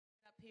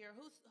here.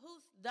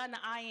 Who's done the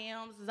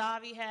IMs?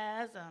 Zavi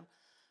has.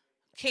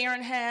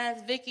 Karen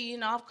has.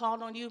 Vicky, I've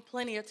called on you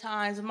plenty of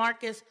times.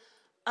 Marcus,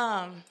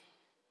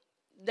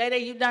 Day,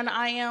 you've done the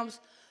IMs.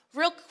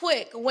 Real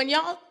quick, when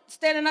y'all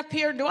standing up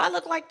here, do I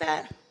look like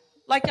that?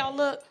 Like y'all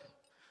look?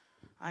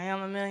 I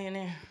am a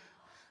millionaire.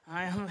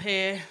 I am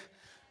here.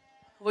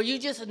 Will you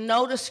just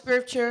know the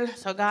scripture?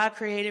 So God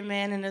created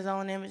man in his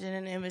own image, and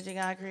in the image of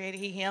God created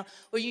he him.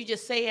 Will you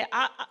just say it?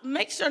 I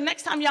make sure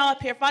next time y'all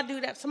up here, if I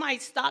do that, somebody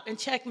stop and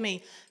check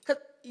me.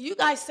 Because you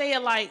guys say it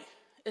like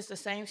it's the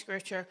same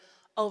scripture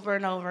over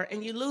and over,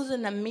 and you're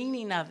losing the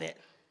meaning of it.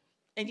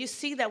 And you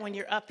see that when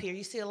you're up here.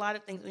 You see a lot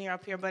of things when you're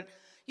up here, but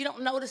you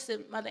don't notice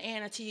it, Mother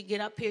Ann, until you get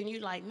up here and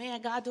you're like,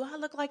 man, God, do I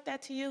look like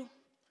that to you?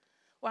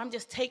 Or I'm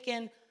just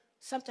taking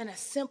something as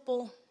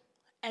simple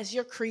as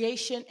your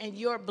creation and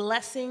your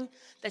blessing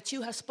that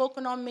you have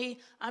spoken on me.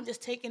 I'm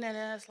just taking it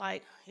as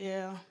like,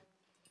 yeah,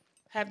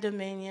 have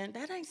dominion.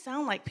 That ain't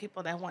sound like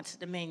people that wants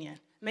dominion.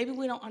 Maybe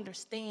we don't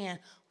understand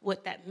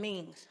what that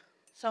means.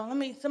 So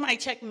somebody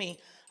check me.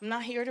 I'm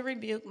not here to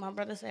rebuke. My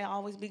brother say I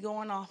always be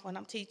going off when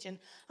I'm teaching.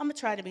 I'm going to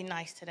try to be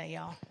nice today,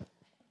 y'all.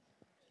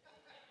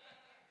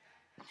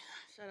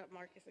 Shut up,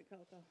 Marcus and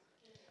Coco.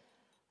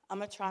 I'm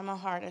going to try my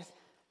hardest.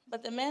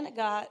 But the man of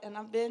God, and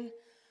I've been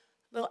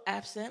a little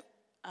absent.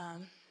 I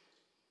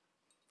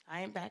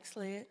ain't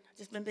backslid. I've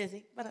just been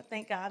busy. But I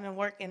thank God I've been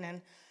working.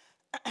 And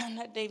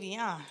that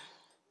Davion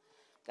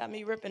got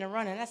me ripping and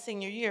running. That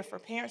senior year, for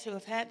parents who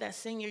have had that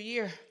senior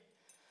year,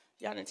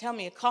 y'all didn't tell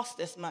me it cost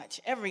this much.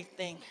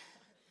 Everything.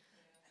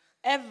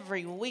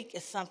 Every week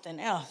is something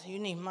else. You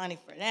need money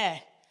for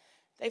that.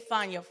 They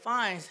find your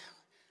fines.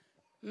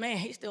 Man,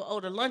 he still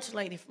owed a lunch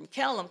lady from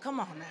Kellum. Come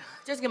on now.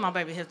 Just give my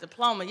baby his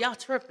diploma. Y'all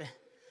tripping.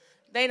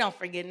 They don't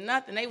forget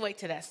nothing. They wait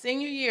till that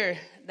senior year,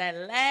 that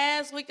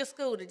last week of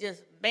school to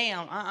just,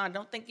 bam,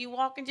 don't think you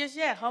walking just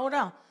yet. Hold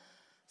on.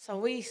 So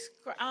we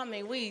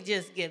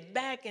just get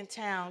back in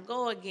town,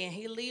 go again.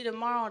 He leave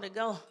tomorrow to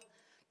go.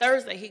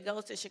 Thursday, he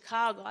goes to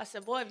Chicago. I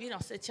said, boy, if you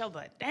don't sit your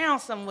butt down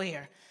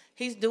somewhere.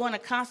 He's doing a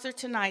concert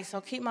tonight,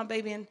 so keep my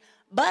baby in.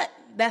 But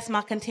that's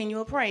my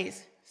continual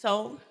praise.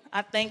 So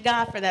I thank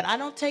God for that. I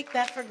don't take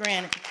that for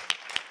granted.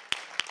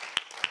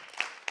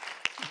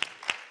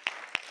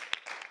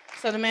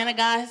 So the man of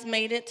God has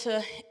made it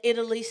to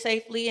Italy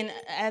safely, and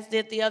as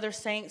did the other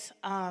saints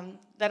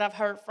that I've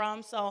heard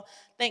from. So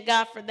thank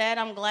God for that.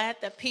 I'm glad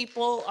that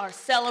people are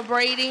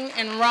celebrating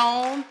in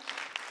Rome.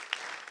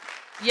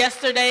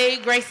 Yesterday,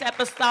 Grace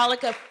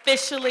Apostolic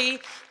officially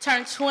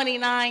turned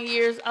 29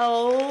 years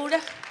old.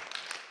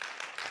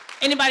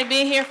 Anybody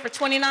been here for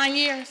 29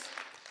 years?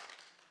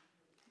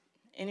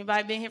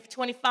 Anybody been here for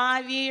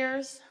 25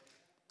 years?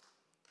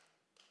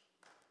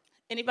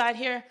 Anybody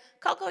here?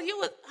 Coco, how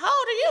old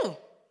are you?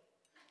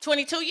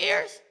 22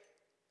 years?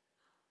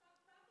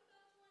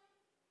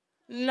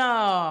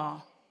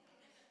 No.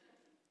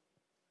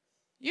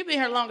 You've been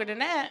here longer than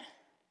that.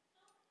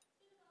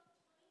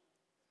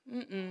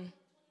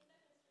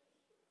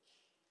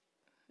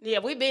 Yeah,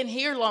 we've been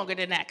here longer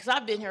than that, because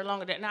I've been here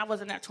longer than that. I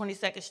wasn't at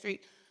 22nd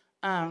Street.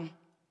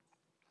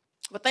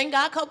 But thank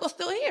God Coco's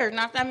still here.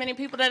 Not that many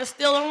people that are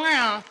still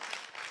around.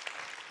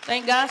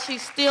 Thank God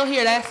she's still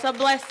here. That's a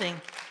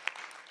blessing.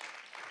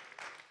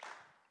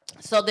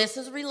 So this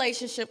is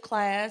relationship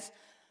class.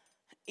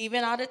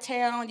 Even out of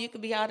town, you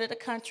could be out of the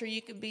country,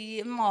 you could be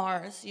in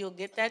Mars. You'll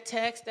get that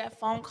text, that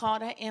phone call,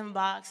 that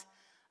inbox.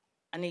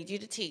 I need you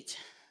to teach.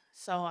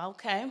 So,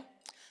 okay.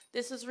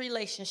 This is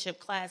relationship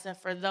class. And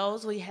for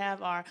those,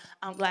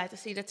 I'm glad to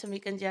see that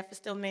Tamika and Jeff are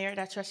still married.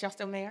 I trust y'all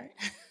still married.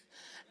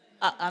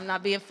 I'm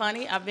not being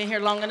funny. I've been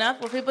here long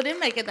enough where people didn't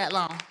make it that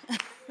long.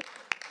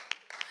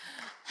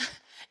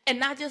 And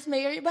not just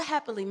married, but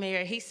happily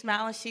married. He's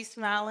smiling, she's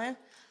smiling.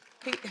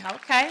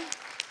 Okay.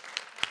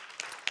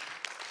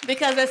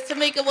 Because as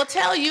Tamika will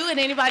tell you, and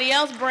anybody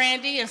else,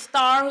 Brandy and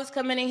Star who's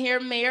coming in here,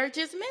 marriage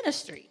is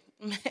ministry.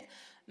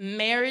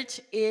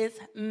 Marriage is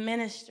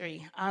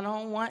ministry. I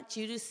don't want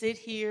you to sit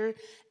here,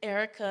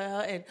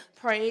 Erica, and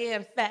pray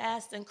and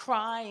fast and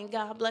cry and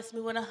God bless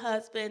me with a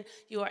husband.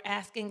 You are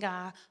asking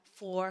God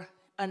for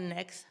a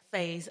next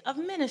phase of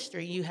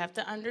ministry. You have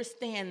to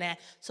understand that,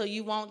 so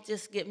you won't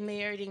just get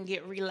married and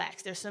get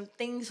relaxed. There's some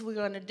things we're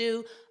going to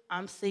do.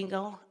 I'm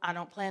single. I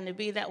don't plan to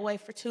be that way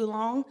for too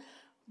long.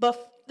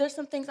 But there's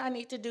some things I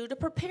need to do to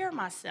prepare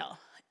myself.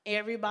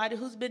 Everybody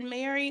who's been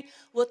married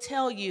will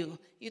tell you,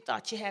 you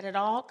thought you had it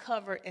all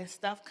covered, and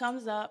stuff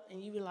comes up,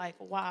 and you be like,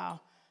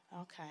 wow,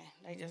 okay,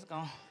 they just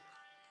going to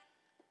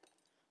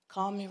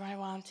call me right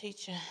while I'm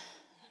teaching.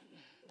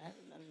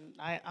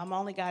 I'm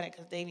only got it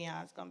because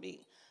Davion's going to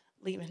be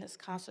leaving his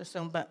concert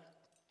soon. But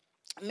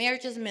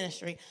marriage is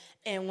ministry.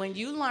 And when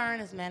you learn,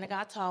 as man of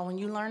God taught, when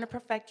you learn to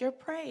perfect your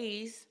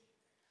praise,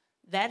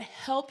 that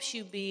helps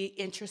you be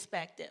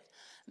introspective.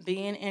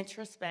 Being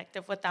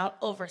introspective without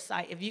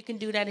oversight. If you can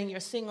do that in your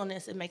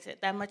singleness, it makes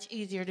it that much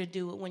easier to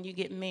do it when you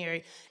get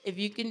married. If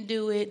you can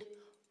do it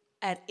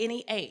at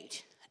any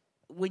age,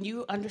 when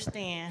you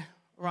understand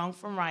wrong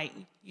from right,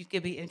 you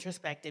could be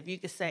introspective. You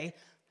could say,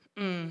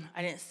 I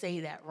didn't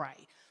say that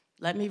right.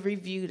 Let me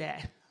review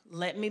that.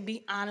 let me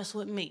be honest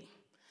with me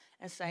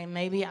and say,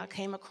 maybe I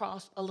came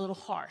across a little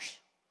harsh.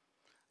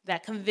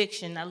 That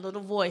conviction, that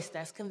little voice,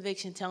 that's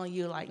conviction telling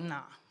you like,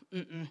 nah,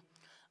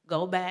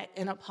 go back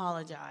and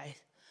apologize.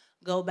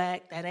 Go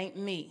back, that ain't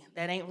me,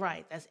 that ain't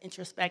right, that's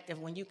introspective.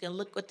 When you can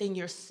look within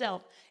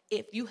yourself,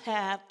 if you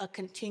have a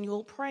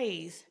continual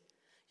praise,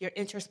 your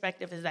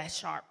introspective is that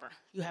sharper.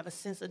 You have a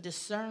sense of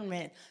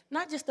discernment,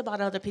 not just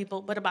about other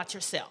people, but about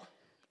yourself.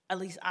 At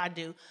least I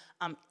do.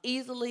 I'm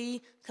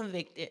easily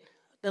convicted,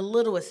 the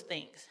littlest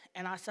things.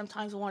 And I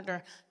sometimes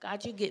wonder,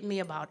 God, you get me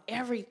about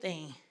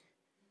everything.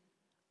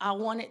 I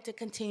want it to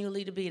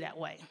continually to be that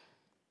way.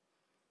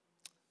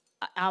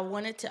 I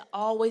want it to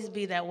always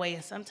be that way.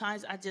 And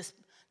sometimes I just,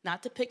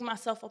 not to pick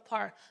myself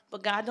apart,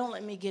 but God, don't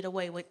let me get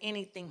away with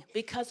anything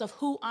because of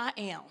who I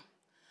am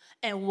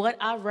and what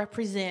I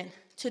represent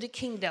to the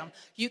kingdom.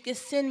 You can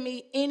send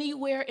me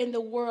anywhere in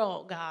the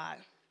world, God,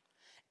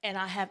 and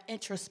I have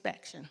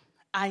introspection.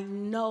 I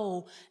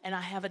know and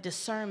I have a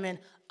discernment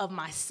of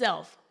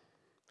myself.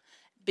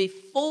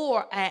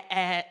 Before I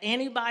add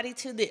anybody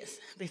to this,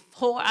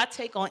 before I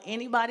take on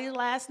anybody's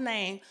last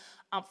name,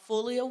 I'm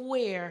fully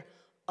aware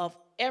of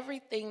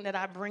everything that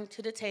I bring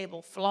to the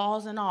table,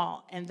 flaws and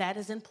all. And that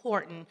is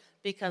important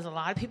because a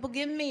lot of people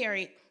get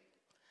married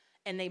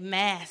and they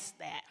mask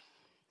that.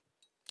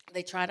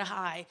 They try to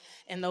hide.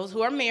 And those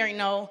who are married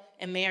know,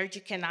 in marriage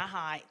you cannot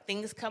hide.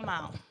 Things come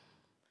out.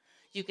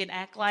 You can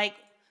act like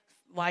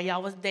while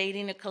y'all was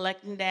dating and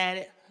collecting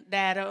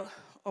data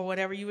or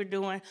whatever you were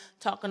doing,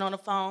 talking on the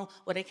phone,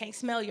 well, they can't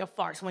smell your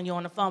farts when you're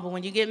on the phone. But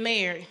when you get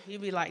married, you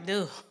be like,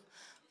 dude,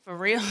 for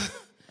real?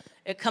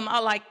 It come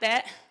out like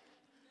that?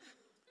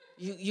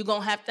 You're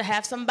going to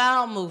have some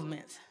bowel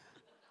movements.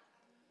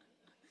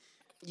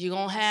 You're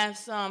going to have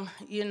some,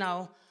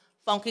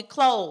 funky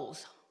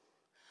clothes.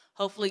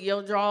 Hopefully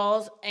your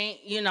drawers ain't,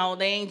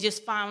 they ain't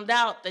just found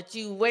out that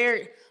you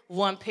wear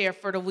one pair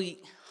for the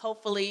week.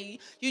 Hopefully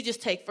you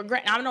just take for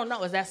granted. I don't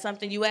know. Is that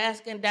something you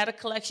ask in data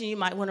collection? You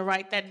might want to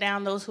write that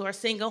down, those who are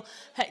single.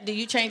 Hey, do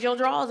you change your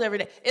drawers every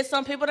day? It's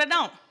some people that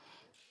don't.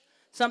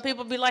 Some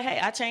people be like, hey,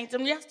 I changed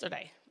them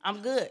yesterday.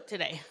 I'm good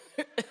today.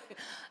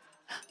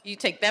 You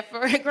take that for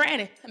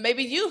granted.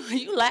 Maybe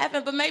you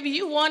laughing, but maybe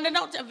you want to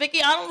know.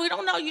 Vicky, we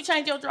don't know you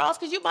change your drawers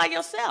because you by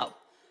yourself.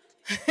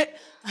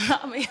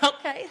 I mean,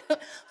 okay.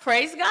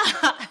 Praise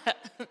God.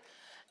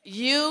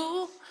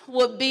 You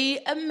would be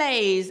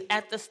amazed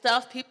at the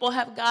stuff people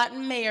have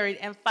gotten married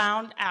and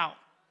found out.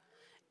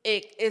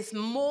 It's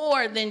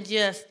more than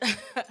just,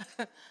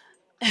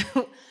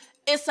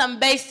 it's some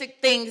basic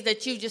things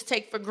that you just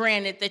take for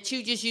granted that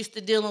you just used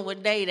to dealing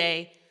with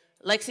day.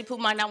 Lexi Pooh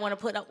might not want to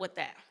put up with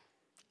that.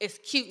 It's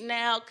cute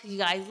now because you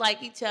guys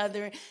like each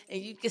other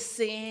and you can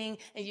sing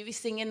and you be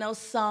singing those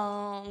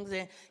songs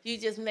and you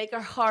just make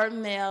her heart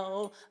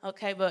melt.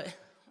 Okay, but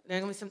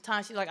there's going to be some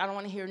times she's like, I don't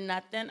want to hear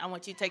nothing. I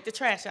want you to take the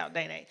trash out,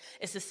 Day.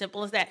 It's as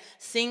simple as that.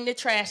 Sing the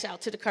trash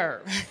out to the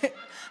curb.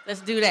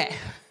 Let's do that.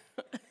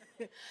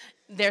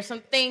 There's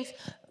some things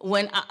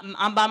when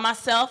I'm by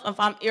myself, if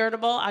I'm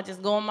irritable, I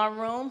just go in my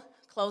room,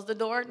 close the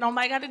door.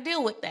 Nobody got to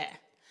deal with that.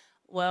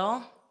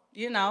 Well,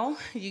 you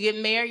get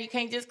married, you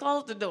can't just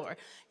close the door.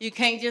 You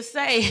can't just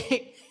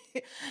say,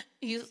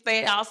 you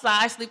stay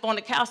outside, sleep on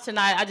the couch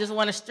tonight, I just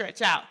want to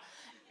stretch out.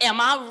 Am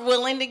I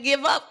willing to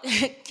give up?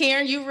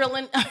 Karen, you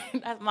willing?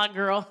 That's my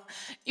girl.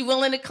 You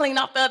willing to clean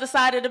off the other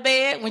side of the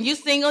bed? When you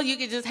single, you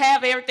can just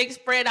have everything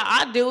spread out.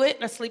 I do it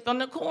and I sleep on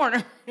the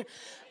corner.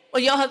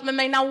 Well, your husband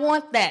may not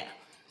want that.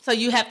 So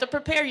you have to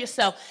prepare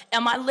yourself.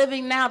 Am I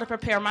living now to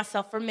prepare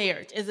myself for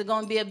marriage? Is it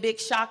going to be a big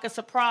shock or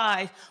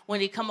surprise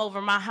when he come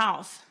over my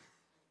house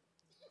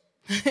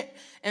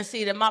and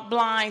see that my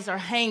blinds are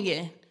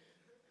hanging?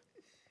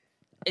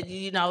 Because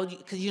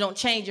you don't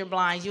change your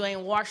blinds. You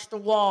ain't washed the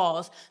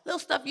walls. Little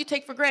stuff you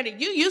take for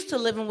granted. You used to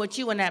living with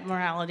you in that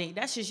morality.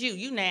 That's just you.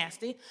 You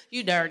nasty.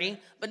 You dirty.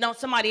 But no,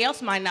 somebody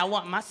else might not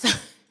want my son.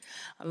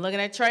 I'm looking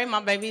at Trey.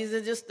 My baby's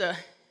just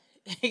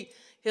he's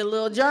a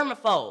little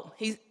germaphobe.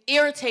 He's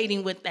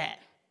irritating with that.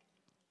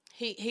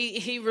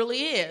 He really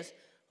is.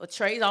 Well,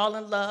 Trey's all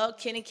in love.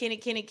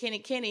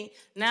 Kenny.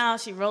 Now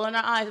she rolling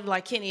her eyes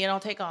like, Kenny, it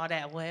don't take all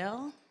that.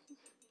 Well,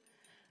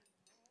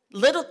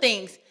 little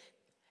things.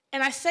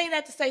 And I say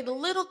that to say the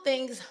little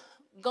things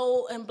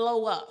go and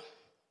blow up.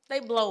 They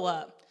blow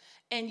up.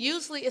 And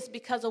usually it's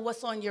because of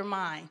what's on your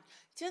mind.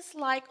 Just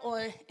like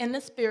in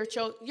the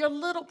spiritual, your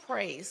little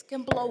praise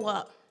can blow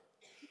up.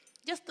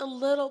 Just a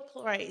little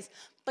praise.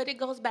 But it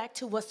goes back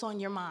to what's on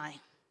your mind.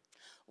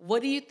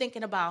 What are you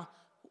thinking about?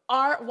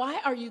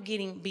 Why are you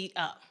getting beat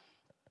up?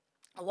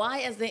 Why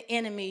is the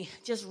enemy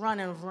just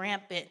running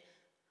rampant?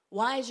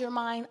 Why is your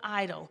mind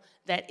idle?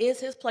 That is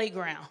his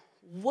playground.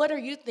 What are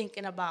you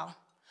thinking about?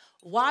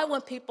 Why when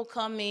people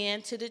come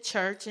in to the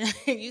church and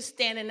you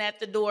standing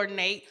at the door,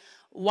 Nate,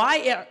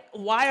 why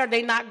are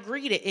they not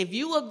greeted? If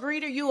you a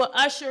greeter, you a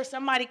usher,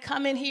 somebody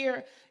come in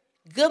here,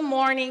 good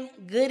morning,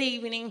 good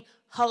evening,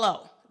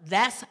 hello.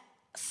 That's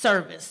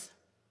service.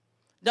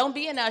 Don't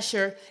be an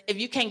usher if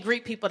you can't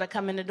greet people that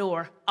come in the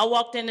door. I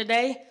walked in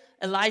today,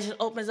 Elijah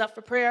opens up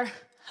for prayer.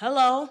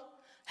 Hello.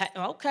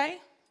 Okay.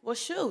 Well,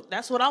 shoot,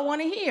 that's what I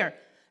want to hear.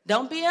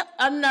 Don't be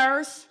a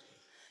nurse.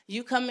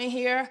 You come in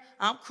here,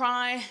 I'm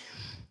crying.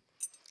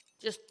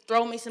 Just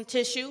throw me some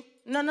tissue.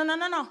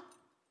 No.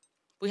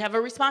 We have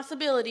a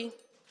responsibility.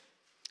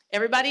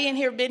 Everybody in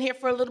here been here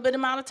for a little bit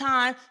amount of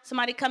time.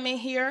 Somebody come in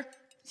here,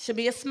 should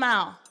be a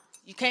smile.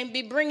 You can't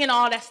be bringing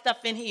all that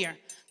stuff in here.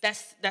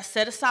 That's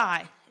set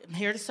aside. I'm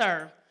here to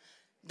serve.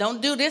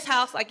 Don't do this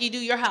house like you do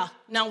your house.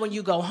 Now, when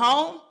you go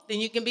home, then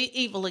you can be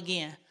evil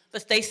again.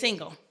 But stay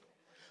single.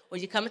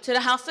 When you come into the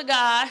house of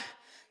God,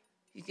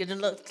 you get to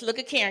look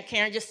at Karen.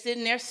 Karen just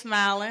sitting there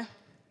smiling. And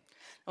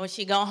when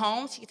she go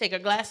home, she can take her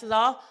glasses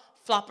off,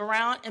 flop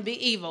around, and be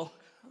evil.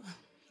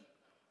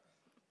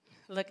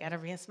 Look at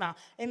her and smile.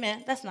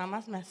 Amen. That's not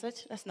my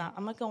message. That's not.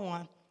 I'm going to go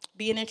on.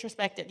 Being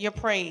introspective. Your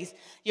praise.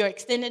 Your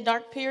extended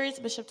dark periods,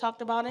 Bishop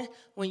talked about it.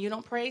 When you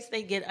don't praise,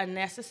 they get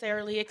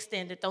unnecessarily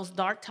extended. Those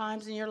dark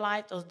times in your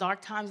life, those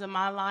dark times in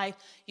my life,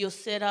 you'll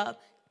sit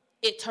up.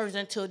 It turns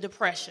into a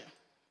depression.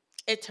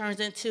 It turns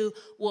into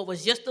what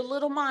was just a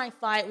little mind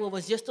fight, what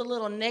was just a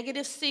little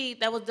negative seed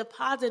that was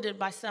deposited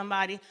by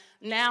somebody,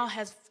 now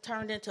has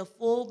turned into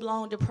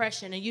full-blown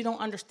depression, and you don't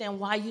understand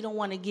why you don't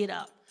want to get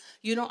up.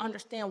 You don't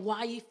understand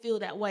why you feel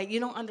that way.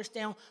 You don't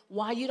understand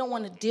why you don't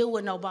want to deal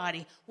with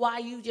nobody, why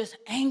you just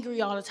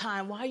angry all the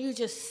time, why you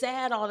just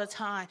sad all the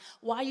time,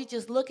 why you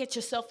just look at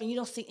yourself and you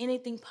don't see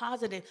anything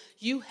positive.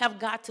 You have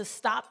got to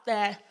stop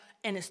that,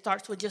 and it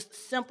starts with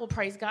just simple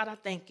praise. God, I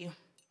thank you.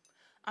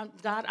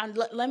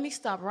 Let me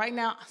stop right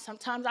now.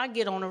 Sometimes I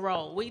get on a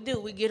roll. We do.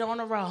 We get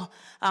on a roll.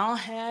 I don't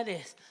have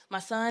this. My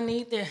son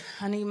needs this.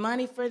 I need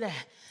money for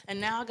that.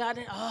 And now I got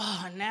it.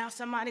 Oh, and now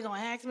somebody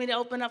going to ask me to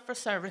open up for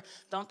service.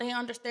 Don't they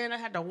understand I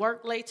had to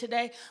work late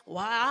today?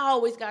 Why I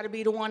always got to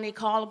be the one they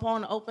call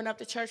upon to open up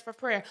the church for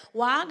prayer?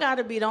 Why I got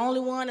to be the only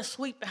one to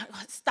sweep?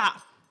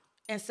 Stop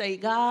and say,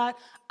 God,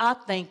 I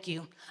thank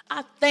you.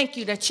 I thank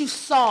you that you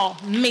saw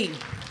me.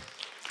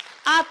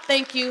 I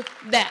thank you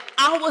that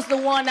I was the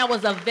one that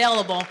was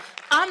available.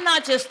 I'm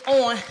not just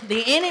on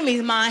the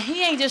enemy's mind.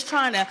 He ain't just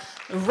trying to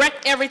wreck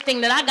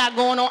everything that I got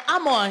going on.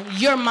 I'm on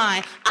your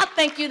mind. I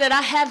thank you that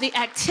I have the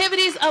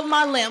activities of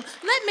my limb.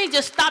 Let me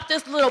just stop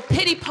this little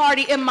pity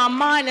party in my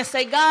mind and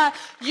say, God,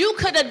 you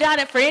could have done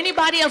it for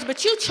anybody else,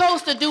 but you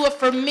chose to do it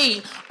for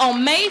me.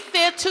 On May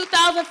 5th,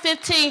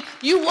 2015,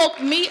 you woke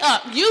me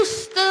up. You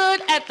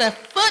stood at the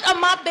foot of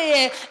my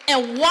bed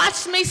and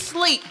watched me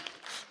sleep.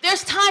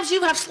 There's times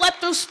you have slept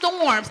through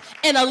storms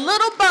and a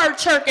little bird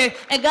chirping,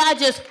 and God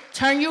just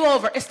turned you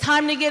over. It's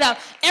time to get up.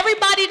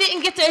 Everybody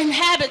didn't get to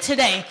inhabit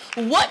today.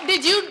 What were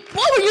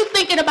you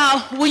thinking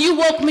about when you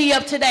woke me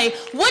up today?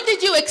 What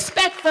did you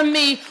expect from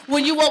me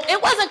when you woke?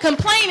 It wasn't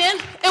complaining.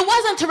 It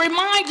wasn't to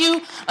remind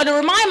you or to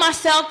remind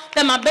myself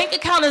that my bank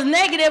account is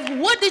negative.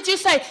 What did you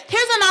say?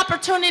 Here's an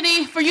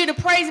opportunity for you to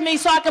praise me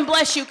so I can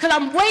bless you, because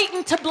I'm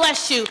waiting to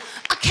bless you.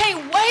 I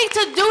can't wait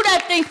to do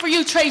that thing for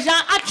you, Trajan.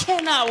 I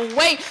cannot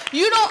wait.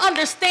 You don't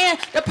understand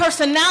the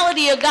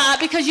personality of God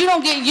because you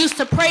don't get used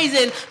to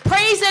praising.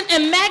 Praising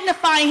and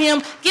magnifying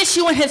him gets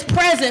you in his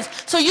presence.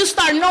 So you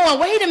start knowing,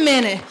 wait a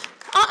minute.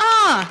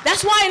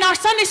 That's why in our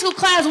Sunday school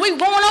class, we're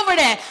going over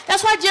that.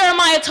 That's why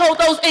Jeremiah told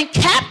those in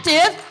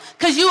captive,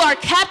 because you are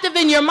captive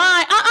in your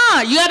mind.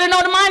 You got to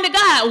know the mind of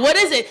God. What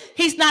is it?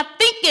 He's not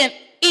thinking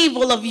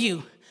evil of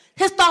you.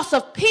 His thoughts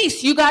of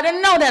peace. You got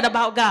to know that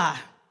about God.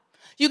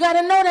 You got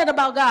to know that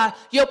about God.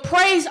 Your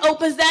praise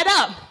opens that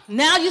up.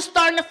 Now you're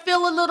starting to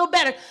feel a little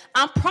better.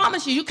 I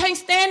promise you, you can't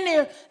stand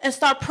there and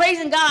start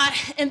praising God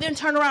and then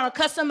turn around and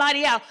cut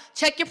somebody out.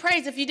 Check your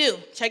praise if you do.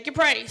 Check your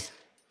praise.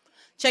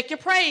 Check your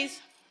praise.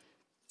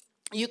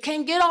 You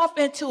can't get off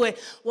into it.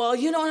 Well,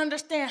 you don't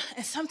understand.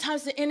 And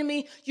sometimes the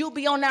enemy, you'll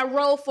be on that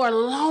road for a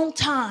long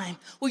time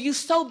where you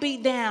so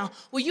beat down,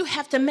 where you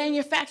have to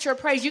manufacture a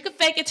praise. You can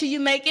fake it till you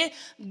make it.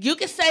 You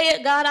can say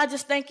it, God, I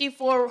just thank you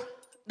for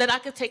that I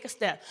could take a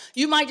step.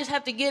 You might just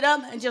have to get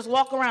up and just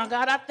walk around.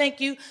 God, I thank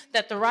you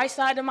that the right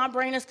side of my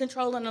brain is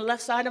controlling the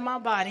left side of my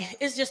body.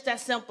 It's just that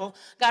simple.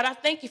 God, I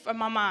thank you for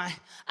my mind.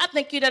 I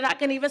thank you that I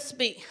can even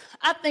speak.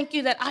 I thank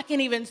you that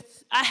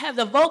I have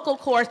the vocal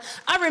cords.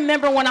 I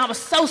remember when I was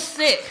so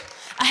sick.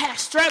 I had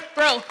strep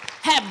throat,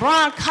 had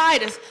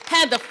bronchitis,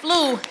 had the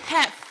flu,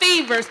 had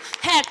fevers,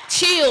 had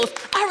chills.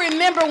 I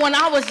remember when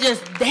I was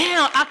just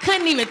down. I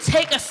couldn't even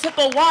take a sip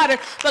of water.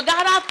 But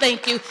God, I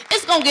thank you.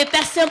 It's going to get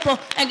that simple.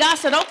 And God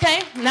said,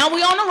 okay, now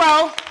we on the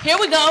roll. Here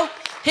we go.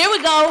 Here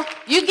we go.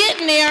 You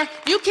getting there.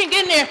 You can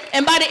get in there.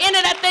 And by the end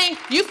of that thing,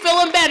 you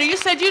feeling better. You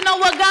said, you know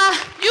what, God?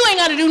 You ain't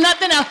got to do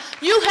nothing else.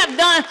 You have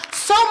done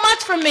so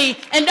much for me.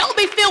 And don't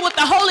be filled with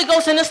the Holy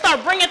Ghost and then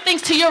start bringing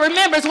things to your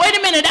remembrance. Wait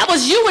a minute. That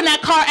was you in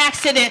that car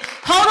accident.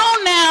 Hold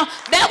on now.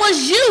 That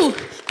was you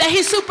that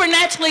he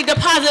supernaturally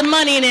deposited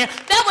money in there.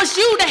 That was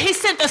you that he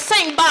sent the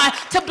saint by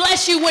to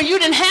bless you when you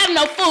didn't have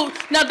no food.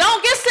 Now,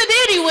 don't get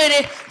sedity with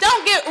it.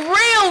 Don't get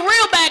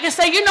real back and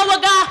say, you know what,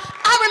 God?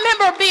 I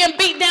remember being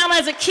beat down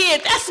as a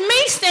kid. That's me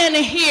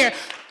standing here.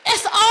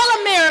 It's all a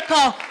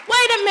miracle.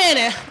 Wait a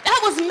minute. That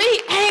was me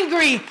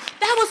angry.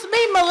 That was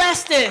me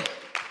molested.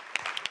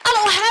 I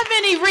don't have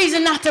any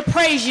reason not to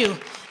praise you.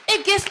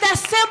 It gets that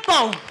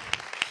simple.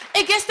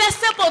 It gets that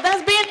simple.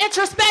 That's being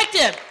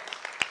introspective.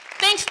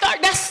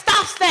 That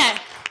stops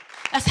that.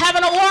 That's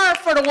having a word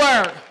for the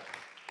word.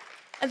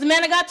 As the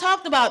man of God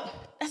talked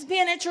about, that's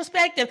being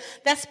introspective.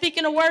 That's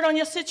speaking a word on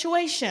your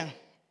situation.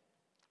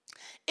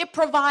 It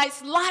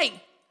provides light.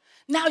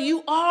 Now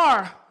you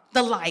are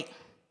the light.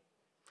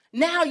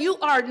 Now you're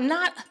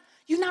not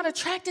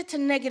attracted to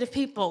negative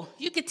people.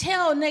 You can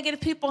tell negative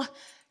people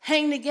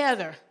hang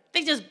together.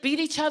 They just beat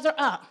each other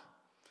up.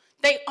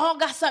 They all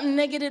got something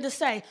negative to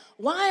say.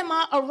 Why am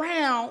I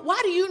around? Why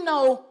do you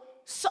know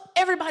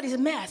everybody's a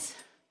mess?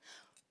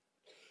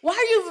 Why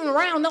are you even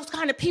around those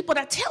kind of people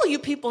that tell you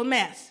people a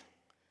mess?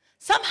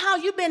 Somehow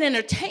you've been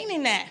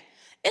entertaining that.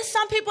 It's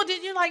some people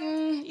that you're like,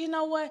 you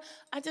know what?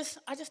 I just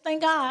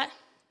thank God.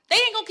 They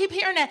ain't gonna keep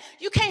hearing that.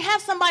 You can't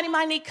have somebody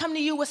might need come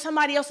to you with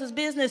somebody else's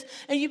business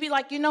and you be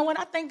like, you know what?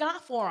 I thank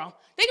God for them.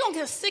 They're gonna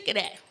get sick of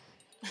that.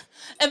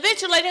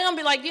 Eventually, they're gonna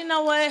be like, you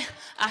know what?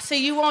 I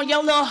see you on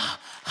your little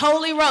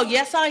holy road.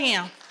 Yes, I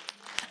am.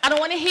 I don't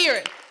want to hear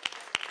it.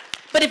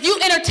 But if you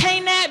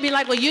entertain that, be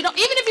like, well, you don't,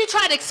 even if you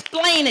try to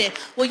explain it,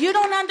 well, you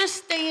don't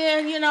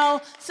understand, you know,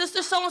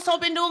 sister so-and-so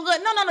been doing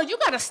good. No, you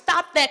got to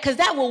stop that because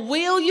that will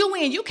wheel you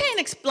in. You can't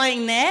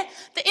explain that.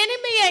 The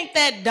enemy ain't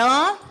that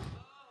dumb.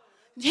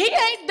 He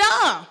ain't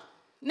dumb.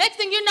 Next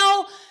thing you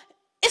know,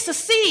 it's a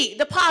seed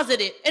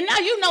deposited. And now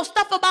you know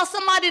stuff about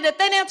somebody that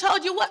they didn't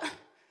told you what.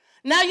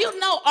 Now you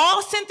know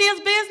all Cynthia's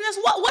business.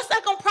 What's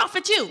that going to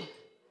profit you?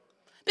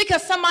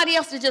 Because somebody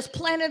else has just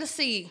planted a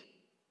seed.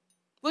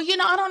 Well, you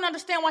know, I don't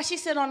understand why she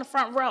sit on the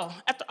front row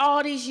after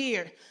all these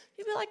years.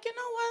 You'd be like, you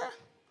know what?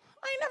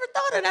 I ain't never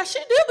thought of that. She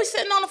do be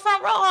sitting on the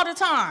front row all the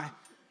time.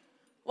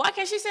 Why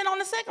can't she sit on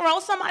the second row?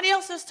 It's somebody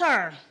else's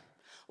turn.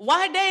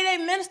 Why Day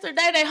Minister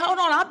Day? Hold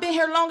on, I've been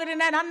here longer than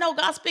that. I know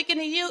God's speaking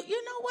to you.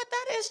 You know what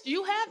that is?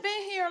 You have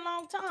been here a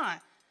long time.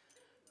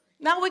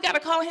 Now we got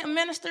to call him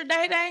Minister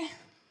Day.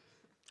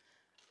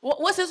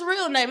 What's his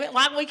real name?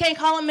 Why we can't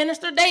call him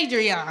Minister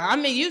Daydream? I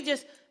mean, you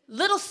just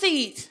little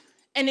seeds.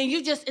 And then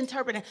you just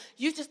interpret it.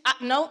 You just,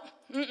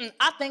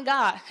 I thank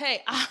God.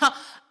 Hey,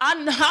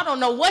 I don't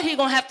know what he's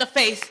going to have to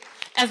face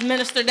as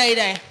Minister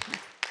Day.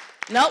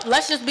 Nope,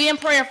 let's just be in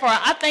prayer for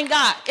her. I thank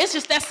God. It's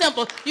just that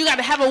simple. You got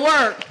to have a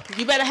word.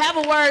 You better have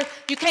a word.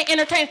 You can't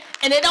entertain.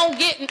 And I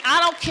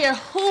don't care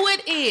who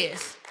it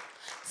is.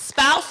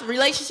 Spouse,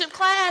 relationship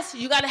class,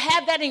 you got to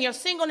have that in your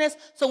singleness.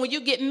 So when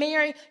you get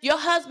married, your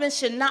husband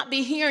should not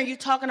be hearing you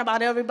talking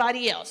about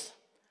everybody else.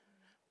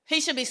 He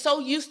should be so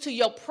used to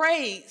your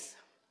praise.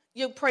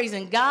 You're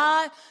praising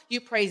God,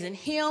 you're praising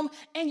him,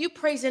 and you're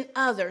praising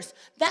others.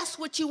 That's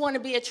what you want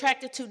to be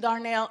attracted to,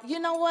 Darnell. You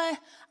know what?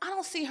 I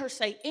don't see her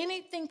say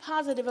anything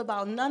positive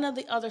about none of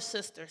the other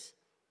sisters.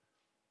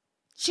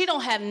 She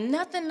don't have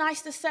nothing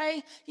nice to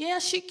say. Yeah,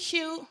 she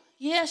cute.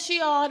 Yeah, she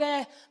all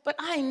that. But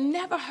I ain't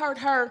never heard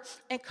her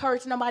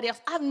encourage nobody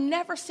else. I've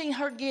never seen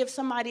her give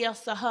somebody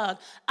else a hug.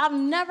 I've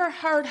never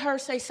heard her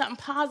say something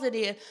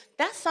positive.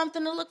 That's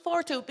something to look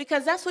forward to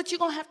because that's what you're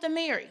going to have to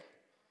marry.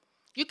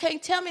 You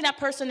can't tell me that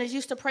person is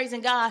used to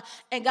praising God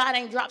and God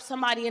ain't dropped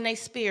somebody in their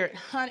spirit.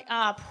 Honey,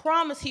 I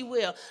promise he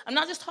will. I'm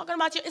not just talking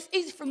about you. It's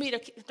easy for me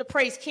to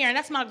praise Karen.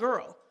 That's my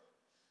girl.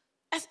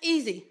 That's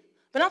easy.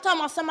 But I'm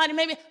talking about somebody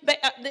maybe,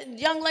 the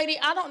young lady,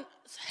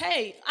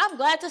 hey, I'm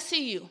glad to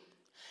see you.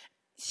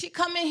 She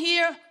come in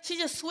here, she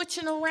just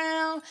switching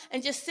around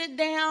and just sit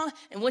down.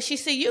 And when she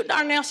see you,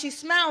 Darnell, she's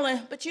smiling.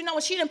 But you know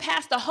what? She done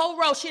passed the whole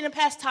row. She done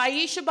passed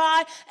Taisha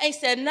by, ain't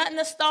said nothing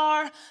to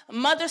Star.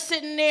 Mother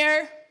sitting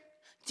there.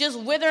 Just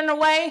withering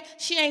away.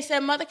 She ain't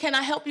said, Mother, can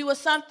I help you with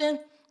something?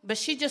 But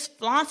she just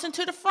flaunting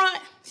to the front.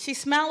 She's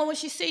smiling when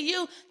she see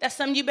you. That's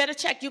something you better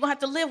check. You're going to have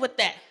to live with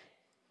that.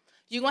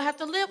 You're going to have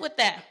to live with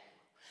that.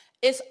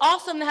 It's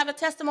awesome to have a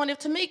testimony of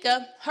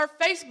Tamika, her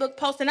Facebook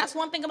post, and that's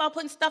one thing about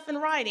putting stuff in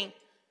writing.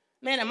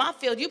 Man, in my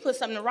field, you put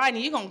something in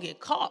writing, you're going to get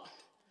caught.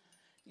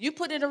 You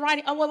put it in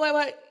writing. Oh,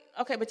 wait.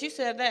 Okay, but you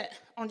said that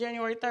on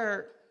January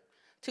 3rd,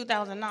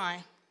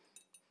 2009.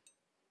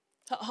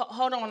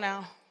 Hold on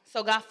now.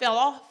 So God fell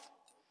off?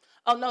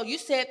 Oh, no, you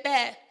said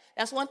that.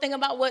 That's one thing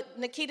about what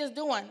Nikita's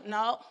doing.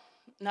 No.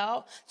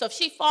 So if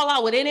she fall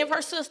out with any of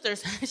her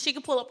sisters, she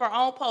can pull up her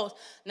own post.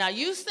 Now,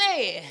 you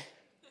said,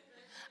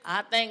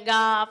 I thank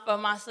God for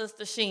my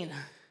sister Sheena.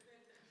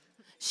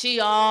 She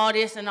all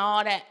this and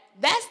all that.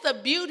 That's the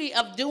beauty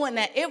of doing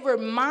that. It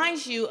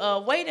reminds you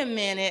of, wait a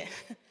minute.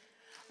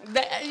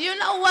 You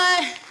know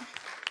what?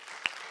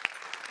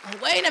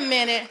 Wait a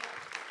minute.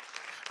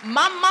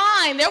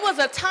 There was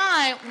a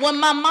time when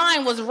my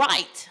mind was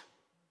right.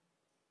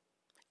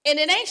 And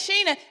it ain't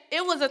Sheena.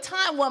 It was a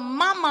time when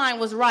my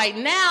mind was right.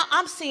 Now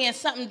I'm seeing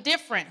something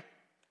different.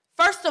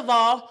 First of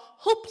all,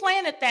 who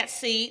planted that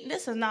seed?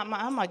 This is not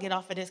I'm going to get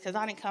off of this because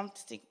I didn't come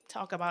to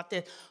talk about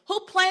this. Who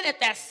planted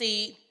that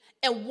seed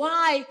and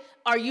why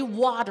are you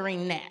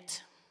watering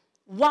that?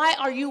 Why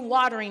are you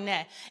watering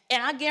that?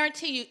 And I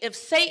guarantee you, if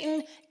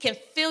Satan can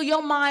fill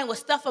your mind with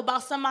stuff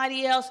about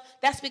somebody else,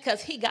 that's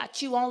because he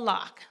got you on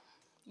lock.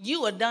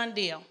 You a done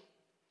deal.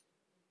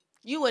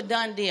 You a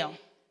done deal.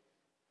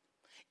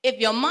 If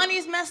your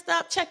money's messed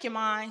up, check your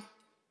mind.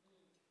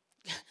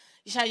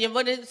 You trying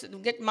to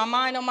get my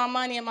mind on my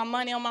money and my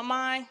money on my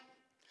mind?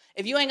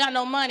 If you ain't got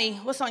no money,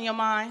 what's on your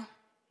mind?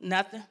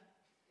 Nothing.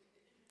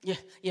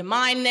 Your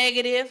mind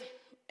negative,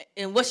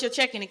 and what's your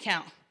checking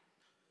account?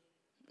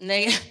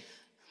 Negative.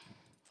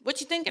 What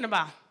you thinking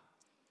about?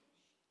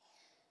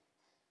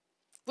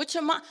 What's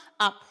your mind?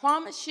 I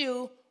promise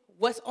you,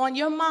 what's on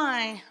your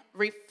mind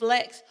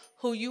reflects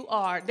who you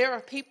are. There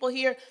are people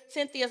here,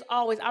 Cynthia's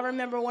always, I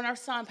remember when our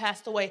son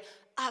passed away,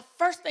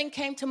 first thing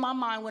came to my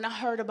mind when I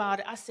heard about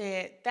it, I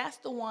said, that's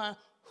the one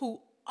who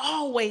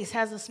always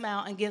has a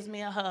smile and gives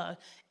me a hug.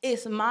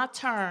 It's my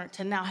turn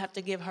to now have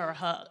to give her a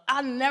hug.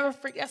 I'll never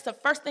forget. That's the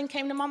first thing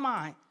came to my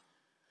mind.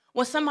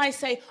 When somebody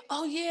say,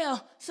 oh, yeah,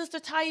 Sister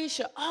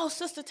Taisha. Oh,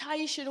 Sister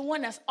Taisha, the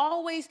one that's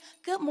always,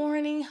 good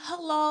morning,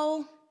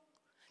 hello.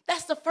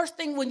 That's the first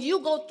thing when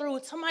you go through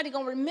it, somebody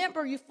going to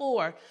remember you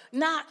for.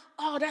 Not,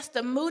 oh, that's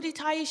the moody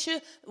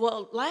Taisha.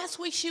 Well, last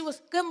week she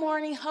was, good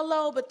morning,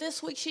 hello, but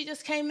this week she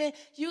just came in.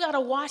 You got to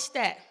watch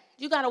that.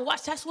 You got to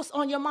watch. That's what's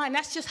on your mind.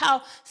 That's just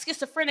how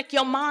schizophrenic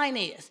your mind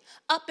is.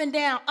 Up and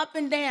down, up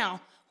and down.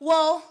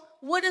 Well,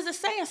 what does it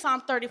say in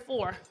Psalm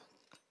 34?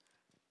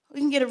 We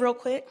can get it real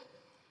quick.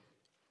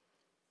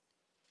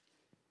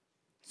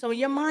 So when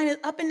your mind is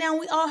up and down,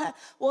 we all have,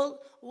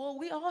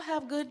 we all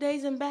have good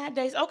days and bad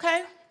days.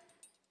 Okay.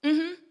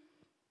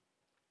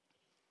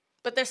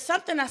 But there's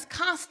something that's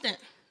constant.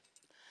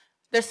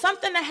 There's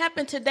something that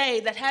happened today,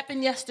 that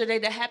happened yesterday,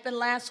 that happened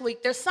last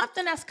week. There's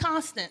something that's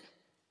constant.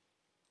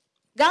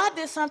 God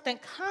did something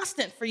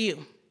constant for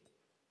you.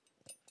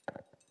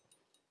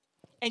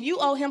 And you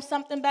owe him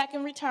something back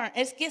in return.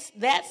 It gets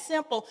that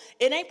simple.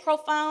 It ain't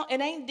profound.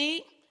 It ain't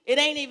deep. It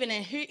ain't even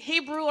in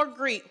Hebrew or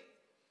Greek.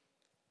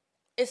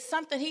 It's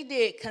something he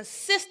did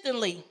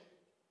consistently.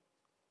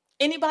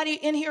 Anybody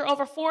in here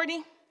over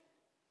 40?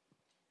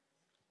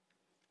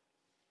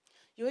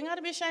 You ain't got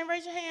to be ashamed.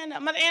 Raise your hand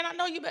up. Mother Ann, I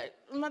know you, but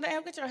Mother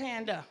Ann, get your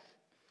hand up.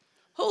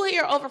 Who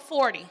here over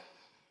 40?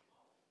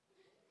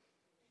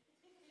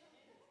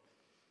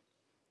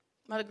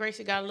 Mother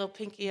Gracie got a little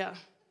pinky up.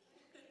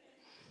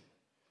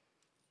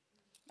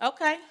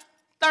 Okay.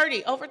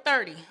 30, over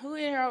 30. Who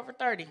here over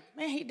 30?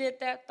 Man, he did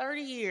that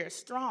 30 years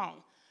strong.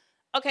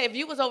 Okay, if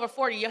you was over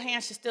 40, your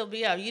hand should still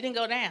be up. You didn't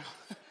go down.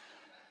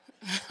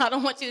 I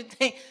don't want you to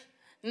think.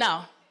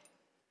 No.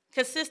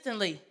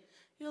 Consistently.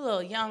 You a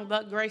little young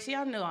buck, Gracie.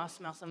 I knew I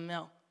smell some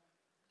milk.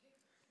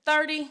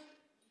 30,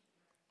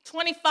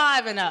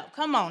 25 and up.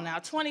 Come on now,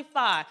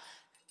 25.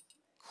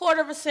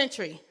 Quarter of a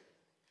century.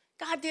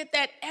 God did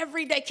that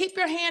every day. Keep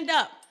your hand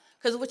up,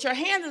 because with your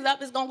hand is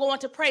up, it's going to go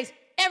into praise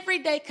every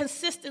day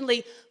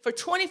consistently for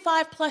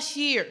 25 plus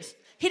years.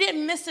 He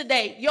didn't miss a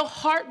day. Your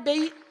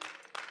heartbeat.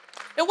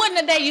 It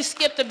wasn't a day you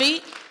skipped a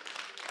beat.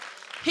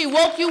 He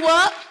woke you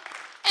up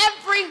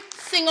every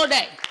single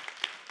day.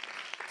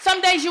 Some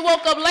days you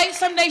woke up late,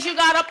 some days you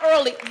got up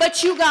early,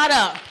 but you got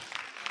up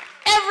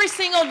every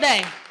single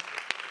day.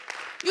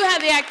 You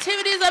had the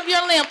activities of your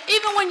limb.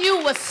 Even when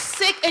you were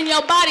sick in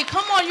your body,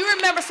 come on, you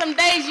remember some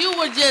days you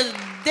were just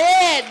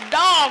dead,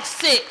 dog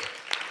sick.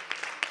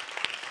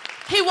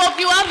 He woke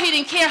you up. He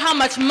didn't care how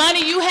much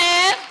money you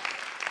had.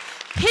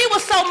 He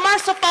was so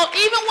merciful.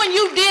 Even when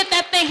you did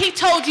that thing he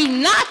told you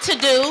not to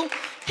do,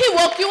 he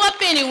woke you up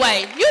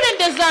anyway. You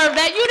didn't deserve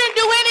that. You didn't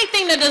do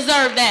anything to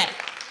deserve that.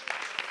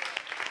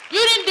 You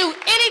didn't do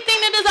anything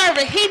to deserve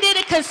it. He did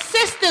it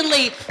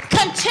consistently,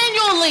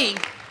 continually.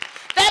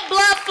 That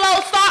blood flow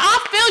I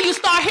feel you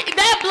start,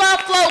 that blood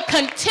flow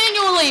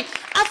continually.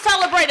 I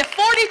celebrated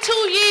 42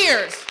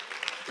 years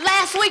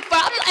last week,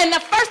 and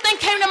the first thing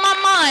came to my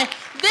mind,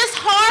 this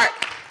heart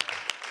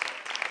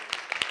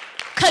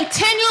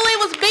continually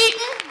was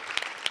beating,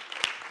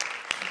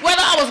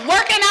 whether I was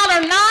working out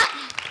or not,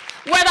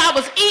 whether I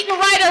was eating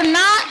right or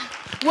not,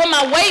 when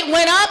my weight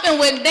went up and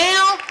went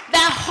down,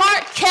 that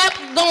heart kept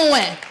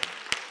going.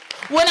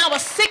 When I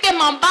was sick in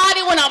my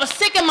body, when I was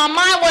sick in my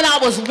mind, when I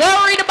was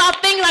worried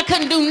about things I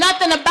couldn't do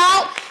nothing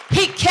about,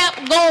 he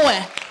kept going.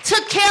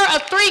 Took care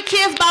of 3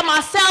 kids by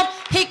myself,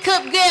 he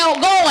kept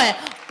going.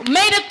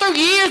 Made it through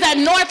years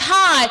at North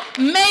High,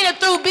 made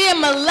it through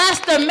being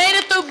molested, made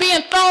it through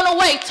being thrown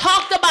away,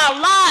 talked about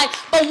lies.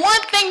 But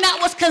one thing that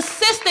was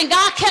consistent,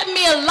 God kept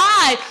me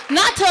alive,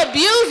 not to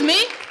abuse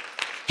me.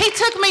 He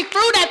took me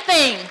through that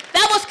thing.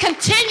 That was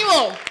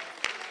continual.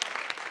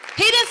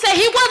 He didn't say,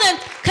 he wasn't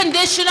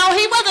conditional,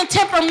 he wasn't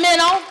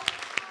temperamental.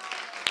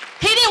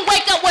 He didn't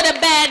wake up with a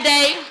bad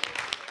day.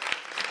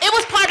 It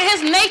was part of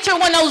his nature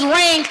when those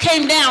rains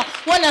came down,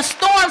 when the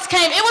storms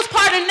came. It was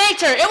part of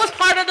nature. It was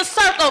part of the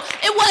circle.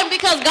 It wasn't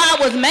because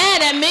God was mad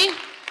at me.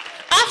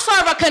 I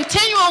serve a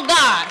continual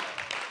God.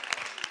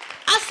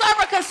 I serve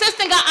a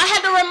consistent God. I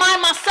had to remind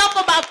myself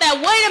about that.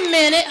 Wait a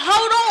minute.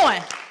 Hold on.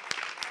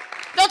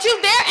 Don't you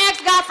dare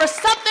ask God for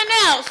something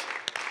else.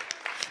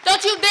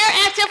 Don't you dare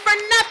ask him for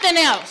nothing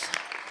else.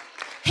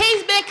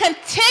 He's been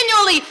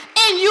continually,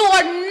 and you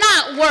are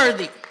not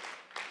worthy.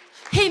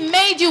 He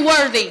made you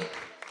worthy.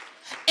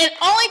 And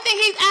only thing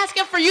he's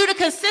asking for you to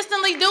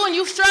consistently do, and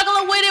you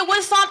struggling with it, what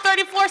does Psalm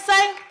 34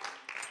 say?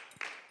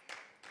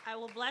 I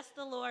will bless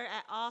the Lord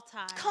at all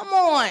times. Come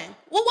on.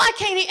 Well, why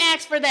can't he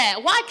ask for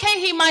that? Why can't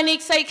he,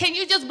 Monique, say, can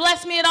you just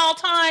bless me at all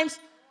times?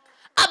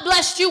 I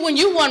blessed you when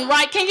you weren't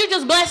right. Can you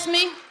just bless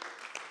me?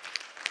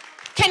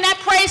 Can that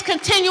praise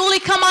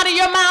continually come out of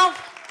your mouth?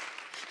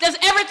 Does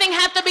everything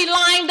have to be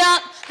lined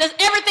up? Does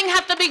everything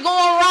have to be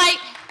going right?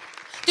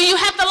 Do you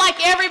have to like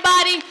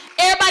everybody?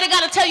 Everybody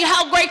got to tell you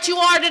how great you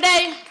are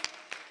today?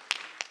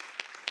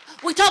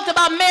 We talked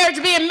about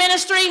marriage being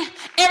ministry.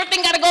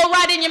 Everything got to go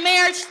right in your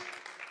marriage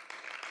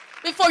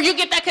before you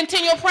get that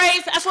continual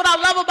praise. That's what I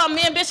love about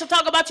me and Bishop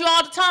talk about you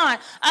all the time.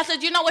 I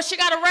said, you know what? She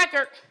got a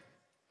record.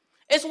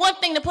 It's one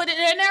thing to put it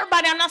in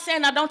everybody. I'm not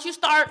saying now don't you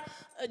start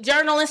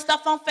journaling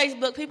stuff on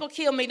Facebook. People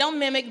kill me. Don't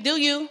mimic. Do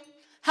you?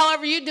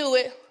 However you do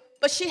it.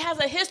 But she has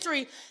a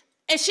history,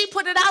 and she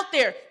put it out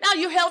there. Now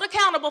you're held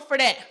accountable for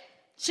that.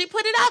 She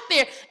put it out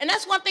there. And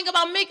that's one thing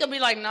about Mika. Be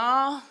like,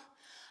 nah.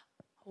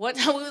 What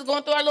time we was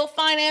going through our little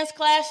finance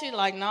class, she's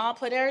like, nah,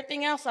 put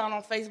everything else out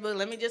on Facebook.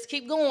 Let me just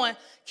keep going.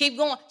 Keep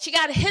going. She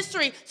got a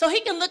history, so he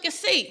can look and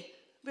see.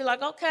 Be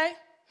like, okay,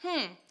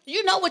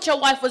 you know what your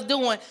wife was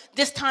doing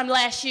this time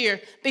last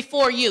year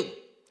before you.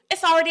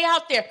 It's already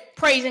out there.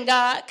 Praising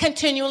God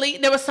continually.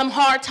 There were some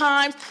hard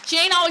times. She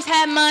ain't always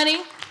had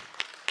money.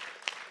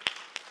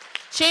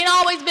 She ain't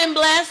always been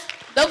blessed.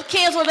 Those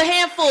kids was a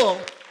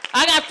handful.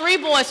 I got 3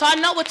 boys, so I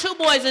know what 2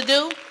 boys will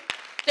do.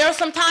 There were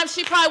some times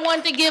she probably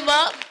wanted to give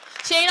up.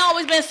 She ain't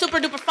always been super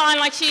duper fine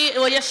like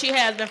well, yes, she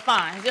has been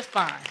fine, just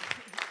fine.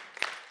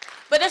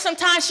 But there's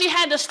sometimes she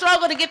had to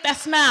struggle to get that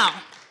smile.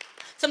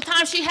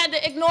 Sometimes she had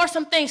to ignore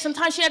some things.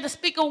 Sometimes she had to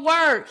speak a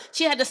word.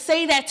 She had to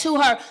say that to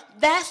her.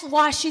 That's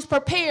why she's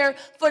prepared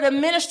for the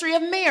ministry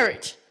of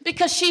marriage,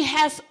 because she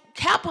has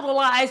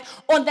capitalized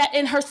on that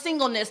in her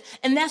singleness.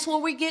 And that's where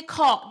we get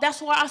caught.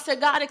 That's why I said,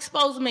 God,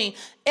 expose me.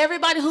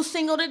 Everybody who's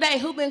single today,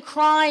 who's been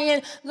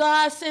crying,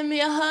 God, send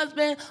me a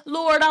husband.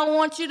 Lord, I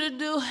want you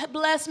to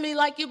bless me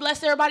like you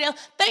bless everybody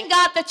else. Thank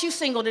God that you're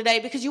single today,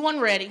 because you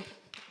weren't ready.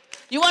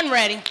 You weren't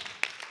ready.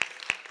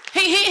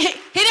 He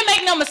didn't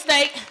make no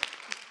mistake.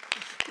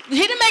 He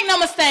didn't make no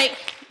mistake.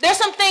 There's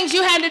some things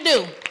you had to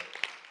do.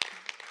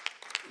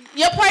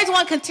 Your praise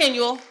wasn't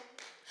continual.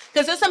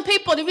 Because there's some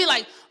people that be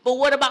like, but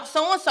what about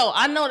so-and-so?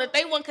 I know that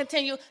they won't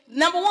continue.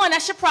 Number one,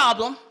 that's your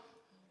problem.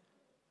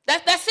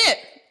 That's it.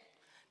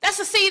 That's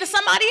the seed of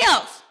somebody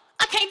else.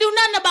 I can't do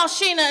nothing about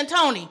Sheena and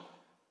Tony.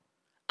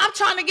 I'm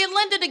trying to get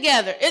Lynnda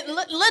together.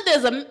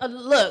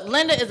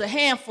 Lynnda is a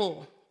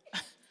handful.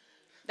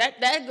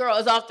 That girl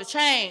is off the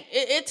chain.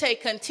 It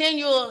take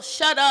continual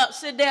shut up,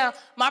 sit down.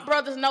 My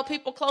brothers know,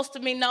 people close to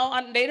me know.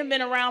 They done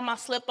been around my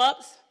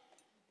slip-ups.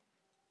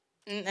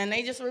 And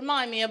they just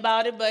remind me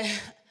about it, but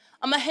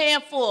I'm a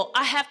handful.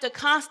 I have to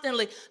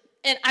constantly,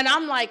 and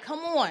I'm like, come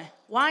on,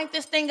 why ain't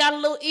this thing got a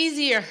little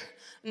easier?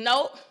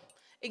 Nope.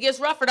 It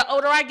gets rougher. The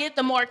older I get,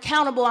 the more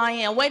accountable I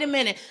am. Wait a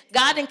minute.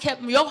 God done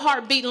kept your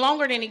heart beating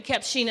longer than he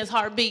kept Sheena's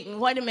heart beating.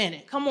 Wait a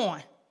minute. Come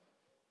on.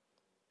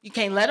 You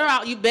can't let her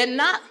out. You better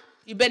not.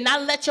 You better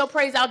not let your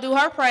praise outdo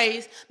her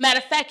praise. Matter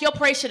of fact, your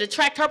praise should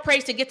attract her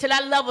praise to get to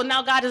that level.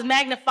 Now God is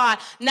magnified.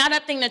 Now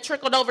that thing that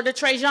trickled over to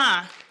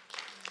Trajan.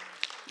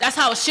 That's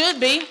how it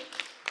should be.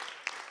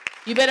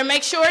 You better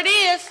make sure it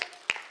is.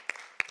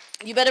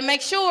 You better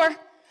make sure.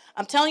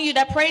 I'm telling you,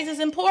 that praise is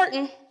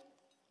important.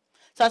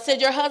 So I said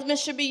your husband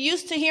should be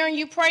used to hearing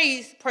you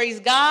praise. Praise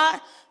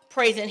God,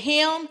 praising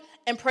him,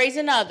 and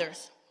praising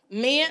others.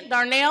 Men,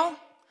 Darnell,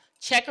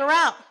 check her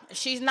out. If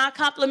she's not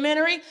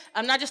complimentary,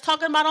 I'm not just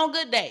talking about on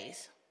good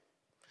days.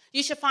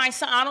 You should find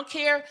some. I don't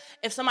care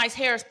if somebody's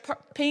hair is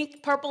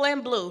pink, purple,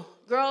 and blue.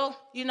 Girl,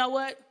 you know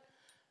what?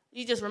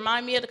 You just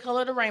remind me of the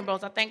color of the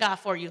rainbows. I thank God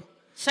for you.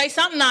 Say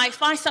something nice.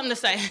 Find something to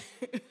say.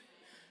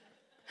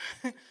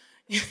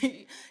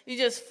 You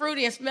just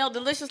fruity and smell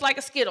delicious like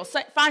a Skittle.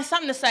 Find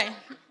something to say.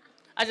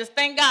 I just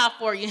thank God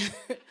for you.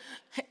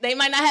 They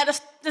might not have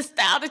the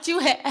style that you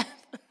have.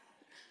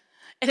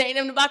 It ain't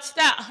even about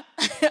style.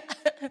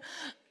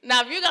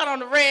 Now, if you got on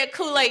the red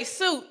Kool-Aid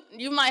suit,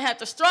 you might have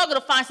to struggle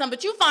to find something,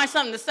 but you find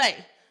something to say.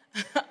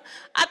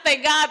 I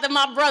thank God that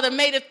my brother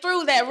made it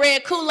through that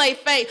red Kool-Aid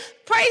phase.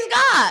 Praise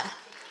God.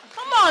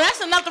 Come on,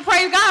 that's enough to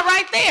praise God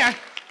right there.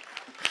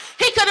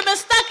 He could have been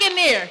stuck in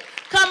there,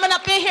 coming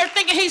up in here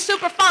thinking he's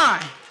super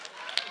fine.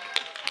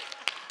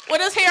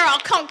 With his hair all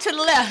combed to the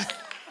left.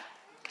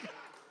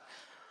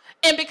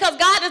 And because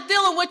God is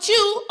dealing with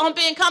you on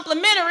being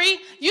complimentary,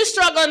 you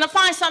struggling to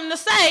find something to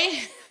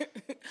say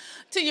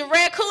to your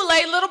red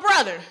Kool-Aid little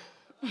brother.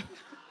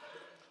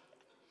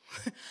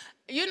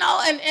 You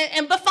know,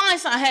 but find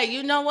something. Hey,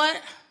 you know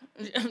what?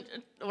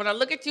 When I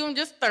look at you, I'm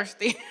just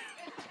thirsty.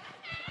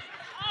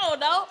 Oh,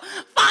 no.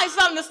 Find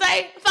something to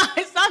say.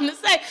 Find something to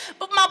say.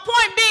 But my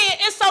point being,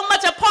 it's so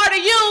much a part of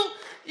you,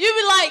 you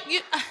be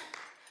like,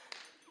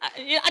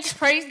 I just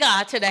praise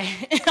God today.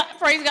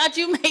 Praise God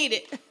you made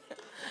it.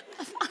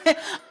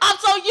 I'm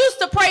so used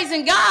to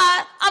praising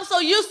God. I'm so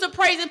used to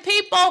praising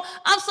people.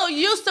 I'm so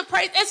used to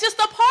praise. It's just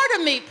a part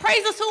of me.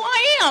 Praise is who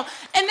I am.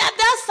 And that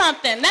does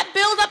something. That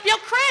builds up your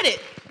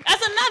credit.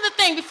 That's another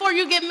thing before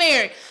you get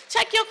married.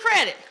 Check your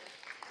credit.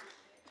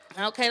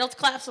 Okay, those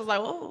claps was like,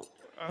 whoa.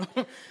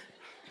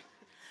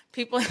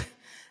 People,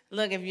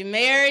 look, if you're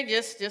married,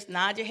 just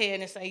nod your head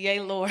and say, yay,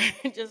 Lord.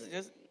 just,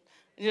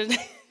 you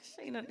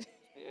sit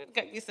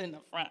in the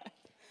front.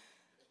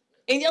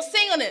 In your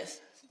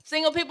singleness,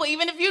 single people,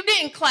 even if you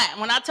didn't clap,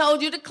 when I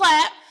told you to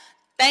clap,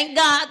 thank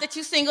God that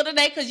you're single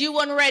today because you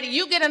wasn't ready.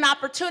 You get an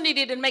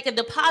opportunity to make a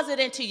deposit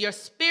into your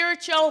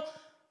spiritual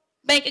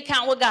bank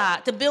account with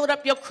God, to build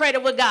up your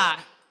credit with God.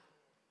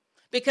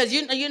 Because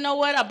you know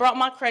what? I brought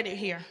my credit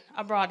here.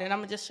 I brought it. I'm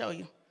going to just show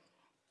you.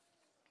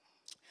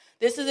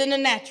 This is in the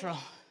natural.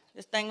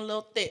 This thing a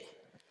little thick.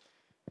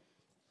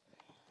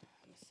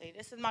 Let me see.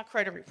 This is my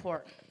credit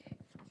report.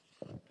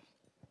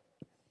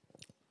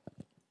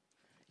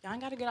 Y'all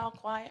ain't got to get all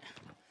quiet.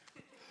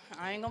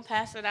 I ain't going to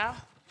pass it out.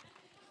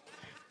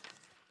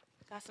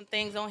 Got some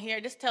things on here.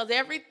 This tells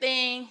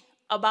everything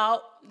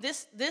about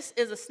this. This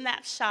is a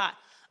snapshot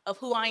of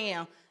who I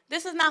am.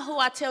 This is not who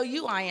I tell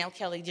you I am,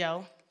 Kelly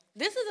Jo.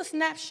 This is a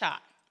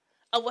snapshot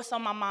of what's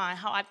on my mind,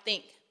 how I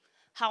think,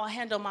 how I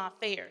handle my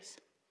affairs.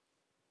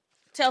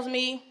 Tells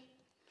me,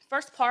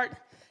 first part,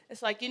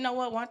 it's like, you know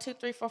what, 1, 2,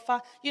 3, 4,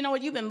 5. You know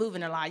what, you've been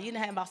moving a lot. You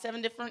done had about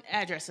 7 different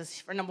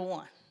addresses for number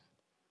 1.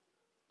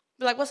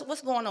 Be like,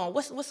 what's going on?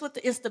 What's with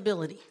the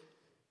instability?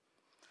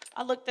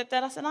 I looked at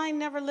that. I said, I ain't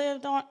never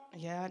lived on.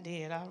 Yeah, I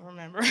did. I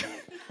remember.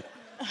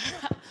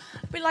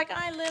 Be like,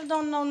 I ain't lived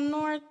on no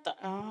north.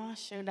 Oh,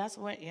 shoot, that's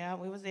what. Yeah,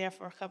 we was there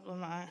for a couple of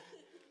months.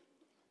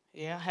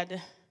 Yeah, I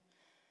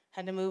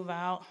had to move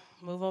out,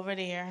 move over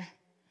there.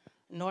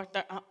 North.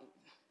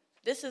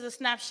 This is a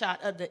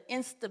snapshot of the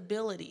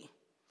instability.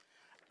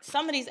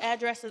 Some of these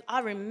addresses I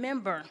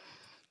remember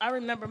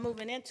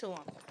moving into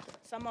them.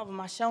 Some of them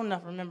I sure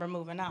enough remember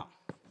moving out.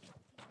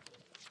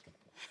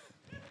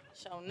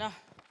 Sure enough.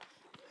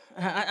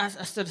 I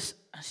should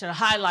have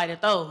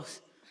highlighted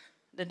those.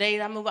 The day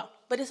I move out.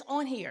 But it's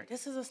on here.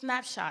 This is a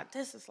snapshot.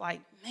 This is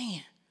like,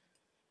 man.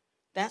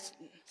 That's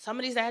some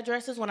of these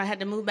addresses when I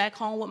had to move back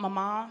home with my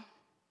mom.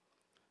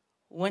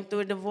 Went through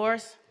a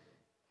divorce.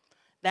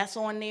 That's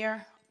on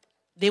there.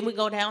 Then we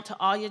go down to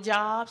all your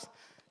jobs.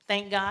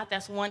 Thank God.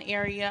 That's one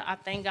area I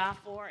thank God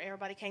for.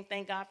 Everybody can't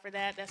thank God for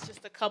that. That's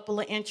just a couple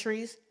of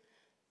entries.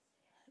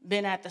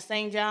 Been at the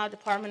same job,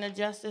 Department of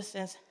Justice,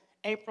 since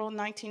April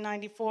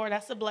 1994.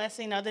 That's a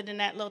blessing other than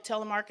that little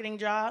telemarketing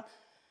job.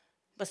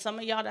 But some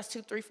of y'all, that's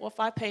 2, 3, 4,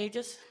 5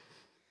 pages.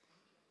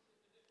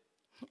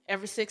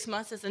 Every 6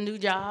 months, it's a new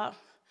job.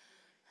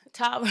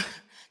 Todd,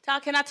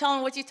 can I tell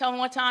him what you told him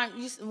one time?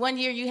 One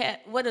year you had,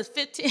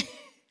 15?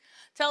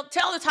 tell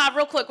the Todd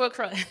real quick.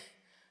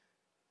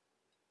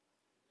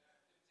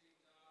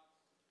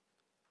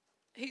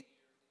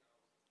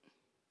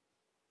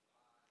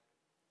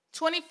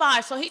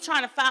 25, so he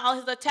trying to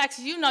file his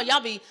taxes. You know,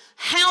 y'all be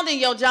hounding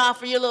your job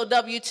for your little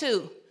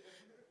W-2.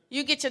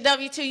 You get your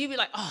W-2, you be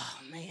like, oh,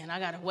 man, I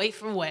got to wait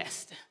for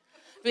West.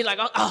 Be like,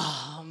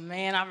 oh,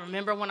 man, I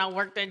remember when I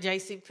worked at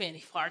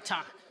JCPenney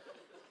part-time.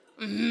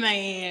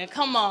 Man,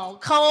 come on.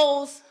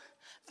 Kohl's,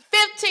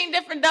 15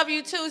 different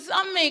W-2s.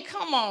 I mean,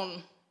 come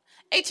on.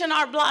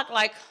 H&R Block,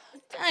 like,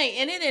 dang,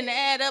 and it didn't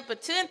add up to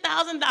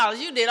 $10,000.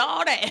 You did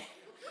all that.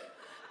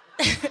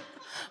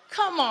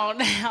 Come on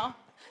now.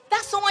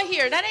 That's on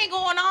here. That ain't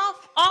going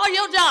off. All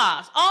your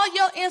jobs, all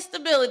your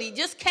instability,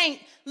 just can't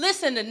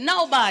listen to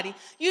nobody.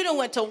 You done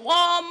went to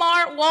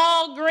Walmart,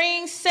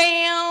 Walgreens,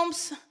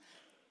 Sam's,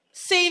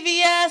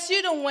 CVS.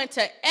 You done went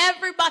to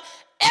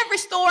every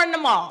store in the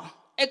mall.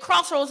 And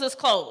Crossroads is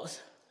closed.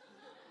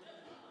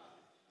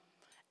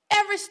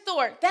 Every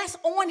store, that's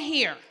on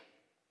here.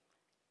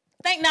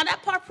 Now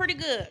that part pretty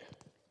good.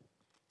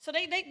 So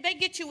they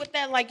get you with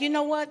that, like, you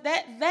know what?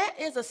 That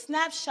is a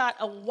snapshot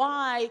of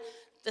why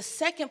the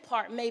second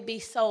part may be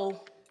so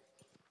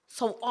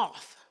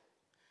off.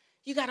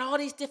 You got all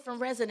these different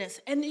residents.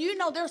 And you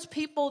know there's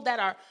people that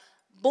are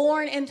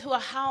born into a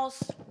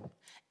house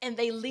and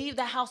they leave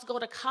the house, go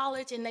to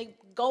college, and they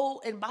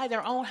go and buy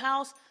their own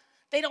house.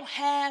 They don't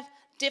have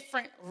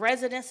different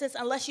residences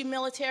unless you're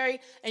military,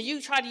 and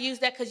you try to use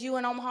that because you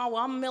in Omaha.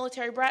 Well, I'm a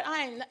military brat.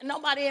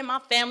 Nobody in my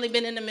family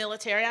been in the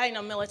military. I ain't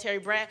no military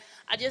brat.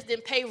 I just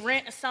didn't pay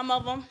rent, and some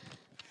of them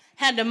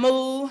had to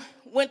move,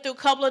 went through a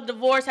couple of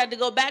divorces, had to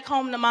go back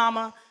home to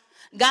mama,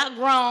 got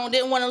grown,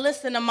 didn't want to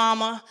listen to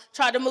mama,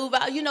 tried to move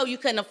out. You know you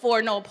couldn't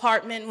afford no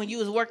apartment when you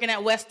was working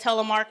at West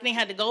Telemarketing,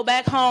 had to go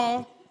back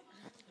home.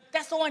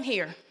 That's on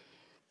here.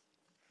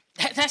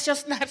 That's your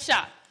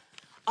snapshot.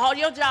 All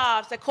your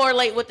jobs that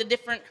correlate with the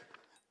different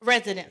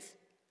residents.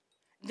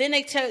 Then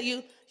they tell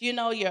you, you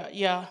know,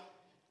 your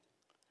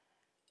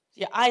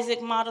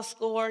Isaac model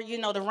score, you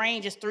know, the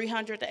range is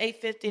 300 to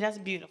 850. That's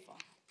beautiful.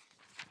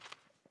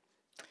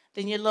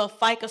 Then your little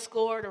FICA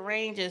score, the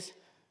range is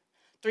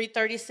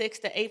 336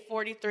 to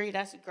 843.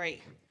 That's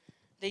great.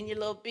 Then your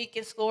little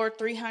Beacon score,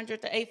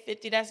 300 to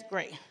 850. That's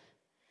great.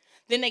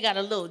 Then they got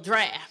a little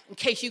draft in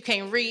case you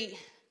can't read.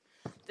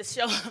 To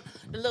show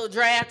the little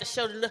draft to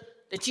show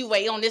that you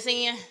weigh on this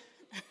end.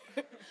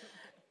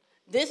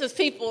 This is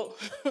people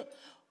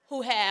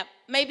who have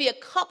maybe a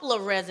couple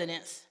of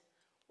residents,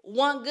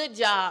 one good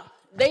job.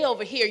 They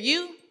over here.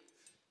 You,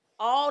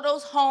 all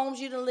those homes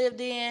you done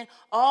lived in,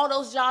 all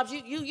those jobs,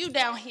 you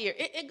down here.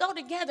 It go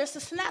together. It's a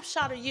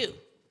snapshot of you.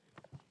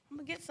 I'm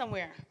going to get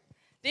somewhere.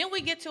 Then we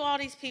get to all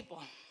these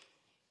people.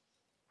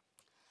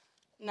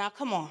 Now,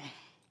 come on.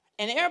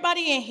 And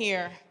everybody in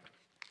here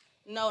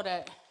know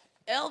that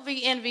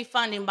LVNV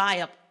funding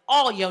buy up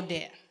all your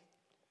debt.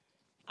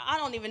 I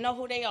don't even know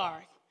who they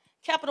are.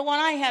 Capital One,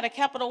 I ain't had a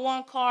Capital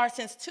One card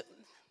since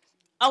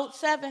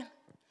 2007. I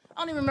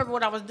don't even remember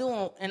what I was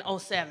doing in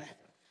 2007.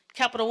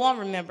 Capital One,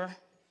 remember.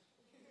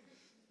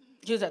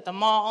 You was at the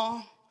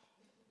mall.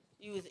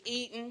 You was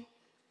eating.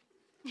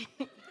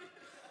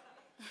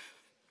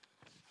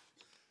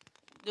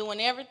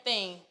 Doing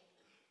everything.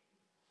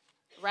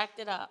 Racked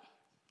it up.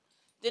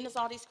 Then there's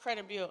all these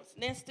credit bureaus.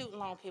 Then student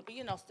loan people.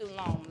 You know student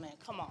loan, man.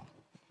 Come on.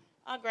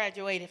 I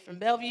graduated from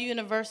Bellevue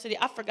University.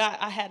 I forgot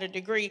I had a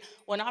degree.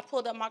 When I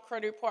pulled up my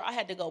credit report, I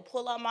had to go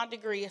pull up my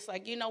degree. It's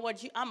like, you know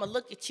what? I'm going to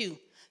look at you.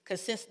 Because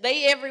since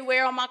they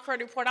everywhere on my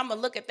credit report, I'm going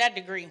to look at that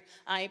degree.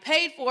 I ain't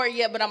paid for it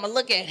yet, but I'm going to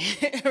look at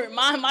it.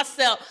 Remind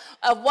myself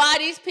of why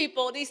these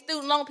people, these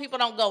student loan people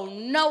don't go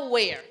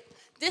nowhere.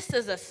 This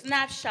is a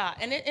snapshot.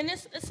 And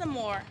it's some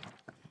more.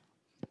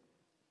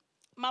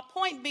 My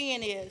point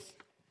being is,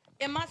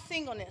 in my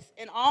singleness,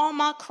 in all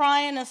my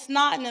crying and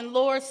snotting and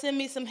Lord, send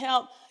me some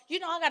help, you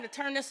know I got to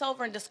turn this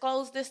over and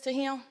disclose this to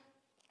him.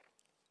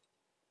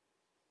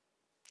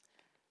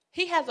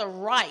 He has a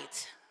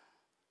right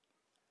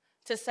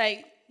to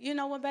say, you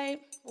know what, babe,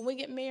 when we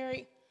get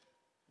married,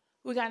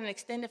 we got an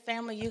extended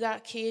family. You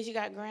got kids, you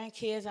got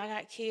grandkids, I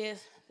got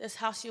kids. This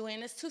house you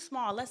in, it's too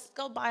small. Let's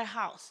go buy a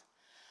house.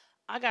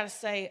 I got to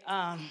say,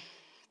 well,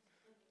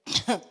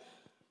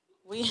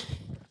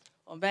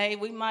 babe,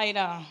 we might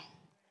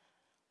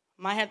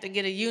have to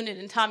get a unit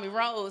in Tommy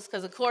Rose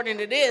because according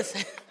to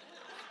this,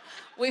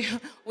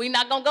 we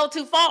not going to go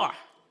too far.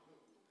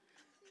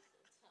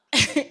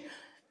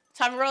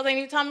 Tommy Rose ain't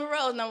even Tommy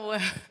Rose no more.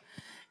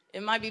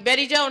 It might be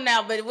Betty Joe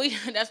now, but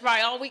that's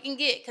probably all we can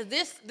get because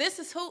this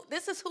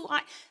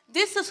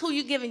is who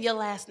you giving your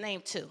last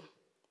name to.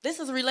 This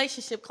is a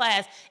relationship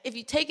class. If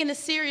you're taking it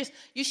serious,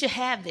 you should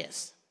have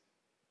this.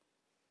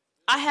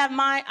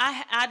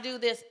 I do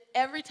this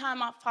every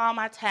time I file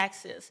my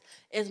taxes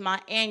is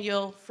my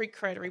annual free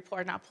credit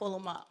report, and I pull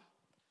them up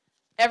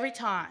every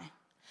time.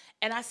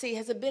 And I see,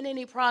 has it been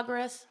any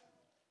progress?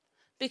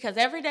 Because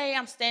every day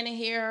I'm standing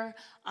here,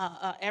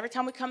 every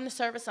time we come to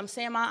service, I'm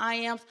saying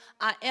my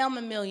I am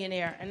a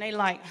millionaire. And they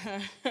like,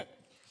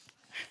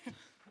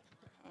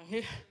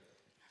 you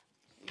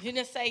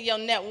didn't say your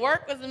net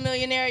worth was a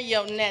millionaire,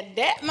 your net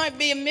debt might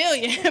be $1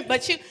 million,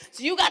 but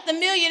you got the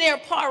millionaire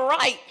part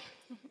right.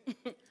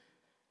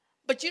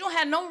 But you don't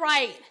have no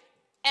right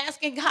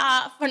asking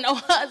God for no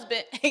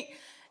husband.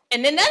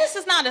 And then this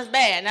is not as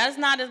bad. Now, it's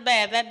not as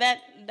bad.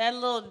 That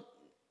little,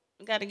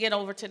 got to get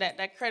over to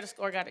that credit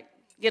score, got to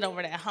get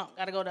over that hump,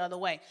 got to go the other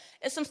way.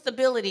 It's some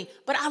stability.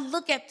 But I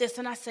look at this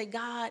and I say,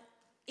 God,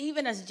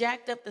 even as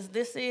jacked up as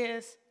this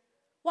is,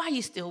 why are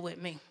you still with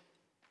me?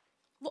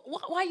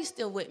 Why are you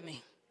still with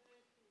me?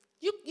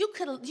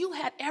 You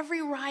had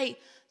every right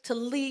to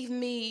leave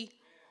me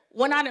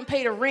when I didn't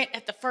pay the rent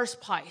at the first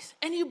place.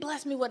 And you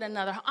blessed me with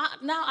another.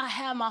 Now I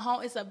have my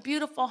home. It's a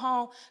beautiful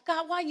home.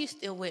 God, why are you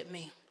still with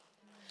me?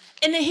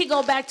 And then he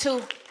go back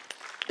to,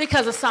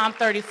 because of Psalm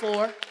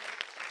 34.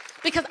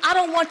 Because I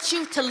don't want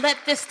you to let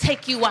this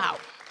take you out.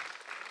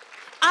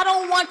 I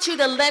don't want you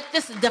to let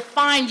this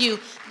define you.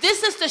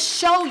 This is to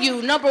show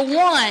you, number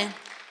one,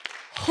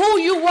 who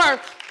you were.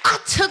 I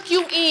took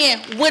you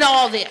in with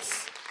all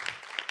this.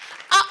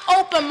 I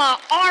opened my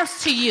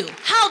arms to you.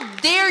 How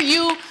dare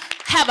you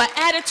have an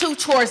attitude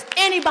towards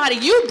anybody?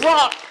 You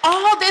brought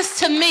all this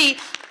to me.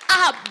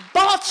 I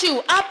bought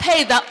you. I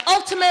paid the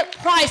ultimate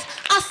price.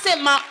 I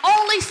sent my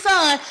only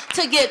son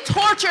to get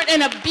tortured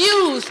and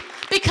abused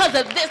because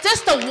of this,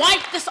 just to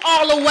wipe this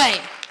all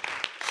away.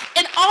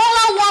 And all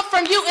I want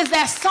from you is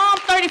that Psalm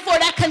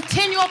 34, that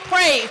continual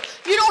praise.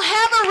 You don't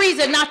have a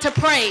reason not to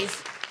praise.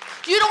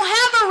 You don't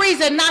have a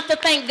reason not to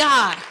thank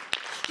God.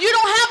 You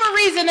don't have a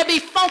reason to be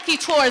funky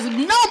towards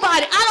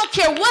nobody. I don't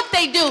care what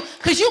they do,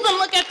 because you can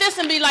look at this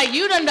and be like,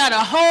 you done a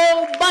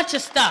whole bunch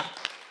of stuff.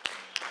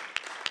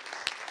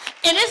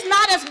 And it's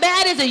not as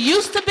bad as it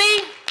used to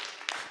be.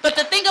 But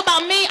the thing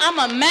about me, I'm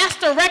a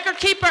master record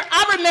keeper.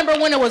 I remember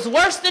when it was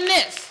worse than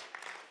this.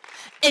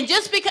 And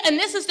just because, and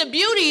this is the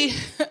beauty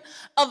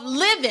of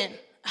living,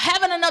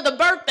 having another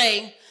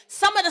birthday,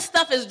 some of the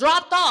stuff is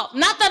dropped off.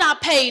 Not that I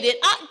paid it.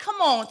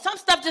 Come on, some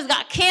stuff just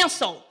got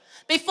canceled.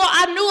 Before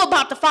I knew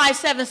about the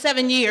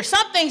 577 years,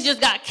 some things just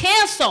got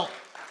canceled.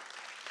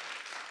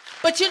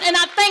 But and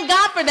I thank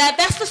God for that.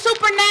 That's the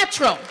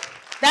supernatural.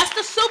 That's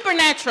the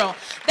supernatural.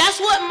 That's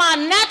what my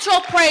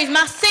natural praise,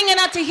 my singing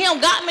unto him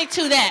got me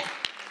to that.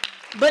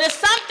 But it's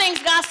some things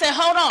God said,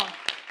 hold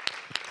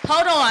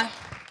on.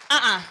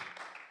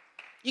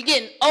 You're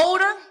getting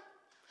older.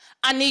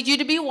 I need you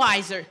to be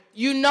wiser.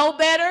 You know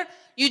better.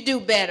 You do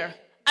better.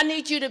 I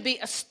need you to be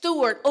a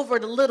steward over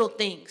the little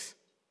things.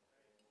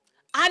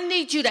 I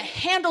need you to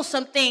handle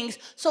some things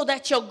so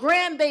that your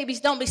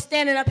grandbabies don't be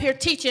standing up here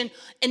teaching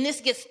and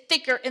this gets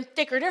thicker and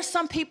thicker. There's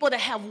some people that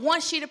have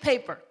one sheet of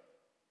paper.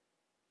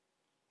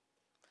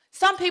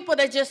 Some people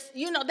that just,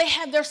 they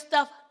have their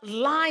stuff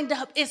lined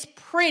up. It's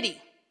pretty.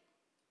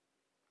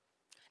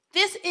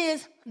 This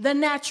is the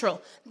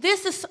natural.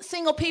 This is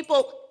single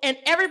people, and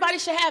everybody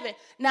should have it.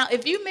 Now,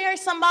 if you marry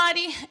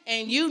somebody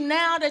and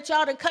now that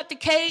y'all done cut the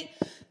cake,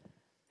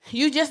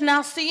 you just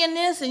now seeing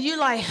this and you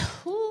like,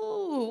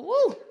 ooh,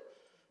 woo.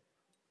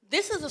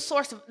 This is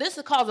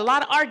has caused a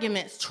lot of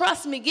arguments.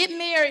 Trust me, get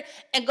married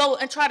and go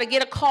and try to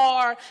get a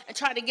car and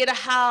try to get a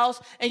house,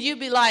 and you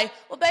be like,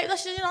 well, babe,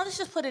 let's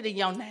just put it in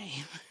your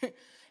name.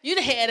 You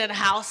the head of the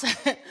house.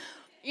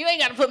 You ain't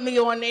got to put me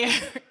on there.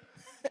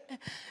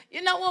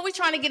 When we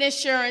trying to get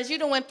insurance, you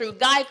done went through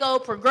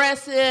Geico,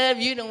 Progressive,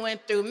 you done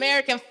went through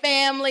American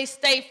Family,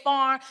 State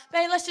Farm.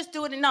 Babe, let's just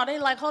do it. No, they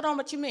like, hold on,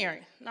 but you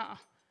married. No,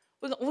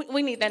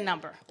 we need that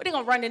number. But they're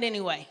going to run it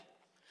anyway.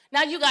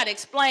 Now you got to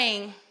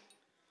explain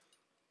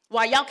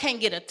why y'all can't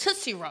get a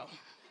Tootsie Roll.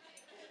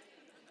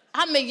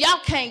 I mean, y'all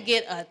can't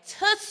get a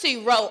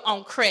Tootsie Roll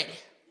on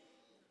credit.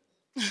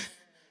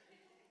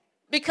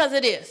 Because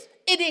it is.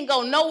 It didn't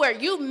go nowhere.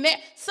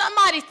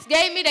 Somebody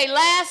gave me their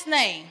last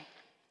name.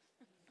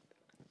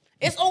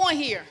 It's on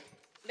here.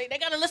 They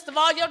got a list of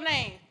all your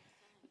names.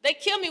 They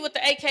kill me with the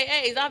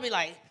AKAs. I'll be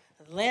like,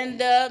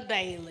 Lynnda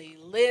Bailey,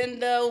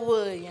 Lynnda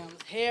Williams,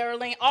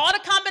 Haroline, all the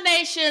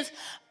combinations,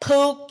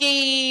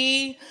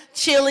 Pookie,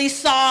 chili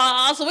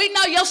sauce. We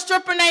know your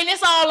stripper name.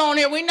 It's all on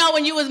here. We know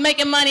when you was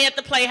making money at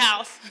the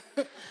Playhouse.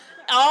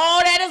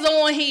 All that is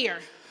on here.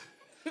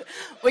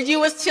 When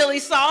you was chili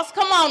sauce.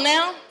 Come on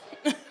now.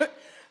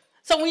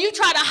 So when you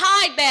try to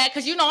hide that,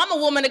 because I'm a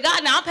woman of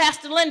God now, I'm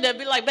Pastor Lynnda,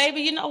 be like,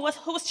 baby, who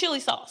was chili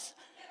sauce?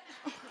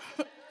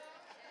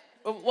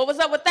 What was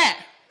up with that?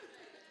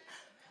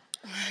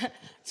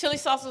 Chili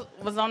sauce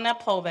was on that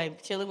pole, baby.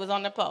 Chili was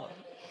on that pole.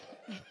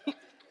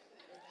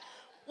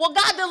 Well,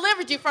 God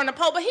delivered you from the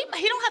pole, but he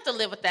don't have to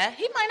live with that.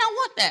 He might not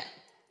want that.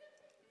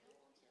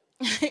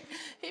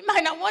 He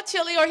might not want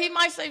chili, or he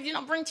might say,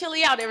 bring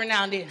chili out every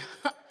now and then.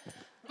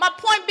 My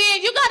point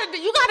being, you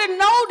gotta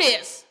know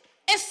this.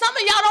 And some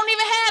of y'all don't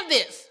even have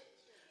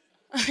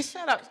this.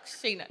 Shut up,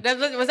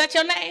 Sheena. Was that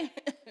your name?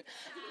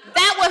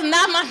 That was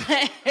not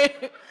my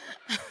name.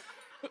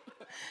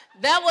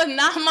 That was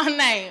not my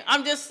name.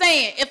 I'm just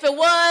saying, if it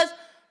was,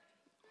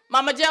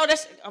 Mama Joe,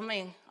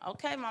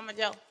 okay, Mama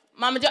Joe.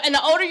 Mama Joe, and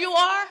the older you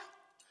are,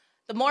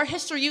 the more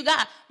history you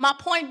got. My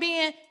point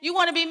being, you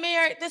want to be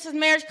married, this is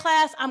marriage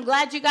class. I'm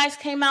glad you guys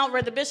came out,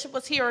 whether the bishop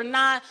was here or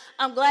not.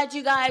 I'm glad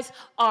you guys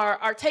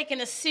are taking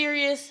it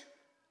serious.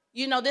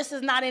 This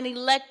is not an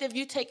elective.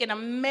 You taking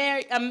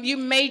you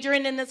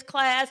majoring in this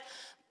class,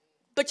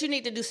 but you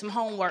need to do some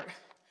homework.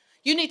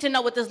 You need to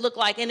know what this look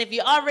like. And if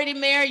you're already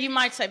married, you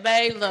might say,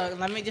 babe, look,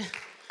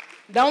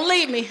 don't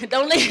leave me.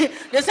 Don't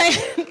leave. This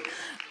ain't,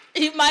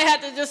 you might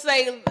have to just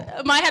say,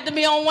 it might have to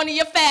be on one of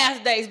your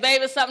fast days.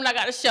 Babe, it's something I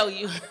got to show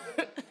you.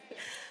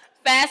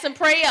 Fast and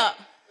pray up.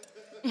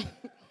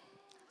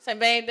 Say,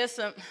 babe, this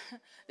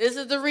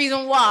is the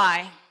reason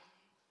why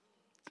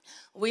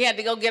we had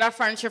to go get our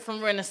furniture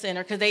from Rent a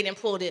Center, because they didn't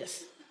pull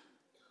this.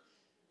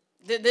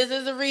 This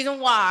is the reason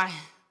why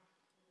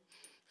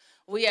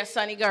we had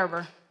Sonny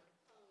Gerber.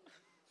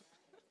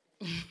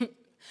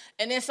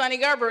 And then Sonny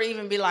Gerber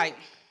even be like,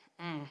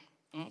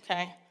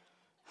 okay,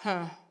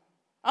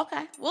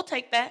 okay, we'll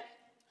take that.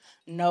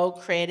 No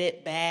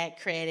credit, bad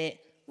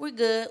credit. We're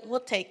good. We'll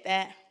take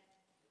that.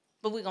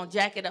 But we're going to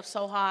jack it up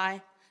so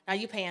high. Now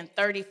you're paying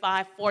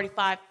 35,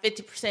 45,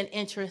 50%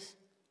 interest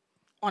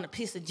on a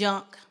piece of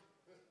junk.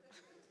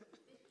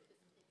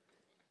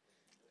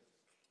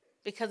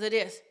 Because it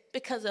is.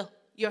 Because of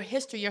your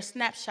history, your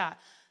snapshot.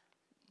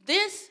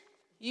 This,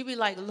 you be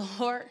like,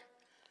 Lord,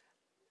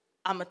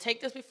 I'm going to take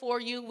this before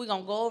you. We're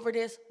going to go over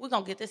this. We're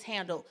going to get this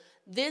handled.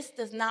 This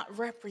does not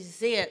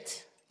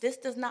represent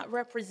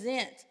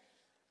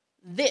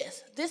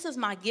this. This is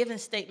my giving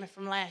statement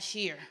from last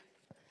year.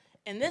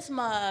 And this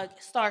mug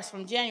starts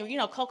from January.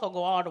 Cocoa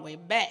go all the way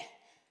back.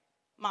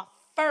 My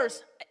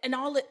first, and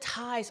all it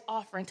ties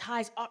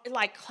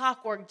like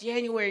clockwork,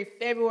 January,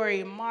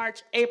 February,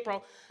 March,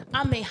 April.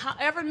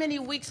 However many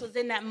weeks was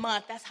in that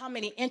month, that's how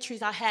many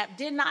entries I have.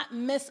 Did not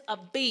miss a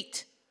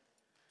beat.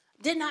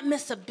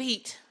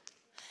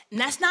 And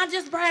that's not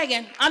just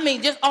bragging.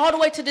 Just all the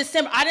way to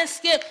December. I didn't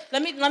skip.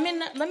 Let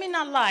me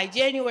not lie.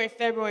 January,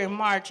 February,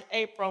 March,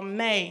 April,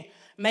 May.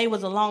 May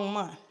was a long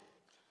month.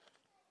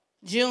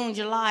 June,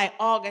 July,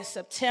 August,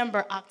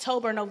 September,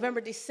 October,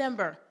 November,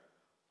 December.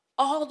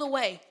 All the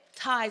way,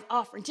 tithe,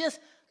 offering, just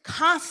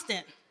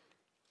constant.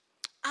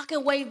 I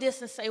can wave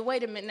this and say,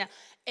 wait a minute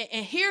now.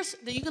 And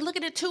you can look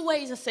at it two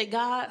ways and say,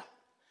 God,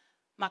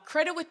 my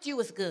credit with you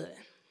is good.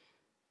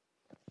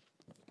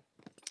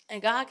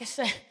 And God can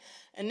say,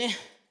 and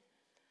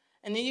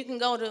then you can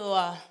go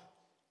to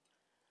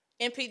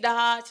MP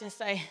Dodge and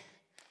say,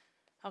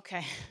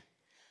 okay,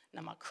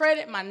 now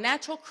my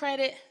natural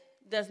credit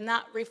does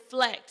not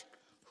reflect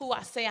who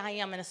I say I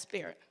am in the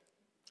spirit.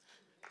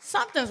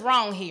 Something's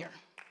wrong here.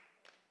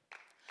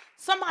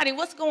 Somebody,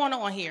 what's going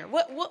on here?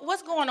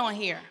 What's going on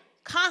here?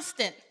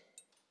 Constant.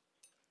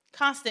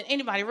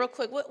 Anybody, real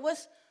quick?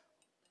 What's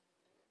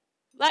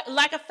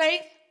lack of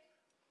faith?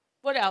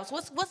 What else?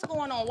 What's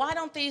going on? Why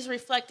don't these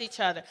reflect each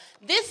other?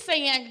 This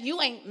saying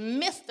you ain't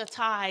missed the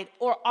tithe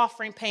or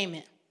offering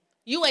payment.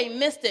 You ain't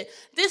missed it.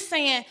 This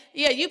saying,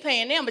 yeah, you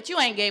paying them, but you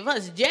ain't gave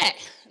us jack.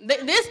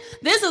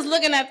 This is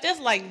looking at this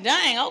like,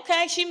 dang,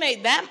 okay, she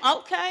made that.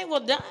 Okay,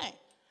 well, dang.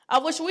 I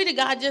wish we'd have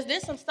got just,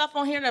 there's some stuff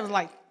on here that was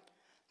like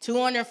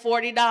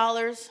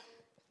 $240.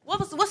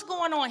 What's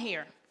going on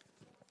here?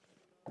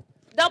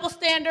 Double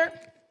standard.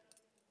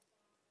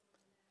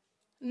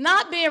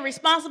 Not being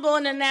responsible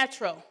in the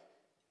natural.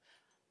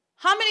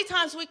 How many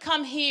times we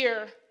come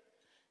here,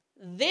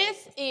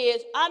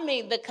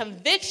 the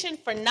conviction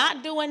for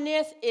not doing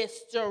this is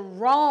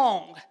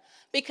strong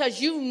because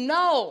you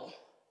know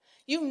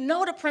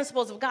the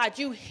principles of God.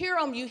 You hear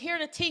them, you hear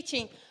the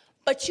teaching,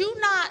 but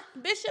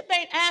Bishop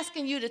ain't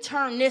asking you to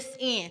turn this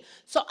in.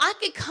 So I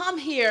could come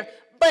here,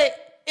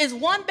 but is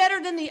one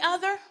better than the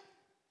other?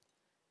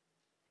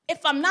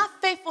 If I'm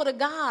not faithful to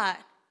God,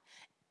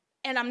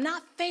 and I'm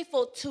not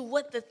faithful to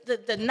what the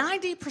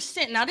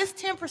 90%, now this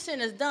 10%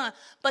 is done,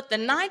 but the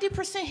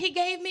 90% he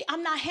gave me,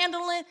 I'm not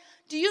handling.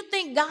 Do you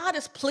think God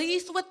is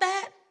pleased with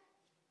that?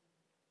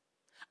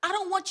 I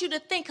don't want you to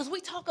think, because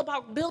we talk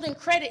about building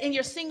credit in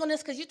your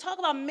singleness, because you talk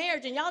about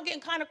marriage and y'all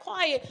getting kind of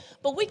quiet,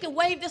 but we can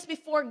wave this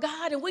before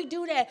God, and we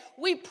do that.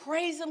 We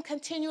praise him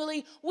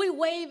continually. We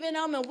wave in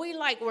him, and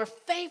we're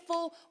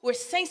faithful. We're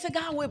saints of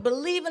God. We're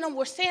believing him.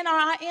 We're saying our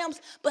I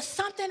ams, but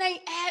something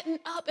ain't adding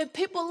up, and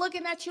people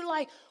looking at you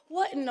like,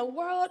 what in the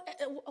world?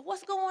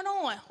 What's going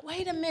on?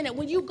 Wait a minute.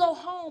 When you go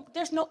home,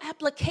 there's no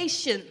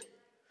application.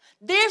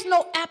 There's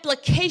no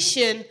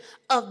application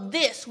of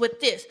this with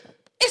this.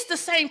 It's the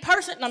same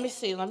person. Let me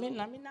see. Let me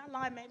not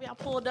lie. Maybe I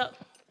pulled up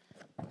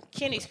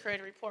Kenny's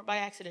credit report by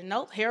accident.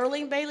 Nope.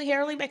 Haroldine Bailey.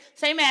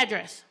 Same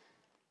address.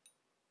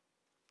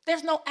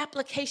 There's no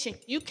application.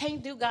 You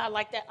can't do God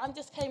like that. I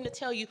just came to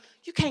tell you,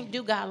 you can't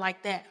do God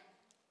like that.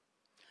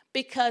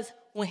 Because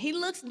when he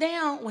looks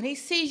down, when he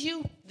sees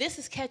you, this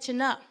is catching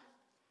up.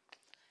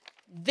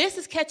 This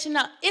is catching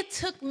up. It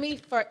took me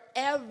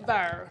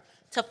forever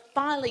to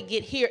finally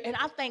get here. And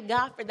I thank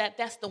God for that.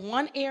 That's the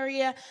one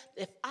area.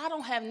 If I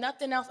don't have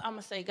nothing else, I'm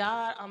going to say,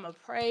 God, I'm going to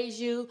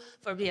praise you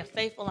for being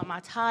faithful in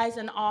my tithes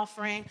and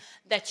offering,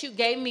 that you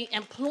gave me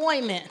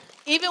employment,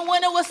 even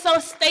when it was so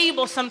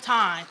stable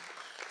sometimes.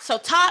 So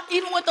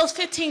even with those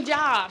 15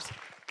 jobs,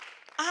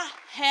 I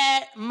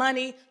had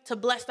money to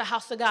bless the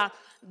house of God.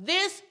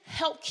 This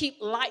helped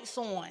keep lights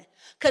on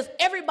because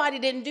everybody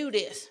didn't do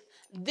this.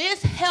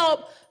 This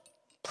helped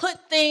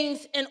put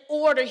things in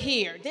order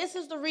here. This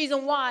is the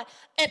reason why.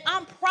 And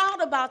I'm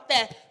proud about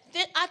that.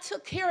 That I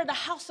took care of the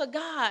house of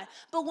God.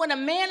 But when a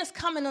man is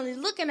coming and he's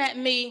looking at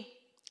me,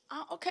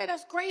 okay,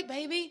 that's great,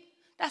 baby.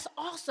 That's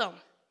awesome.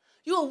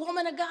 You're a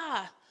woman of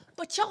God.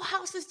 But your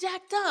house is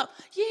jacked up.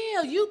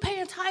 Yeah, you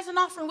paying tithes and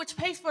offering, which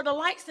pays for the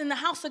lights in the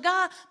house of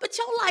God, but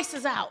your lights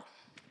is out.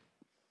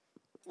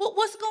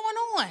 What's going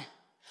on?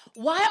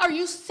 Why are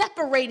you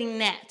separating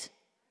that?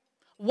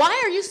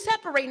 Why are you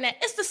separating that?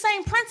 It's the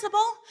same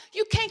principle.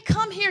 You can't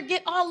come here,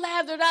 get all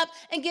lathered up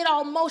and get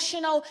all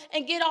emotional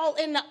and get all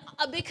in the,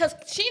 because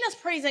Sheena's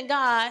praising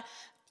God.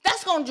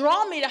 That's going to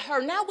draw me to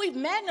her. Now we've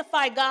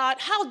magnified God.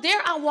 How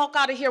dare I walk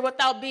out of here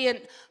without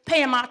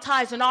paying my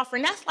tithes and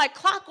offering? That's like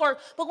clockwork.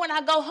 But when I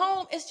go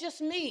home, it's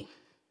just me.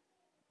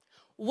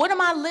 What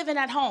am I living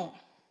at home?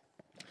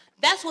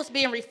 That's what's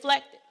being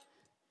reflected.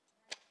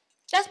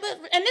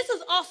 And this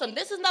is awesome.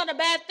 This is not a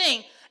bad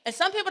thing. And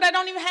some people that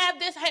don't even have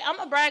this, hey, I'm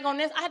going to brag on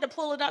this. I had to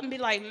pull it up and be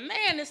like,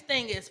 man, this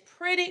thing is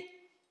pretty.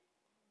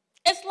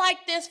 It's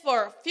like this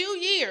for a few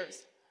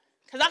years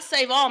because I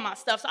save all my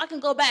stuff, so I can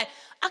go back.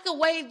 I can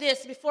wave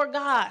this before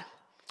God.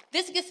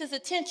 This gets his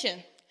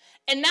attention.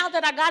 And now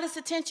that I got his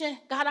attention,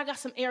 God, I got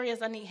some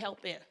areas I need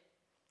help in.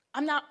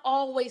 I'm not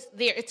always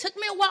there. It took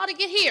me a while to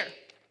get here.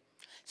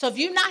 So if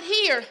you're not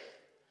here,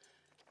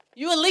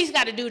 you at least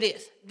got to do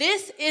this.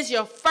 This is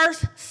your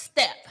first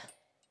step.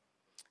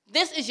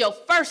 This is your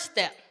first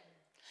step.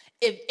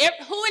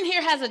 Who in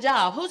here has a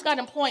job? Who's got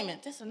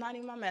employment? This is not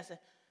even my message.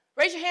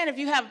 Raise your hand if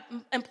you have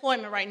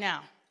employment right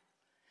now.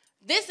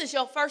 This is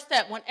your first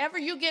step. Whenever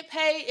you get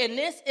paid, and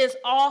this is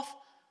off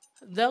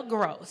the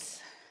gross,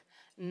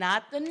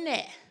 not the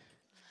net.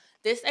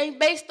 This ain't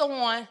based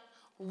on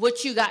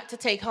what you got to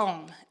take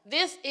home.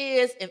 This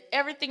is if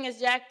everything is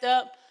jacked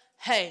up,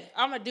 hey,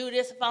 I'm going to do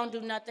this if I don't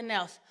do nothing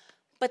else.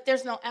 But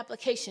there's no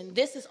application.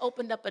 This has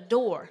opened up a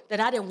door that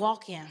I didn't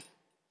walk in.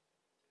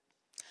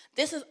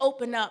 This has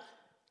opened up.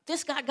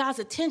 This got God's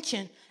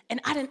attention, and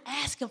I didn't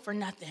ask him for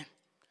nothing.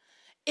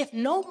 If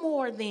no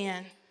more,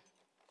 then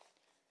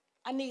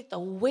I need the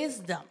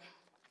wisdom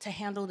to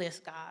handle this,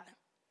 God.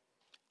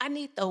 I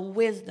need the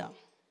wisdom.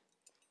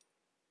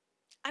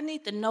 I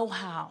need the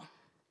know-how.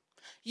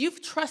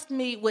 You've trusted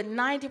me with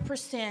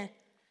 90%,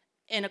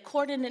 and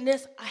according to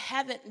this, I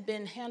haven't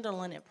been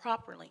handling it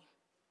properly.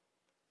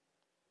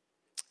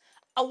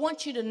 I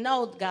want you to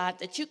know, God,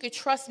 that you can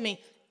trust me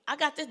I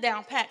got this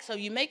down packed. So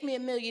you make me a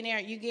millionaire,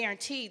 you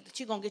guaranteed that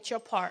you're going to get your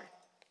part.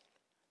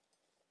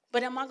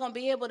 But am I going to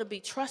be able to be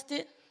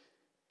trusted?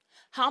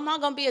 How am I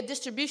going to be a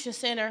distribution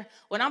center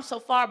when I'm so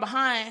far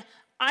behind?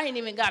 I ain't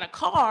even got a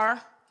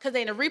car because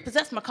they done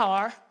repossessed my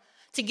car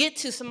to get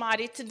to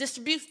somebody to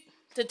distribute,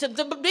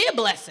 to be a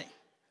blessing.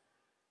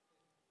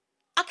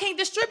 I can't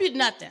distribute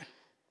nothing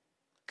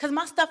because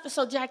my stuff is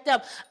so jacked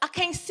up. I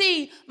can't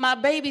see my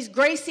babies,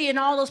 Gracie and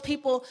all those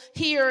people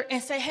here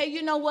and say, hey,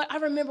 you know what? I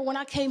remember when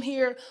I came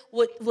here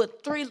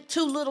with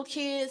two little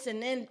kids,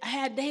 and then I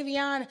had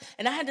Davion,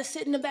 and I had to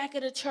sit in the back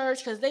of the church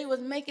because they was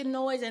making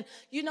noise. And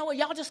you know what?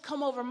 Y'all just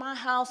come over my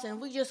house, and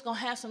we just going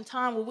to have some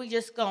time where we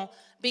just going to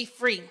be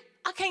free.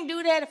 I can't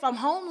do that if I'm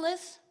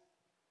homeless.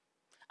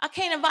 I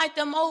can't invite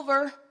them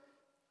over.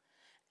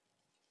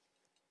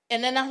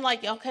 And then I'm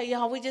like, okay,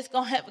 y'all, we just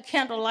going to have a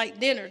candlelight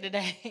dinner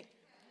today.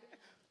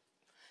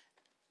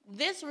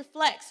 This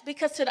reflects,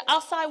 because to the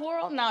outside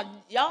world, now,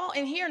 y'all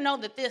in here know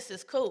that this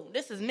is cool.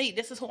 This is me.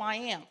 This is who I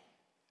am.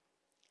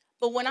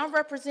 But when I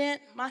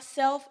represent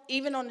myself,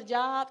 even on the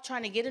job,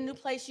 trying to get a new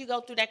place, you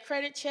go through that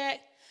credit check,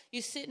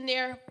 you sitting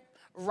there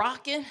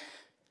rocking,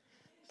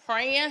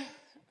 praying,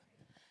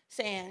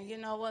 saying, you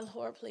know what,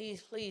 Lord,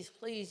 please,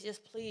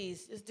 just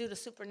do the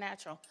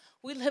supernatural.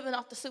 We living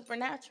off the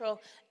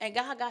supernatural, and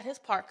God got his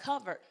part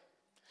covered.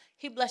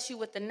 He bless you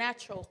with the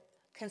natural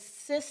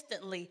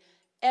consistently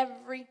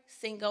every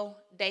single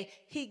day.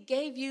 He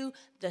gave you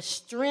the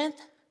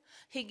strength.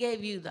 He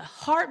gave you the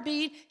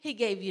heartbeat. He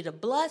gave you the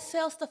blood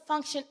cells to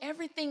function.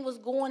 Everything was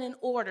going in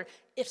order.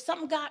 If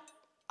something got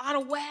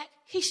out of whack,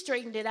 he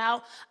straightened it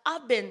out.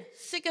 I've been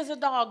sick as a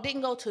dog,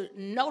 didn't go to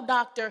no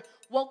doctor,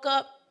 woke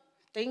up,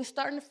 things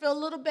starting to feel a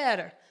little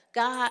better.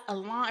 God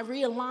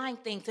realigned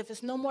things if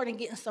it's no more than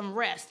getting some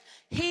rest.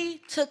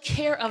 He took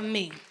care of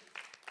me.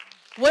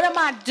 What am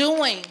I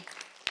doing?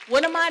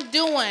 What am I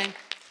doing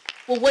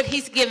with what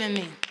he's given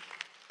me?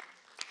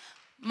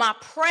 My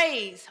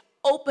praise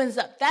opens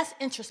up. That's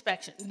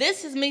introspection.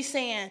 This is me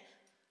saying,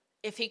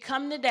 if he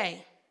come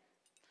today,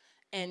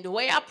 and the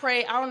way I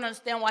pray, I don't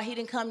understand why he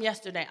didn't come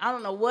yesterday. I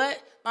don't know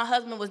what my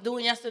husband was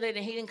doing yesterday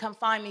that he didn't come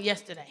find me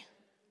yesterday.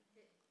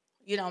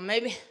 You know,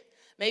 maybe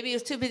he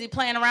was too busy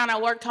playing around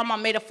at work talking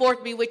about may the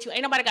fourth be with you.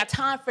 Ain't nobody got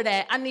time for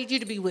that. I need you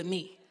to be with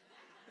me.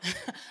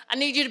 I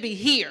need you to be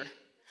here.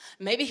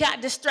 Maybe he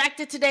got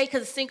distracted today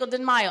because of Cinco de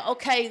Mayo.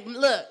 Okay,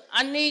 look,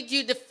 I need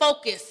you to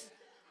focus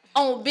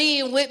on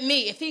being with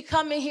me. If he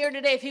come in here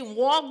today, if he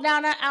walk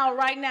down that aisle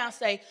right now and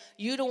say,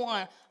 you the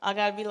one, I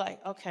got to be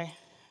like, okay,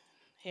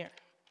 here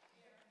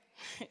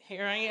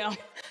I am.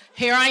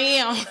 Here I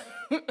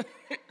am.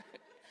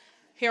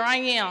 Here I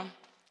am.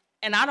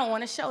 And I don't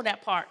want to show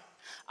that part.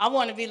 I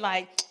want to be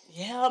like,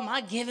 yeah,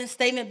 my giving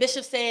statement.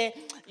 Bishop said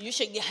you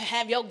should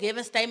have your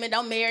giving statement.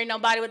 Don't marry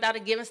nobody without a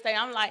giving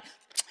statement. I'm like,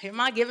 here's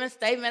my giving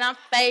statement. I'm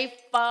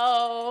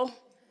faithful.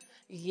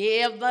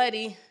 Yeah,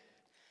 buddy.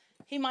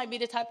 He might be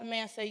the type of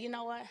man say, you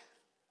know what?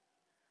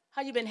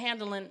 How you been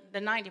handling the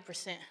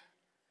 90%?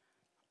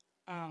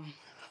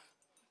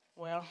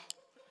 Well,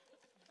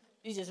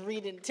 you just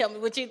read it and tell me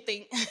what you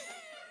think.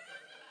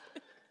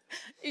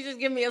 You just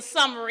give me a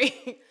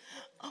summary.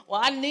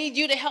 Well, I need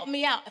you to help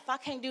me out. If I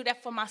can't do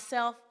that for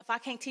myself, if I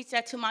can't teach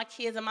that to my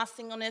kids and my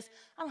singleness,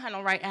 I don't have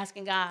no right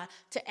asking God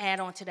to add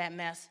on to that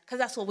mess, because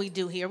that's what we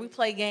do here. We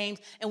play games,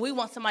 and we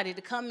want somebody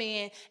to come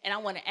in, and I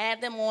want to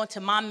add them on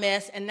to my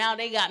mess, and now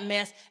they got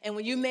mess. And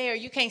when you marry,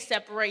 you can't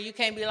separate. You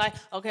can't be like,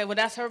 okay, well,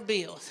 that's her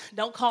bills.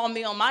 Don't call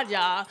me on my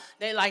job.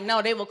 They're like,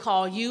 no, they will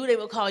call you. They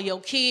will call your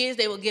kids.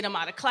 They will get them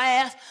out of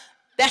class.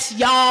 That's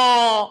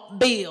y'all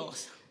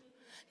bills.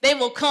 They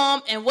will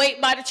come and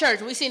wait by the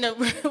church. We seen a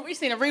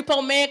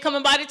repo man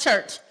coming by the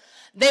church.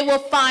 They will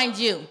find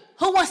you.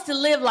 Who wants to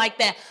live like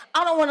that?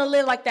 I don't want to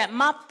live like that.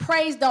 My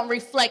praise don't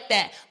reflect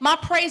that. My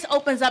praise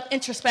opens up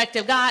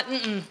introspective. God,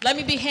 let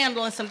me be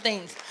handling some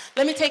things.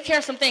 Let me take care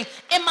of some things.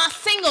 In my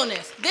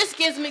singleness, this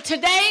gives me,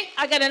 today,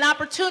 I got an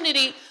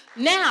opportunity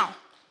now.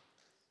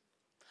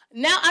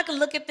 Now I can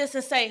look at this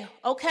and say,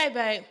 okay,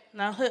 babe,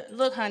 now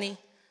look, honey,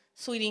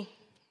 sweetie,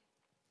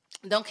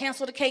 don't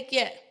cancel the cake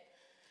yet.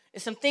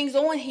 There's some things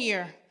on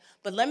here,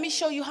 but let me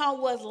show you how it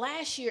was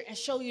last year and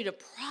show you the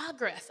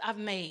progress I've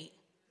made.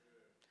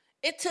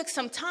 It took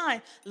some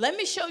time. Let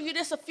me show you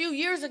this a few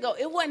years ago.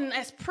 It wasn't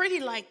as pretty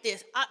like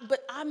this,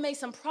 but I made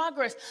some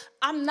progress.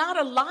 I'm not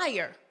a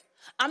liar.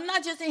 I'm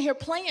not just in here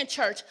playing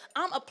church.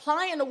 I'm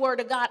applying the word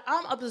of God.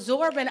 I'm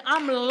absorbing.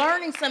 I'm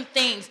learning some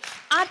things.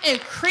 I'm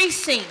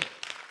increasing.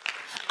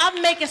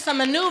 I'm making some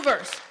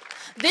maneuvers.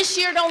 This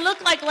year don't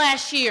look like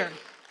last year.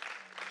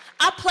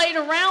 I played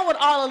around with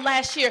all of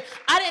last year.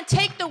 I didn't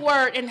take the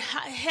word and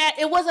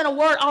it wasn't a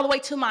word all the way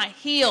to my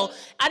heel.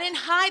 I didn't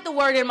hide the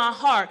word in my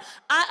heart.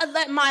 I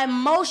let my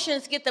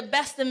emotions get the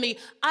best of me.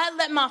 I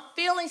let my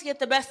feelings get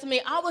the best of me.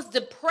 I was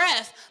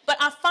depressed, but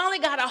I finally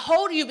got a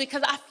hold of you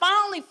because I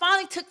finally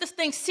took this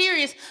thing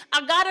serious.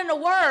 I got in the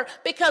word,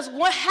 because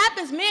what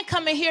happens, men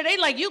come in here, they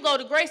like, you go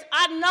to Grace.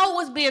 I know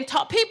what's being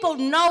taught. People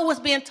know what's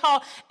being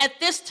taught at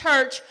this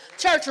church,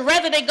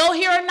 whether they go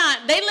here or not.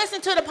 They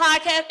listen to the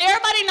podcast.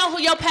 Everybody know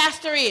who your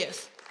pastor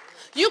is.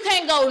 You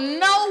can't go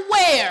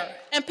nowhere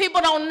and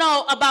people don't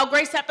know about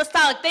Grace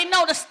Apostolic. They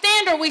know the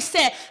standard we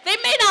set. They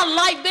may not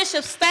like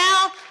Bishop's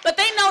style, but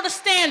they know the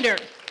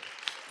standard.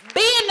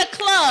 Be in the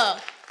club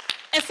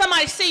and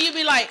somebody see you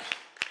be like,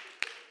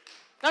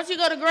 don't you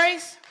go to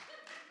Grace?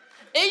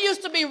 It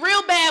used to be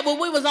real bad when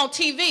we was on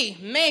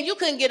TV. Man, you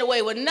couldn't get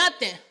away with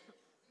nothing.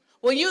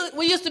 When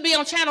we used to be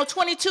on channel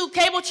 22,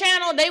 cable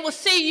channel, they would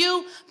see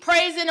you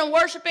praising and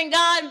worshiping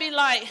God and be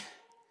like,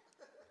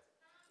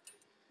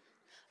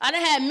 I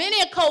done had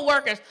many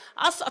co-workers.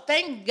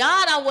 Thank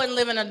God I wasn't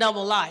living a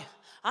double life.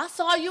 I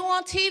saw you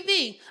on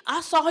TV.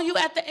 I saw you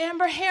at the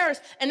Amber Harris.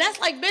 And that's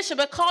like Bishop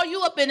would call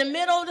you up in the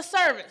middle of the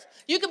service.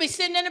 You could be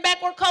sitting in the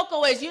back where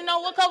Coco is. You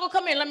know what, Coco?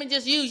 Come here. Let me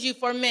just use you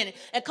for a minute.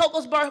 And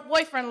Coco's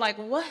boyfriend like,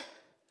 what?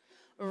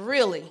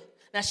 Really?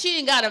 Now, she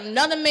ain't got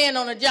another man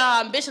on the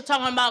job. Bishop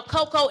talking about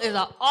Coco is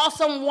an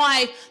awesome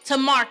wife to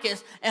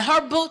Marcus. And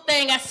her boot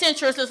thing at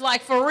Centris is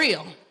like, for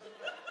real.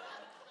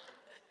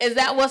 Is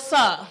that what's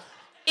up?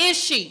 Is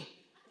she?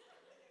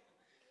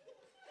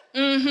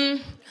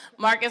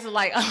 Marcus is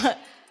like,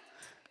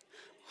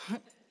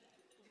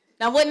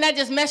 now wouldn't that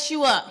just mess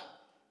you up?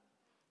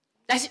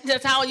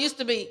 That's how it used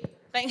to be.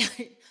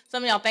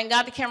 Some of y'all, thank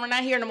God the camera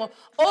not here no more.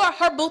 Or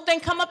her boo thing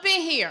come up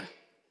in here.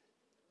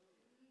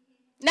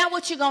 Now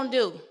what you gonna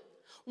do?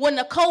 When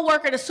the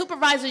co-worker, the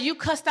supervisor you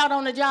cussed out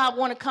on the job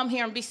want to come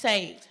here and be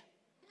saved.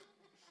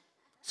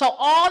 So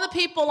all the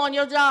people on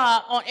your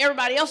job, on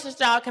everybody else's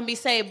job can be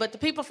saved, but the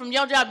people from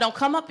your job don't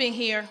come up in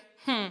here.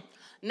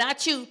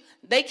 Not you.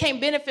 They can't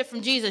benefit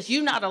from Jesus.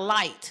 You're not a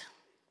light.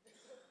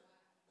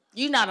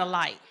 You're not a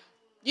light.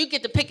 You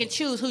get to pick and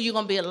choose who you're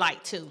going to be a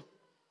light to.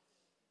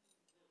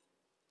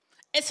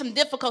 It's some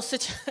difficult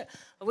situations.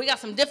 We got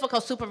some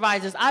difficult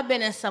supervisors. I've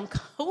been in some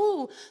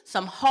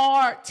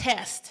hard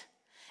tests.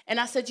 And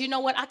I said, you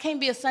know what? I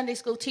can't be a Sunday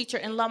school teacher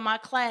and love my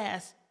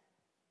class.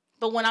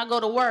 But when I go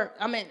to work,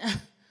 I'm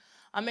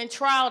in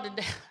trial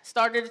today.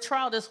 Started a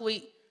trial this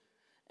week.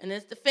 And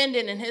this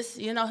defendant and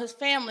his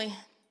family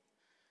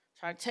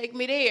tried to take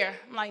me there.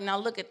 I'm like, now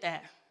look at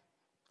that.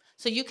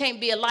 So you can't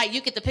be a light.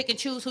 You get to pick and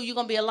choose who you're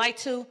going to be a light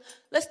to.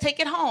 Let's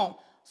take it home.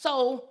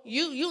 So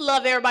you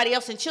love everybody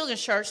else in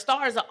children's church.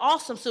 Star is an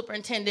awesome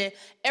superintendent.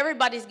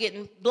 Everybody's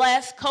getting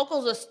blessed.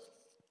 Coco's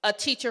a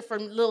teacher for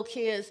little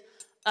kids.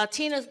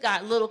 Tina's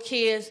got little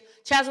kids.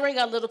 Chazray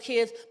got little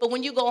kids. But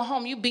when you go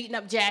home, you beating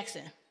up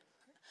Jackson.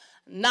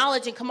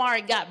 Knowledge and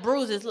Kamari got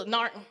bruises. Look,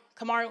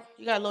 Kamari,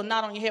 you got a little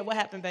knot on your head. What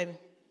happened, baby?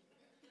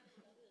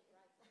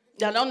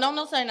 No,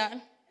 don't say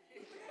nothing.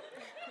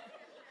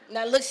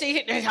 Now look,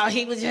 see, how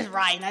he was just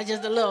writing. That's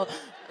just a little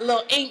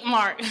ink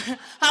mark.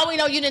 How we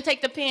know you didn't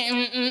take the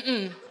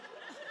pen?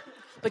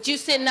 But you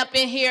sitting up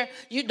in here,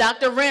 you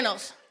Dr.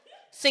 Reynolds,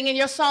 singing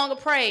your song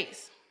of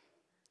praise.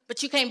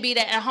 But you can't be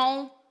that at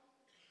home.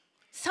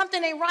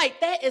 Something ain't right.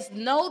 That is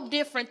no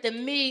different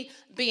than me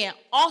being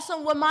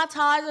awesome with my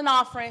tithes and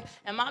offering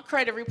and my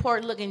credit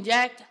report looking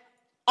jacked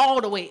all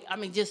the way.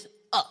 Just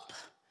up.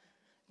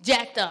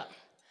 Jacked up.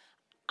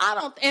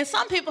 And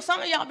some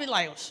of y'all be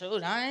like, oh,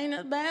 shoot, I ain't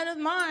as bad as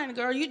mine,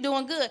 girl. You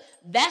doing good.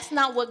 That's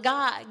not what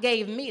God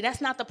gave me.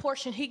 That's not the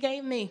portion he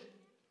gave me.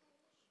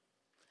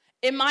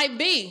 It might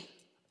be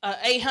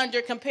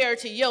 800 compared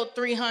to your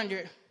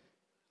 300.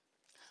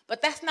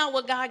 But that's not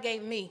what God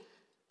gave me.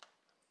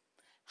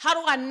 How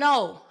do I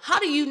know? How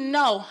do you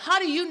know? How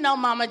do you know,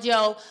 Mama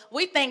Joe?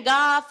 We thank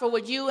God for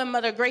what you and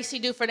Mother Gracie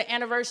do for the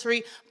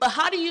anniversary, but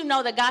how do you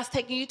know that God's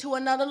taking you to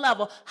another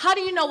level? How do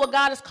you know what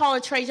God is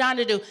calling Trajan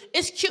to do?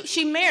 It's cute.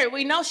 She married.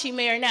 We know she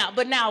married now,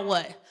 but now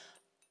what?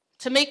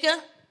 Tamika,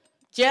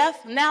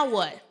 Jeff, now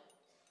what?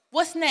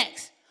 What's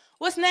next?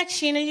 What's next,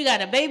 Sheena? You got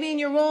a baby in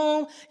your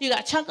room. You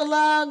got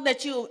Chunk-a-Lug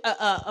that you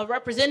a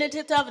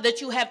representative of,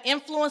 that you have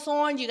influence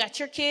on. You got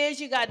your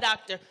kids. You got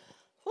Dr.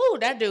 Ooh,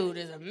 that dude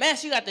is a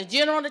mess. You got the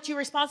general that you're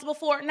responsible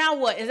for. Now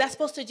what? Is that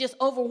supposed to just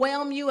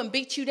overwhelm you and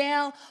beat you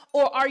down?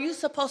 Or are you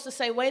supposed to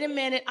say, wait a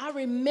minute, I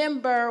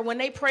remember when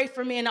they prayed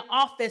for me in the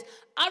office,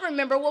 I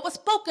remember what was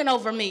spoken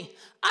over me.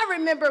 I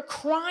remember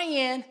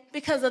crying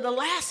because of the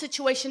last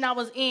situation I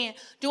was in.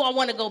 Do I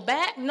want to go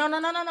back? No.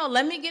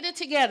 Let me get it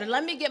together.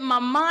 Let me get my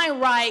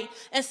mind right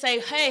and say,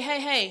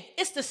 hey,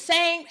 it's the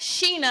same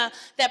Sheena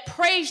that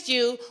praised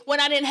you when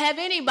I didn't have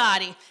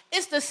anybody.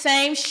 It's the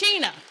same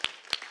Sheena.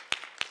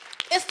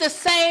 It's the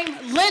same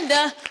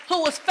Lynnda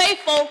who was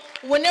faithful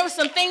when there were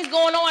some things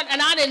going on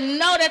and I didn't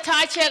know that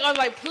tie check. I was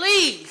like,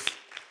 please,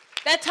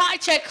 that tie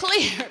check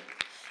cleared.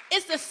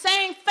 It's the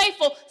same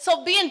faithful.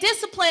 So being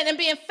disciplined and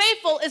being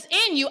faithful is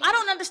in you. I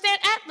don't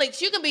understand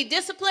athletes. You can be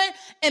disciplined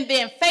and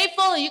being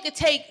faithful, and you can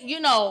take,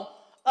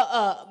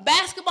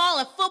 basketball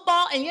and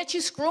football, and yet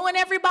you screwing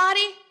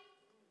everybody.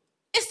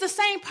 It's the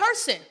same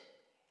person.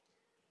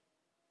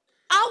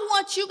 I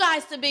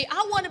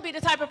want to be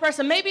the type of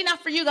person, maybe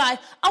not for you guys,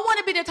 I want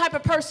to be the type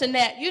of person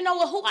that,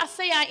 who I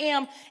say I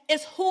am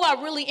is who I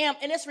really am,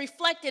 and it's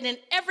reflected in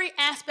every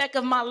aspect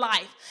of my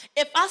life.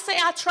 If I say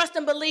I trust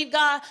and believe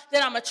God,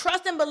 then I'm going to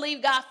trust and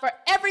believe God for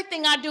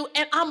everything I do,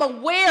 and I'm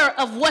aware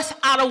of what's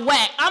out of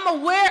whack. I'm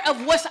aware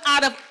of what's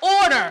out of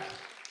order.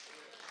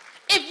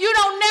 If you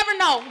don't never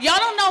know, y'all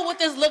don't know what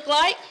this look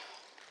like.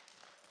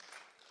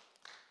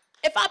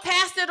 If I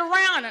passed it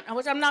around,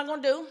 which I'm not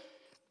going to do,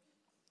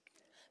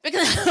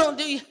 because I don't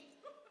do you,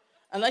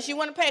 unless you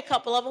want to pay a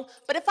couple of them.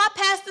 But if I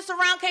pass this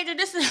around, KJ,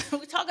 this is,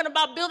 we're talking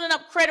about building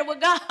up credit with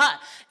God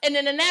and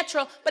in the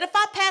natural. But if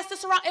I pass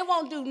this around, it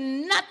won't do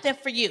nothing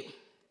for you.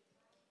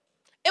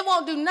 It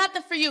won't do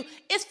nothing for you.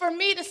 It's for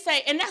me to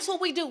say, and that's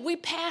what we do. We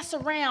pass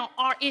around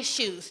our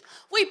issues.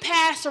 We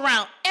pass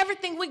around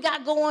everything we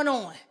got going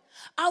on.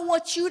 I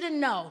want you to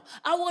know.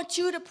 I want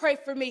you to pray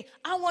for me.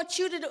 I want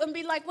you to do, and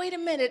be like, wait a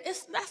minute,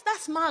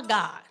 that's my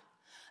God.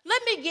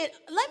 Let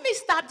me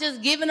stop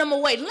just giving him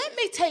away. Let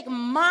me take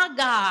my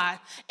God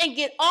and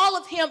get all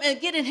of him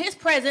and get in his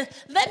presence.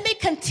 Let me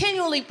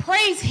continually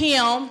praise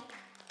him.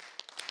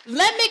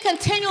 Let me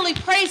continually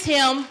praise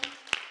him.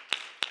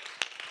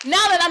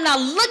 Now that I'm not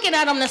looking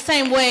at him the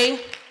same way,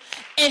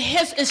 and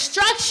his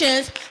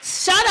instructions,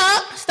 shut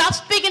up, stop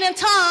speaking in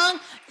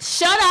tongues,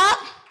 shut up,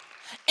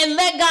 and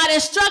let God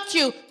instruct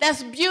you.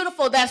 That's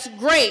beautiful. That's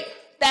great.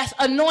 That's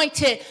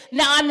anointed.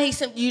 Now I need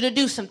you to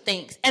do some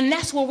things. And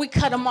that's where we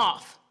cut them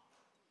off.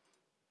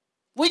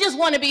 We just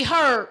want to be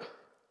heard.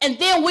 And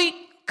then we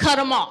cut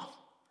them off.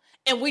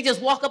 And we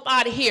just walk up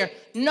out of here.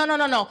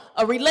 No.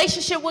 A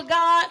relationship with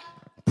God,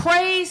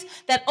 praise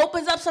that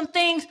opens up some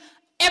things.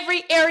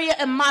 Every area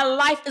in my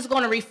life is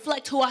going to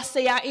reflect who I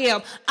say I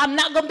am. I'm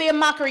not going to be a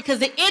mockery because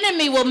the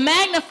enemy will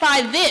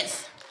magnify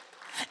this.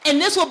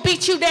 And this will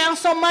beat you down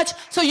so much.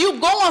 So you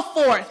going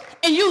forth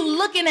and you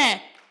looking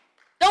at.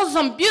 Those are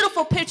some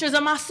beautiful pictures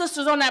of my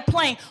sisters on that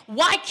plane.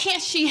 Why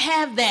can't she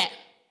have that?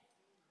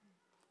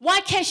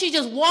 Why can't she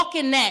just walk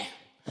in that?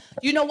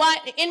 You know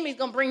what? The enemy's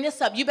going to bring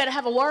this up. You better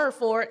have a word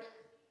for it.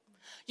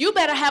 You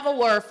better have a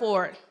word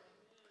for it.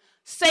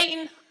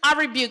 Satan, I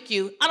rebuke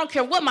you. I don't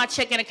care what my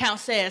checking account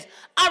says.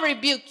 I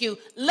rebuke you.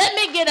 Let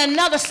me get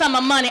another sum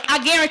of money.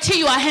 I guarantee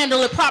you I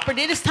handle it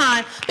properly this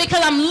time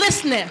because I'm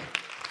listening.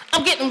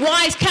 I'm getting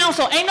wise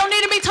counsel. Ain't no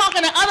need of me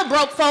talking to other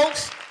broke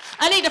folks.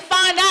 I need to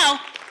find out,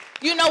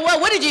 you know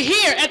what did you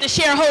hear at the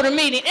shareholder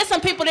meeting? It's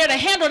some people there to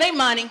handle their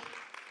money.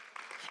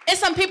 It's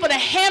some people that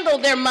handle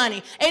their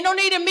money. Ain't no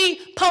need of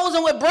me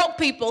posing with broke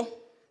people.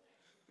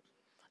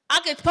 I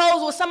could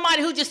pose with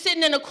somebody who's just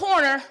sitting in a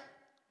corner,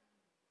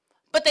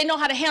 but they know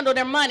how to handle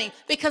their money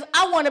because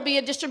I want to be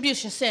a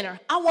distribution center.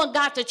 I want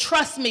God to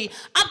trust me.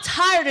 I'm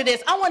tired of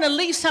this. I want to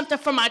leave something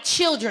for my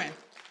children.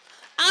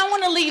 I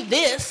want to leave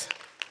this.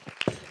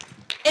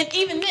 And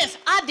even this,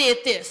 I did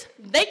this.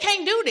 They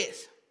can't do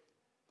this.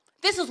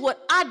 This is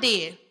what I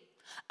did.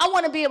 I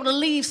want to be able to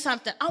leave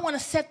something. I want to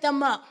set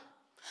them up.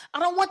 I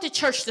don't want the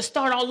church to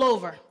start all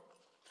over.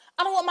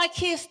 I don't want my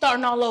kids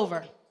starting all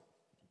over.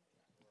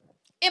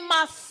 In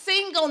my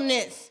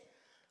singleness,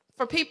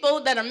 for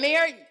people that are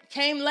married,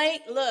 came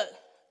late, look,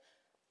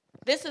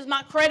 this is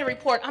my credit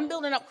report. I'm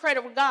building up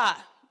credit with God.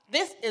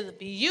 This is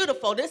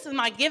beautiful. This is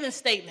my giving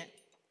statement.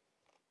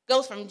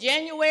 Goes from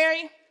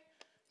January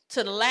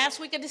to the last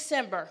week of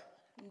December.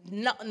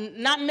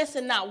 Not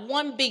missing not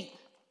one beat.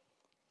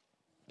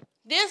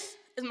 This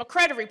is my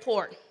credit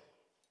report.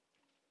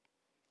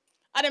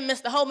 I didn't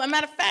miss the whole,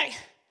 matter of fact,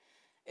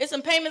 it's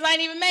some payments I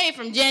ain't even made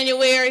from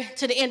January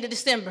to the end of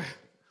December.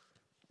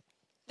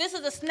 This is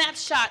a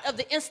snapshot of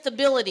the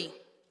instability.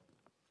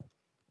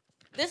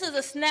 This is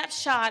a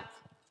snapshot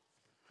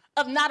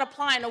of not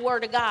applying the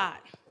word of God.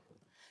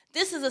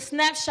 This is a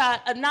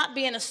snapshot of not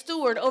being a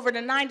steward over the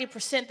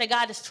 90% that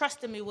God has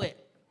trusted me with.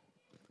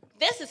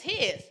 This is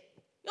his.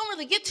 You don't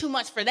really get too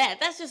much for that.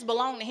 That's just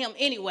belong to him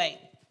anyway.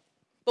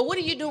 But what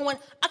are you doing?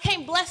 I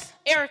can't bless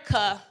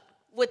Erica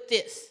with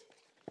this.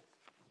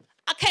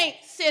 I can't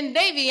send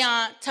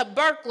Davion to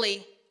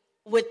Berkeley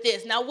with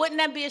this. Now, wouldn't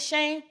that be a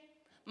shame?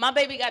 My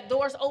baby got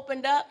doors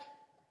opened up.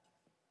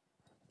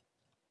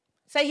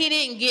 Say he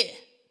didn't get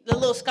the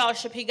little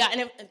scholarship he got.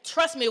 And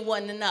trust me, it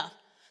wasn't enough.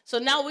 So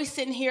now we're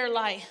sitting here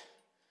like,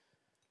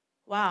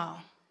 wow.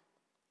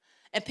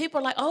 And people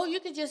are like, oh, you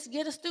could just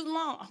get a student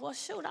loan. Well,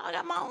 shoot, I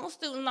got my own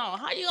student loan.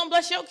 How you going to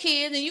bless your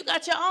kids and you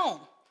got your own?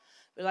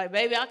 Be like,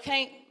 baby, I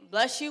can't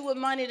bless you with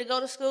money to go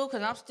to school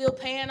because I'm still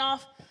paying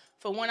off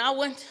for when I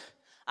went.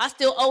 I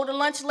still owe the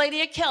lunch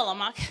lady at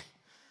Kellum.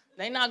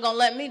 They're not going to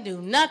let me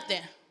do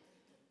nothing.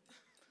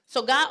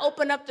 So God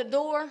opened up the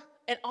door,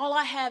 and all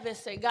I have is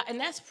say, God, and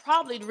that's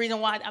probably the reason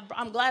why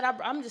I'm glad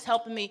I'm just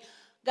helping me.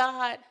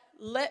 God,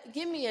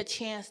 give me a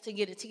chance to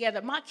get it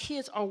together. My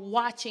kids are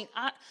watching.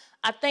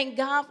 I thank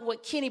God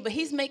with Kenny, but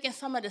he's making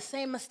some of the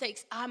same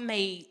mistakes I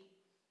made.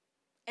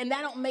 And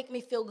that don't make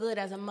me feel good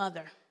as a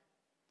mother.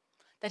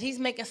 That he's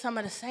making some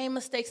of the same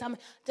mistakes I made.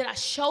 Did I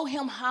show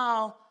him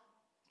how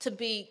to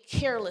be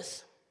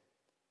careless?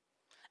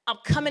 I'm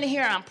coming in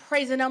here, I'm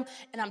praising him,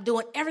 and I'm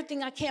doing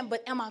everything I can,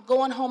 but am I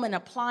going home and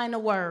applying the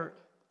word?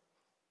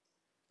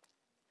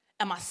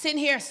 Am I sitting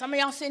here, some of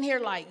y'all sitting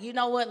here like, you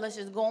know what, let's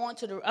just go on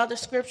to the other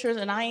scriptures,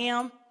 and I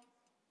am,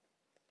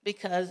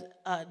 because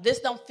this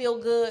don't feel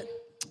good.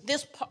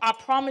 This, I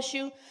promise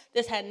you,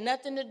 this had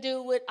nothing to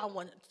do with, I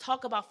want to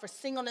talk about for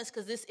singleness,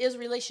 because this is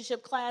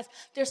relationship class.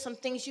 There's some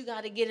things you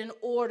got to get in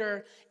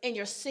order in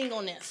your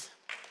singleness.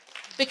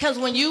 Because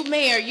when you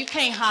marry, you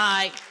can't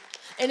hide.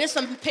 And it's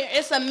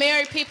some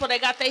married people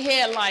that got their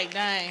head like,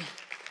 dang.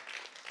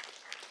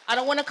 I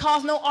don't want to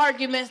cause no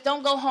arguments.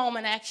 Don't go home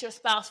and ask your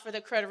spouse for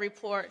the credit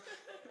report.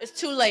 It's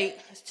too late.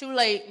 It's too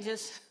late.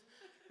 Just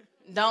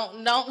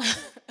don't.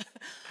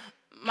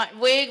 My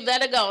wig,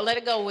 let it go. Let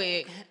it go,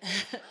 wig.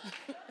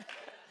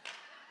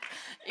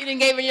 You done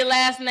gave her your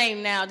last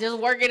name now. Just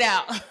work it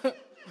out.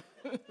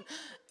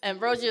 And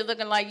bros, you're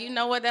looking like, you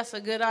know what? That's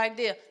a good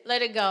idea.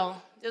 Let it go.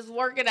 Just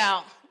work it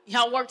out.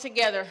 Y'all work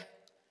together.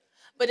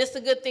 But it's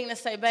a good thing to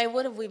say, babe,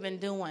 what have we been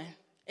doing?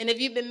 And if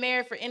you've been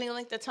married for any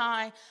length of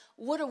time,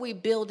 what are we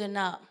building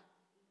up?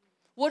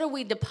 What are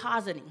we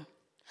depositing?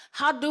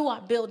 How do I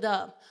build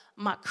up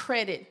my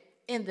credit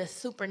in the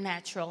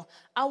supernatural?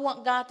 I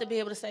want God to be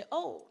able to say,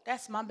 oh,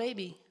 that's my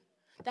baby.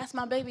 That's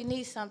my baby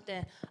needs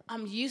something.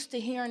 I'm used to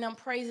hearing them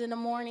praise in the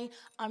morning.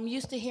 I'm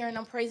used to hearing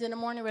them praise in the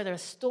morning, whether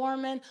it's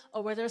storming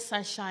or whether it's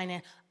sun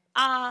shining.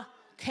 I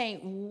can't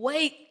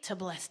wait to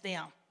bless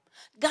them.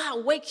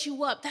 God wakes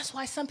you up. That's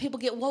why some people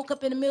get woke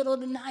up in the middle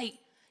of the night.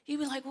 You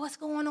be like, what's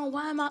going on?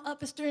 Why am I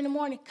up? It's 3 in the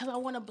morning? Because I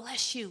want to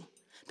bless you.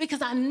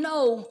 Because I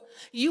know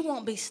you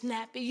won't be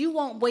snappy. You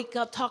won't wake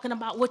up talking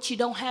about what you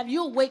don't have.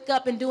 You'll wake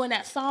up and doing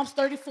that Psalms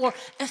 34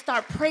 and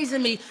start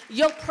praising me.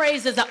 Your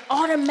praise is an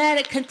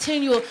automatic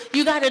continual.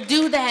 You got to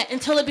do that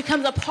until it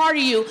becomes a part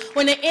of you.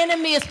 When the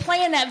enemy is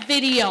playing that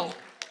video,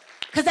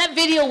 because that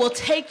video will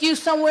take you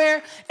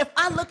somewhere. If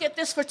I look at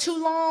this for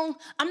too long,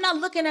 I'm not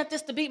looking at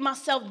this to beat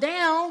myself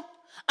down.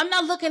 I'm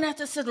not looking at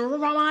this to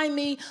remind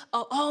me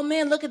of, oh,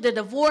 man, look at the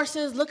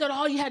divorces. Look at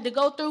all you had to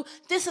go through.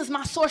 This is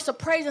my source of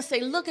praise and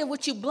say, look at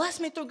what you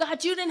blessed me through.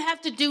 God, you didn't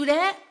have to do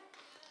that.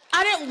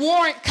 I didn't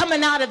warrant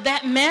coming out of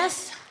that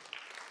mess.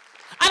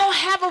 I don't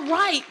have a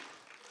right.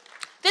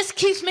 This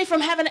keeps me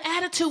from having an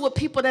attitude with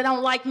people that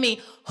don't like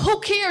me. Who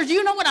cares?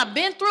 You know what I've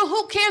been through?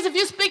 Who cares if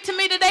you speak to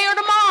me today or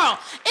tomorrow?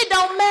 It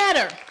don't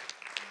matter.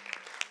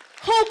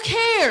 Who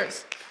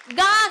cares?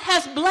 God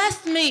has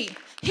blessed me.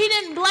 He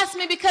didn't bless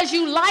me because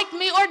you like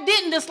me or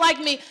didn't dislike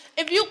me.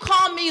 If you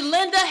call me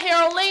Lynnda,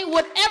 Haroline,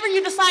 whatever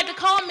you decide to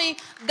call me,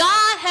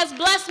 God has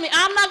blessed me.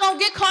 I'm not going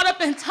to get caught up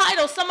in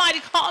titles.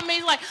 Somebody called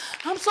me like,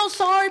 I'm so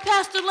sorry,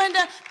 Pastor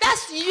Lynnda.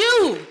 That's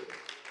you.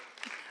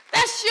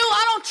 That's you.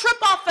 I don't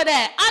trip off of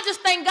that. I just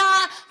thank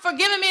God for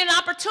giving me an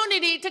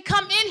opportunity to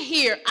come in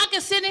here. I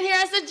can sit in here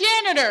as a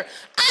janitor.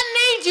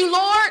 I need you,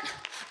 Lord.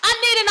 I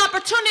need an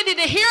opportunity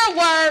to hear a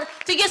word,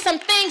 to get some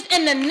things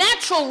in the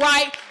natural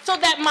right, so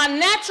that my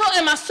natural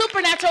and my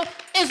supernatural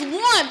is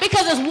one,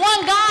 because it's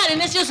one God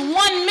and it's just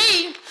one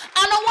me.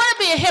 I don't want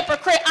to be a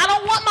hypocrite. I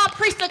don't want my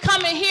priest to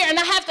come in here and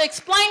I have to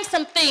explain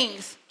some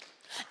things.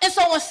 And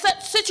so when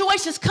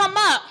situations come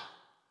up,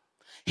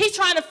 he's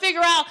trying to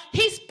figure out,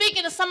 he's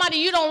speaking to somebody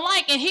you don't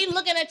like, and he's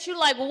looking at you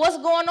like, well, what's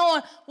going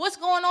on? What's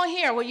going on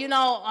here? Well, you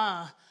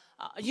know,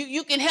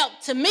 you can help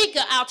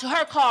Tamika out to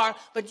her car,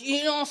 but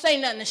you don't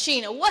say nothing to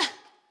Sheena. What?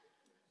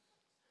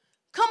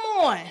 Come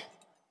on.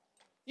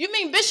 You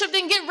mean Bishop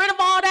didn't get rid of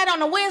all that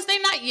on a Wednesday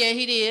night? Yeah,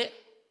 he did.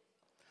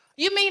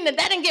 You mean that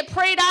didn't get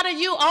prayed out of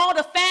you, all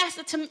the fast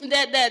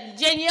that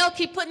Danielle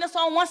keep putting us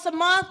on once a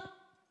month?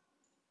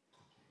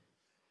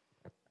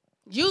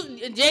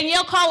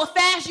 Danielle call a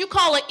fast, you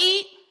call a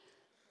eat.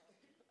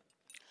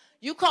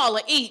 You call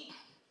a eat.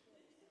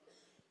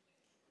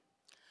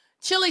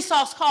 Chili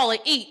sauce call a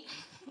eat.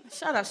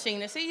 Shut up,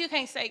 Sheena. See, you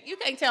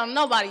can't tell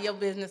nobody your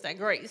business at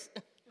Grace.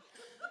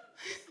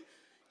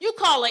 You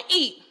call it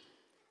eat.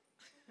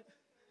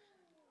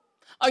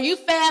 Or you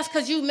fast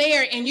because you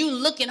married and you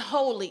looking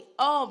holy.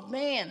 Oh,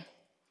 man.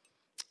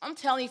 I'm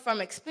telling you from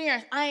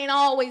experience, I ain't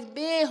always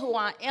been who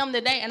I am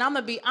today. And I'm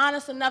going to be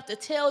honest enough to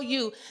tell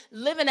you,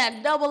 living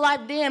that double life,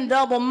 damn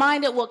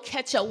double-minded will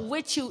catch up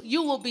with you.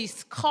 You will be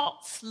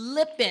caught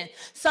slipping.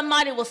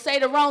 Somebody will say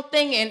the wrong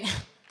thing and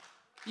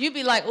you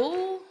be like,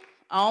 ooh.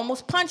 I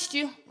almost punched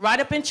you right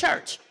up in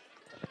church.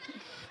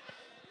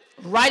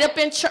 Right up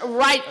in church,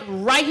 right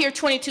here,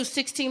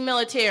 2216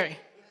 military.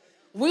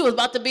 We was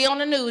about to be on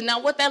the news. Now,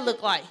 what that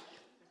look like?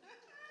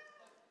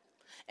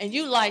 And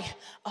you like,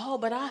 oh,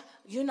 but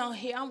here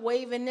I'm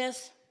waving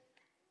this.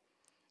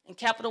 And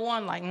Capital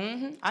One like,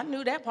 I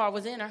knew that part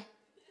was in her.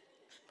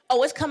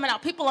 Oh, it's coming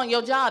out. People on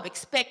your job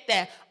expect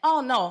that. Oh,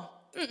 no,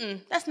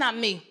 that's not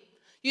me.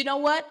 You know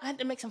what? I had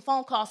to make some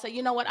phone calls. Say,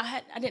 you know what?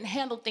 I didn't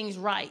handle things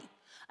right.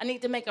 I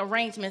need to make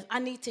arrangements. I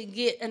need to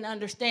get an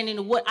understanding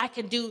of what I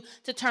can do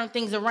to turn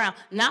things around.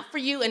 Not for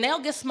you, and they'll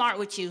get smart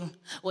with you.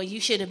 Well, you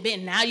should have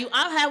been. I'll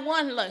have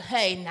one look,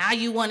 hey, now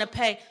you want to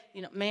pay.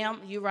 You know,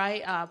 ma'am, you're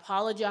right. I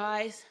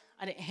apologize.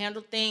 I didn't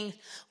handle things.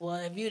 Well,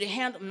 if you'd have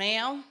handled,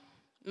 ma'am.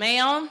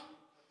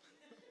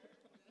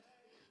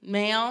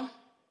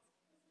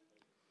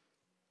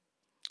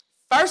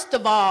 First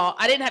of all,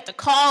 I didn't have to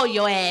call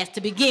your ass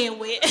to begin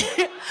with.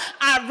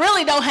 I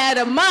really don't have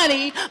the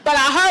money, but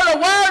I heard a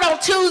word on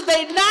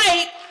Tuesday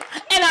night,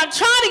 and I'm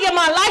trying to get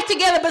my life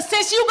together, but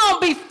since you're going to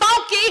be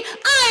funky,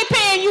 I ain't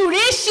paying you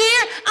this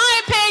year, I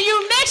ain't paying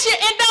you next year,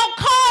 and don't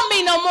call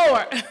me no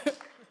more.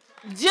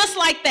 Just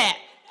like that.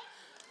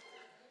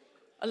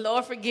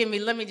 Lord, forgive me.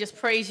 Let me just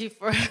praise you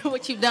for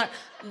what you've done.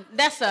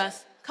 That's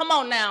us. Come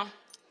on now.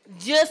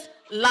 Just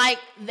like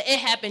it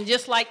happened,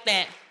 just like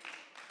that.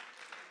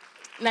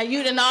 Now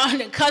you done all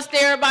done cussed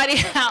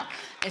everybody out.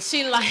 And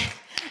she like,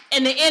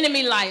 and the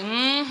enemy like,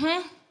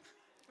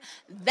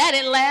 That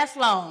didn't last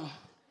long.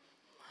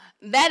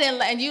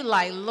 And you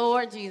like,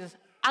 Lord Jesus,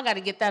 I got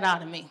to get that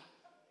out of me.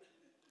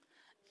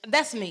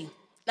 That's me.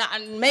 Now,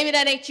 maybe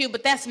that ain't you,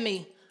 but that's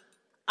me.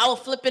 I will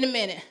flip in a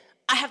minute.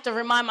 I have to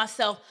remind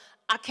myself,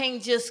 I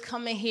can't just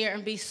come in here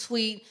and be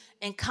sweet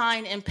and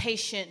kind and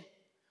patient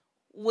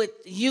with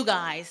you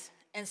guys.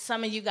 And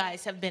some of you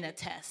guys have been a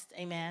test.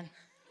 Amen.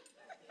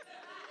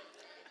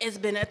 It's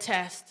been a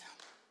test.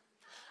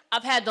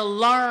 I've had to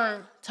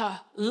learn to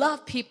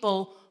love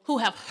people who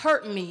have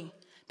hurt me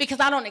because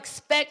I don't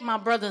expect my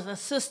brothers and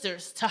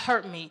sisters to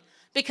hurt me.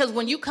 Because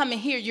when you come in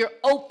here, you're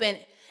open.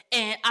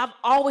 And I've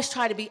always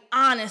tried to be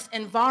honest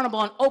and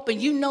vulnerable and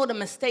open. You know the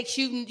mistakes.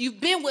 You've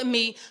been with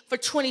me for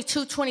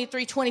 22,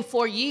 23,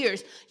 24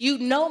 years. You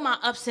know my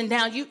ups and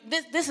downs.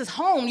 This is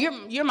home.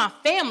 You're my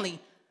family.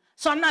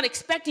 So I'm not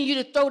expecting you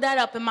to throw that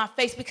up in my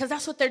face because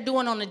that's what they're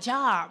doing on the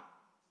job.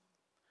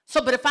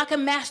 So, but if I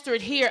can master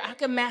it here, I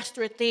can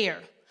master it there.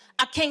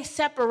 I can't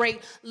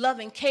separate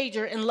loving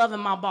Cager and loving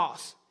my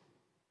boss.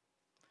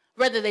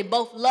 Whether they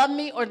both love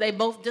me or they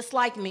both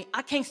dislike me,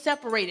 I can't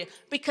separate it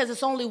because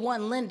it's only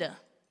one Lynnda.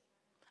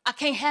 I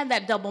can't have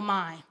that double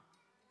mind.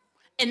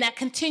 And that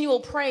continual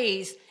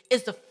praise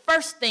is the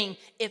first thing.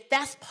 If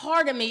that's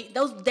part of me,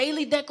 those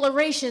daily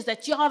declarations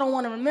that y'all don't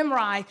want to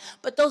memorize,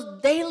 but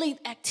those daily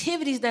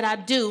activities that I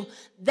do,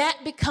 that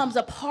becomes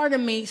a part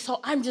of me. So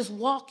I'm just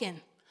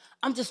walking.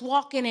 I'm just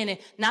walking in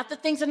it. Not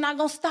that things are not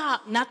going to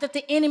stop. Not that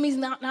the enemy's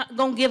not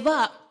going to give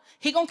up.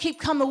 He going to keep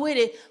coming with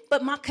it.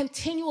 But my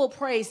continual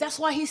praise. That's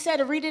why he said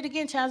to read it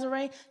again,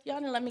 Chazare. Y'all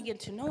didn't let me get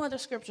to no other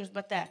scriptures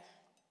but that.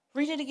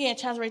 Read it again,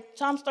 Chazare.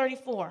 Psalms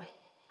 34.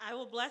 I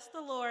will bless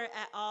the Lord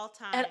at all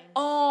times. At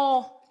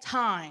all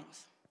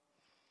times.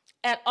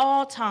 At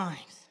all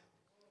times.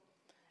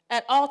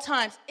 At all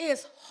times.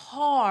 It's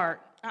hard.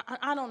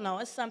 I don't know.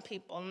 It's some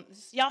people.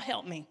 Y'all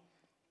help me.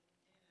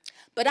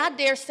 But I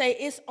dare say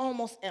it's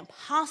almost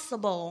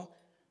impossible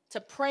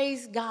to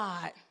praise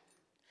God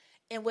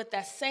and with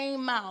that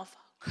same mouth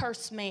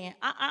curse man.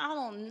 I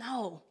don't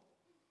know.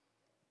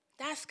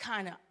 That's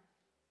kind of,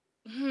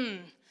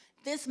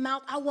 This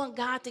mouth, I want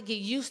God to get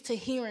used to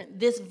hearing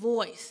this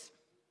voice.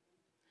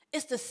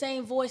 It's the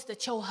same voice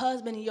that your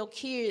husband and your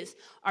kids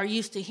are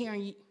used to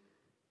hearing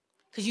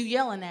because you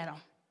yelling at them.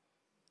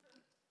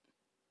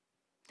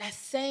 That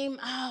same,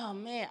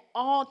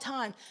 all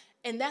time.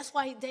 And that's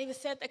why David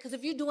said that, because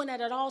if you're doing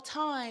that at all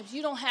times,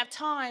 you don't have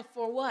time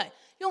for what?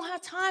 You don't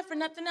have time for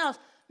nothing else.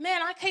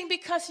 Man, I can't be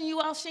cussing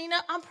you out, Sheena.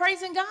 I'm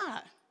praising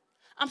God.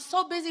 I'm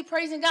so busy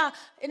praising God.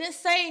 And it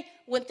say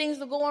when things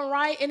are going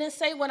right. And it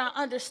say when I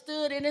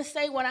understood. And it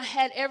say when I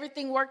had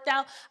everything worked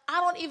out. I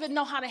don't even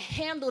know how to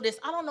handle this.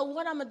 I don't know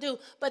what I'm going to do.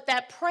 But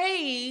that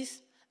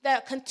praise,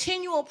 that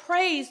continual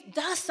praise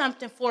does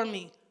something for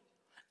me.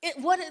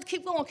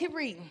 Keep going. Keep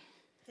reading.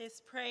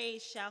 His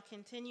praise shall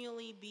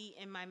continually be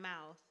in my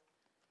mouth.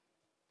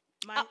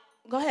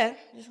 Go ahead.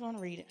 Just want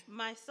to read it.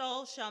 My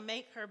soul shall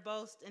make her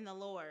boast in the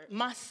Lord.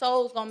 My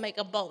soul's going to make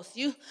a boast.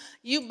 You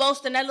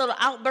boast in that little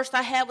outburst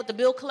I had with the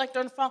bill collector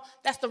on the phone.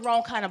 That's the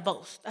wrong kind of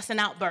boast. That's an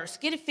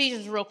outburst. Get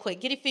Ephesians real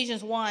quick. Get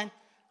Ephesians 1.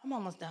 I'm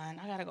almost done.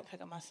 I got to go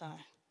pick up my son.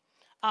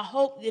 I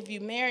hope if you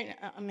married,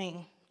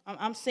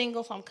 I'm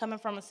single, so I'm coming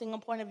from a single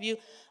point of view.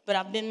 But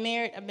I've been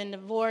married. I've been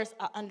divorced.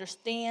 I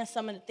understand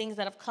some of the things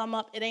that have come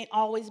up. It ain't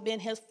always been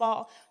his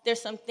fault. There's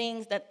some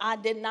things that I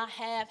did not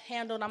have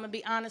handled. I'm going to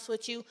be honest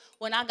with you.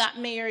 When I got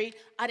married,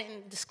 I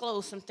didn't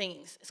disclose some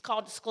things. It's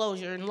called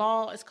disclosure. In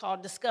law, it's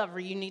called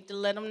discovery. You need to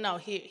let them know.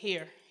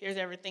 Here's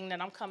everything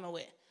that I'm coming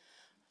with.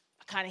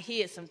 I kind of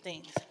hid some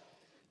things.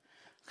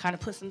 Kind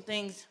of put some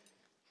things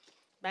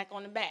back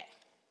on the back.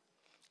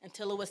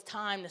 Until it was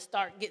time to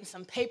start getting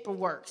some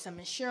paperwork, some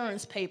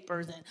insurance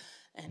papers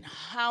and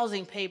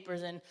housing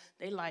papers. And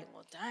they like,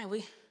 well, dang,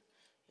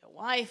 your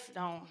wife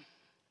don't.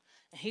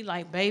 And he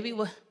like, baby,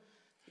 well,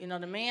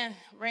 the man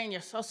ran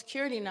your Social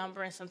Security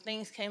number and some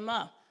things came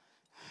up.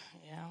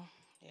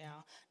 Yeah.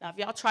 Now, if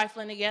y'all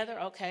trifling together,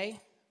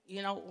 okay,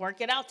 work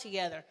it out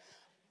together.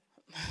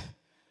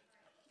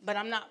 But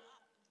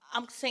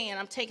I'm saying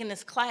I'm taking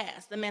this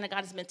class. The man of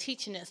God has been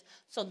teaching this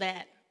so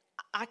that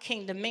I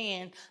can't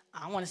demand,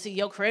 I want to see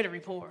your credit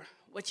report,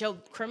 what your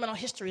criminal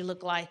history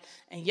look like,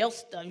 and your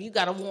stuff. You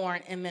got a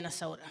warrant in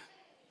Minnesota.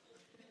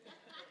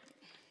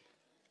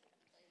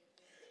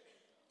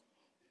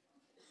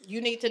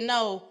 You need to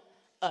know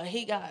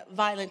he got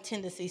violent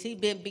tendencies. He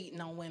been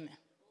beating on women.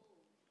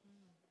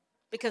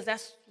 Because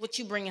that's what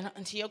you bring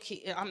into your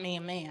kid.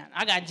 Man,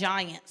 I got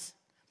giants,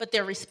 but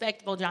they're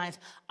respectable giants.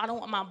 I don't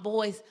want my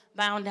boys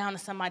bound down to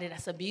somebody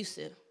that's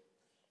abusive.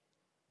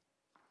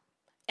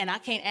 And I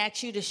can't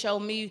ask you to show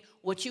me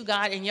what you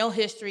got in your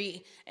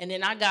history, and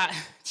then I got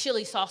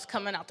chili sauce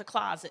coming out the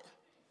closet.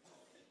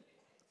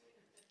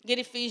 Get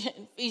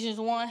Ephesians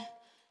 1?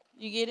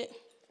 You get it?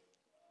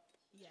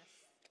 Yes.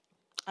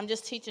 I'm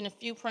just teaching a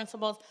few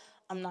principles.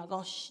 I'm not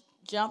going to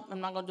jump. I'm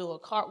not going to do a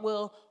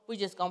cartwheel. We're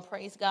just going to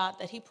praise God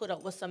that he put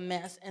up with some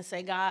mess and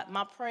say, God,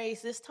 my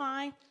praise this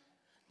time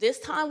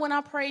when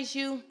I praise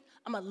you,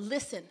 I'm going to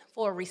listen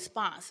for a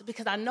response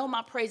because I know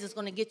my praise is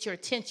going to get your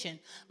attention.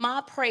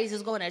 My praise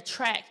is going to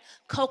attract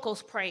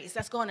Coco's praise.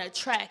 That's going to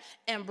attract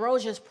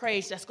Ambrosia's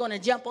praise. That's going to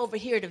jump over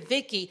here to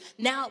Vicky.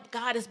 Now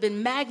God has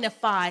been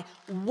magnified.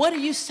 What are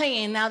you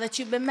saying now that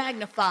you've been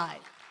magnified?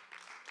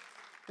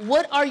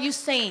 What are you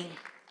saying?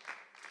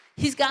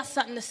 He's got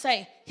something to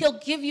say. He'll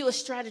give you a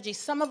strategy.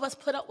 Some of us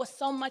put up with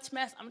so much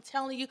mess. I'm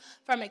telling you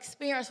from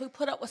experience, we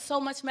put up with so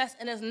much mess,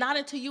 and it's not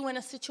until you're in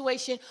a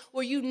situation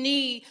where you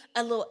need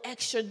a little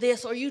extra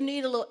this or you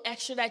need a little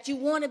extra that. You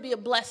want to be a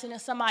blessing to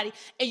somebody,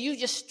 and you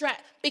just strap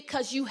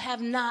because you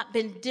have not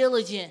been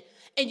diligent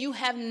and you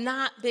have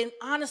not been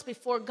honest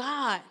before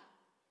God.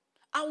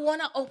 I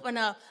want to open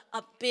a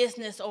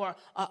business or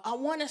I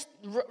want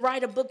to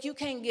write a book. You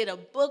can't get a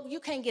book. You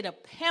can't get a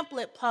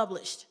pamphlet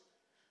published.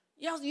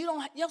 Your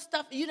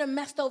stuff, you done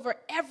messed over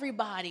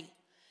everybody.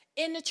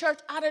 In the church,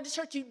 out of the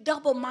church, you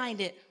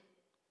double-minded.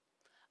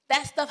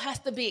 That stuff has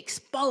to be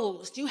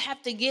exposed. You have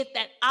to get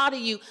that out of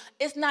you.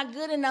 It's not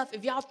good enough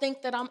if y'all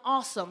think that I'm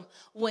awesome.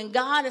 When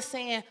God is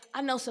saying,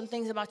 I know some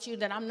things about you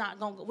that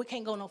we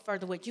can't go no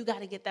further with. You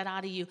got to get that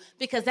out of you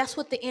because that's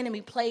what the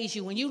enemy plays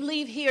you. When you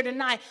leave here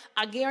tonight,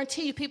 I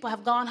guarantee you people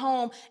have gone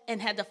home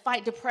and had to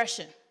fight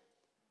depression.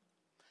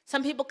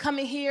 Some people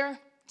coming here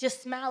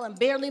just smiling,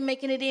 barely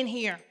making it in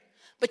here.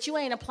 But you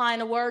ain't applying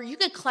the word. You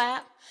can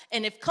clap.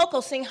 And if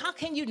Coco sing, how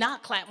can you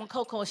not clap when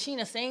Coco and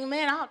Sheena sing?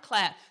 Man, I'll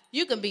clap.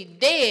 You can be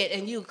dead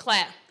and you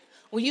clap.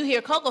 When you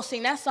hear Coco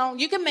sing that song,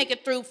 you can make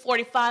it through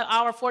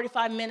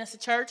 45 minutes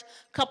of church,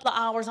 a couple of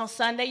hours on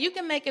Sunday. You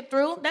can make it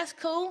through. That's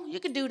cool. You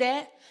can do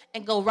that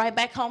and go right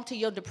back home to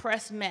your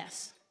depressed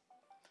mess.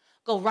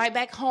 Go right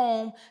back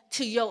home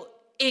to your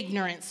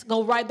ignorance.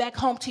 Go right back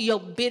home to your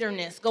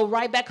bitterness. Go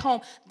right back home.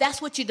 That's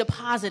what you're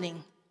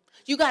depositing.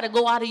 You got to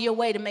go out of your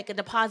way to make a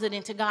deposit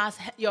into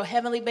your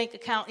heavenly bank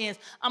account.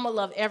 I'm going to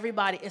love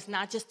everybody. It's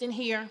not just in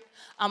here.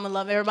 I'm going to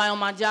love everybody on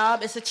my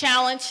job. It's a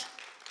challenge.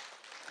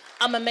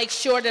 I'm going to make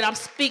sure that I'm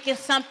speaking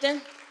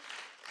something.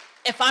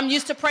 If I'm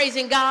used to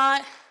praising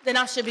God, then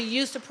I should be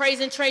used to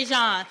praising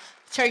Trajan.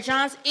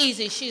 Trajan's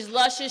easy. She's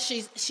luscious.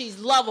 She's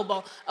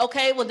lovable.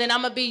 Okay, well, then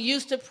I'm going to be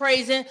used to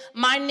praising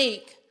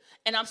Monique.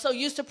 And I'm so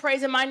used to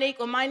praising Monique.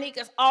 Well, Monique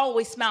is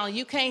always smiling.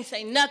 You can't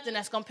say nothing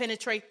that's going to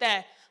penetrate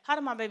that. How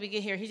did my baby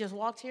get here? He just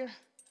walked here?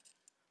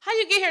 How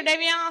you get here,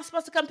 Davion? I'm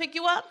supposed to come pick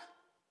you up?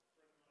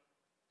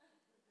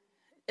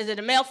 Is it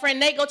a male friend?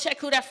 Nate, go check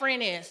who that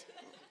friend is.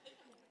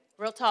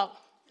 Real talk.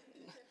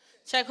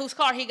 Check whose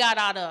car he got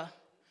out of.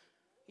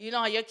 You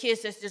know how your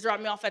kids just drop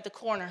me off at the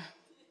corner.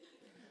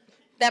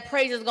 That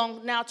praise is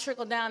going to now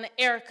trickle down to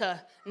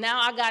Erica. Now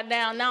I got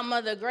down. Now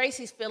Mother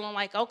Gracie's feeling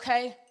like,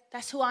 okay,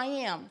 that's who I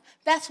am.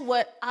 That's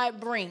what I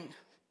bring.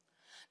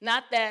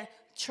 Not that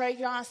Trey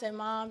John said,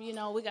 Mom,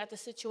 we got the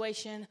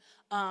situation.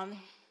 How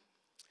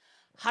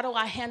do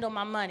I handle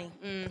my money?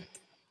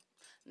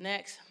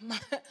 Next.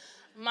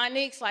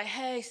 Monique's like,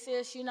 hey,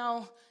 sis,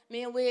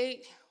 me and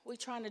we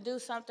trying to do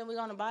something. We're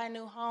going to buy a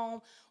new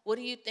home. What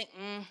do you think?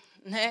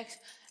 Next.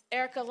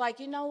 Erica's like,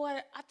 you know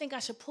what? I think I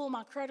should pull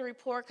my credit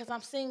report because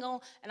I'm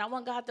single and I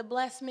want God to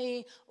bless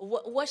me.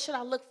 What should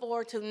I look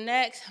forward to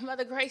next?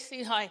 Mother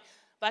Gracie, like,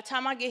 by the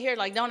time I get here,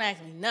 like, don't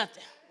ask me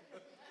nothing.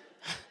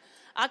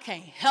 I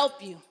can't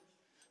help you.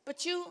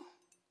 But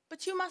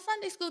you my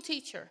Sunday school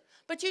teacher.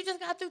 But you just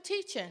got through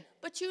teaching.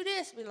 But you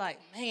this. Be like,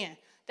 man,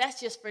 that's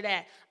just for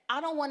that.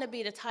 I don't want to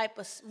be the type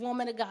of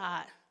woman of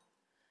God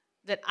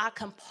that I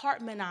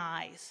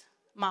compartmentalize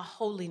my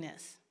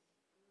holiness.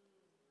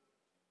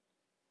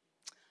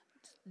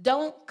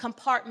 Don't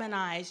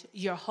compartmentalize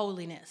your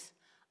holiness.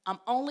 I'm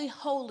only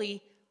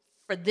holy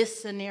for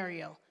this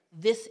scenario,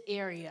 this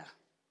area.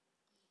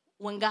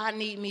 When God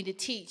needs me to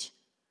teach,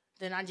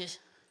 then I just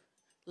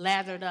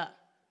lathered up.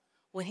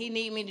 When he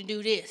need me to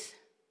do this.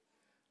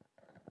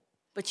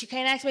 But you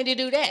can't ask me to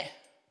do that.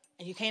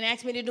 And you can't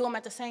ask me to do them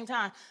at the same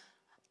time.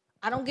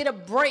 I don't get a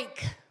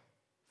break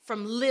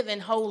from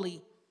living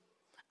holy.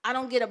 I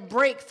don't get a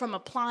break from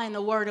applying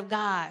the word of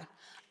God.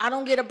 I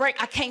don't get a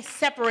break. I can't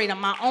separate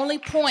them. My only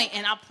point,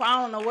 and I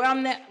don't know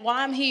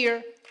why I'm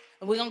here,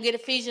 and we're going to get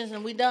Ephesians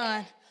and we're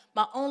done.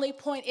 My only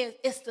point is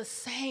it's the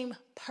same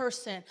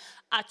person.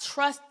 I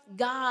trust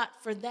God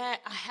for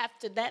that.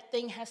 That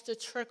thing has to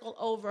trickle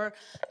over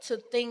to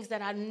things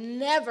that I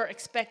never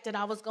expected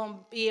I was going to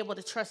be able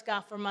to trust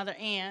God for Mother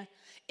Ann.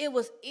 It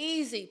was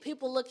easy.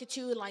 People look at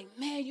you like,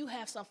 man, you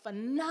have some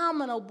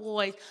phenomenal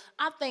boys.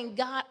 I thank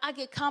God I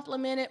get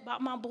complimented by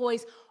my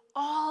boys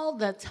all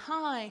the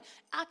time.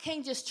 I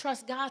can't just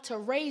trust God to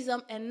raise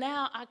them, and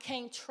now I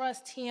can't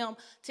trust him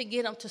to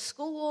get them to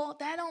school.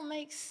 That don't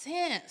make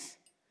sense.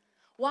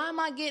 Why am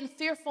I getting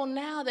fearful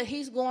now that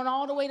he's going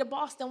all the way to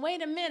Boston?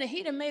 Wait a minute.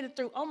 He done made it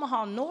through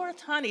Omaha North,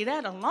 honey.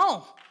 That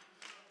alone.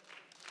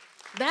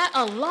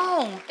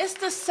 It's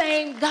the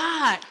same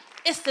God.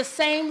 It's the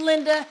same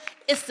Lynnda.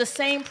 It's the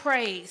same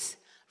praise.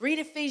 Read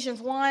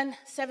Ephesians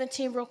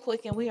 1:17 real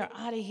quick, and we are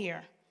out of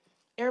here.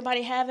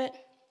 Everybody have it?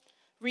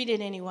 Read it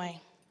anyway.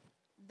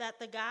 That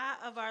the God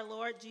of our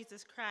Lord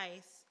Jesus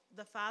Christ,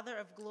 the Father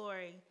of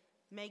glory,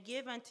 may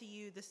give unto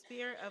you the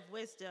spirit of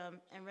wisdom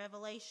and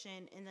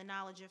revelation in the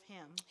knowledge of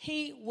him.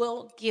 He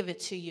will give it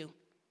to you.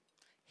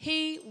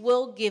 He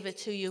will give it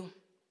to you.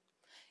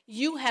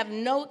 You have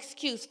no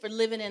excuse for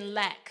living in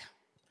lack.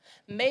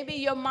 Maybe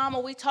your mama,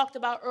 we talked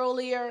about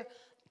earlier,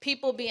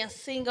 people being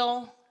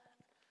single.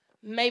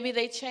 Maybe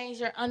they change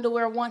their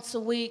underwear once a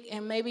week,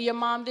 and maybe your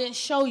mom didn't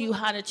show you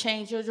how to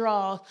change your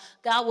drawers.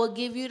 God will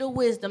give you the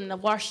wisdom to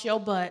wash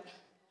your butt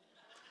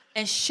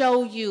and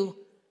show you.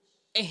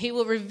 And he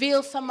will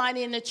reveal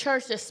somebody in the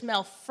church that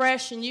smell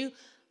fresh. And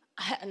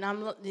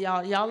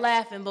y'all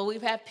laughing, but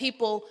we've had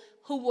people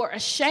who were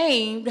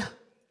ashamed.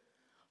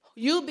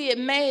 You'll be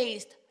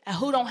amazed at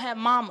who don't have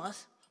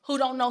mamas, who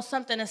don't know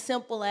something as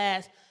simple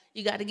as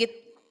you got to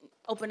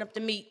open up the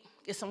meat,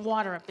 get some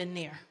water up in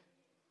there.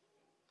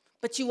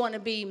 But you want to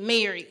be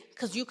married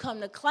because you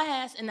come to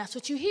class and that's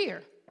what you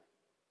hear.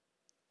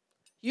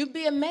 You'd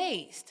be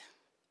amazed.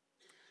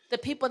 The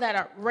people that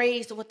are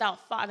raised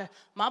without father.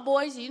 My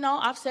boys,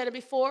 I've said it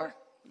before.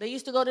 They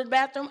used to go to the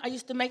bathroom. I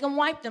used to make them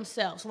wipe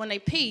themselves when they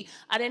pee.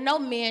 I didn't know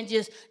men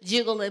just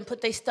jiggle and put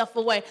their stuff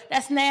away.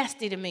 That's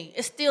nasty to me.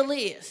 It still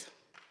is.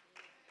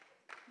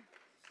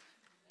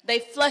 They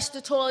flush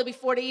the toilet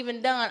before they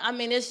even done. I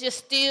mean, it's just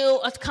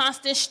still a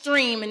constant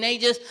stream, and they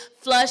just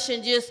flush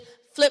and just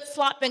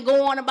flip-flop and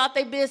go on about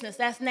their business.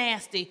 That's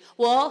nasty.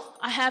 Well,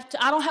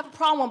 I don't have a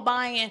problem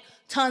buying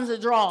tons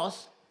of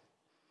drawers.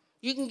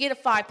 You can get a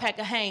 5-pack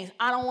of Hanes.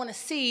 I don't want to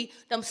see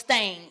them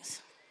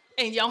stains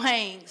in your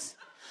Hanes.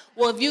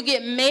 Well, if you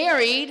get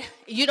married,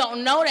 you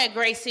don't know that,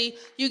 Gracie.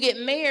 You get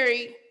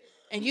married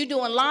and you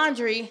doing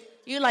laundry,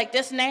 you're like,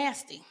 that's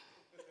nasty.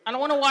 I don't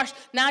want to wash.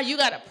 Now you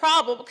got a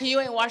problem because you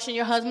ain't washing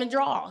your husband's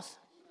drawers.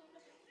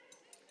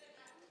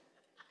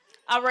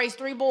 I raised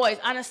 3 boys.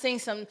 I done seen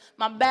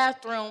my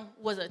bathroom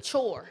was a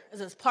chore. It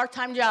was a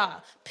part-time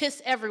job.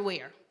 Piss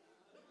everywhere.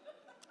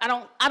 I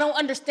don't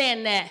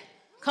understand that.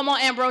 Come on,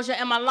 Ambrosia,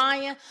 am I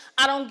lying?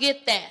 I don't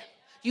get that.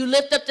 You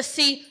lift up the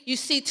seat, you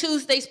see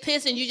Tuesday's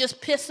piss, and you just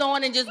piss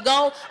on and just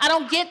go. I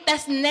don't get,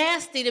 that's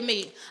nasty to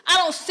me. I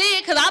don't see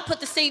it because I put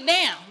the seat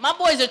down. My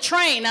boys are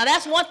trained. Now,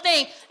 that's one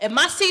thing. If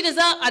my seat is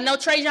up, I know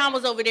Trey John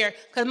was over there,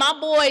 because my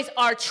boys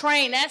are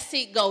trained. That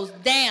seat goes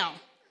down.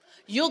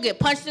 You'll get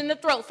punched in the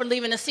throat for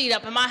leaving the seat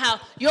up in my house.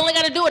 You only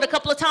got to do it a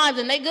couple of times,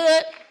 and they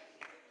good.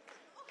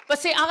 But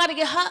see, I'm going to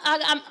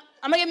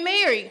get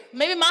married.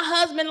 Maybe my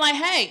husband like,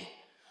 hey,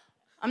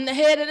 I'm the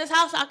head of this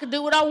house. I can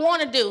do what I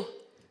want to do.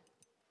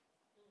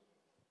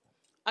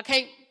 I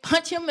can't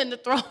punch him in the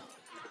throat.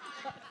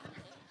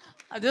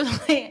 I'm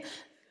just saying.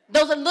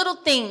 Those are little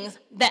things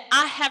that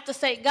I have to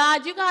say,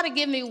 God, you got to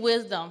give me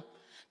wisdom.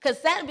 Because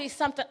that'd be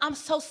something, I'm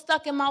so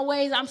stuck in my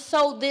ways, I'm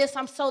so this,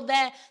 I'm so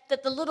that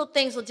the little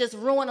things will just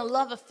ruin a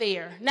love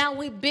affair. Now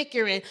we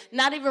bickering,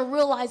 not even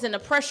realizing the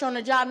pressure on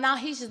the job. Now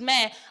he's just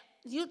mad.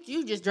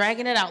 You just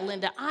dragging it out,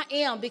 Lynnda. I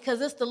am,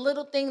 because it's the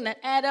little thing that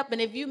add up.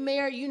 And if you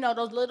marry, you know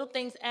those little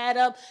things add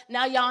up.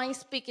 Now y'all ain't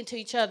speaking to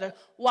each other.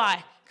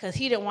 Why? Because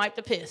he didn't wipe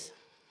the piss.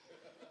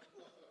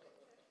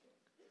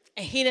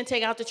 And he didn't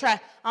take out the trash.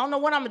 I don't know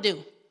what I'm going to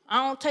do.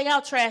 I don't take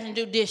out trash and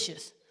do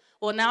dishes.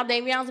 Well, now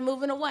Davion's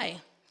moving away.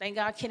 Thank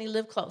God Kenny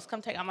lived close.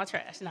 Come take out my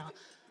trash now.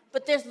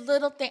 But there's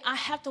little things. I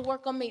have to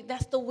work on me.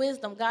 That's the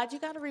wisdom. God, you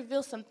got to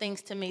reveal some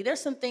things to me.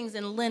 There's some things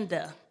in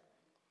Lynnda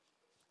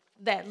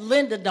that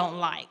Lynnda don't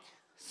like.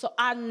 So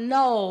I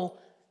know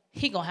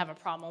he going to have a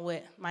problem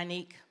with,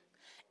 Monique.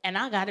 And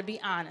I got to be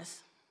honest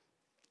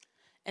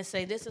and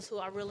say, this is who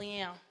I really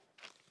am.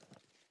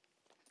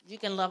 You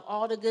can love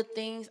all the good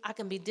things. I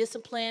can be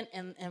disciplined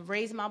and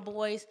raise my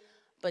boys.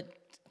 But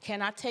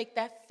can I take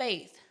that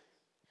faith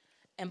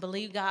and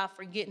believe God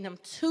for getting them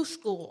to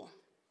school,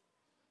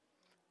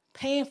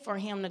 paying for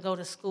him to go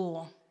to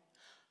school,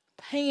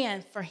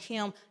 paying for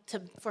him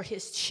for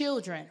his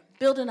children,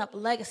 building up a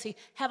legacy?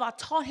 Have I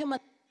taught him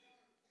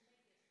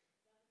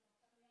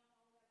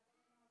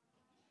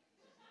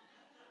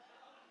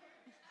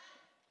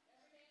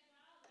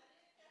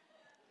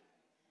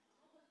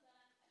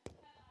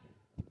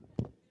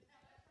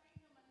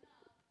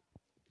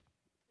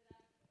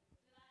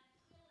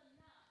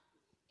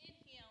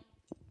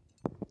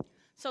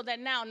so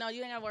that now, no,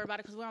 you ain't got to worry about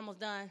it because we're almost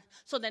done.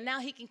 So that now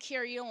he can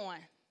carry on.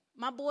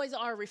 My boys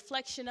are a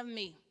reflection of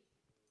me.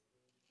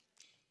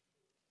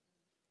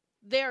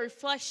 They're a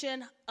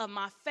reflection of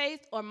my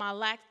faith or my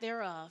lack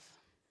thereof.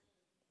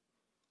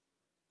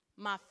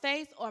 My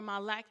faith or my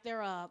lack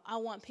thereof. I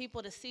want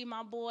people to see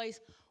my boys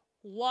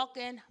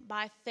walking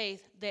by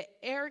faith, the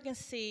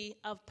arrogancy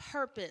of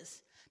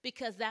purpose,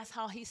 because that's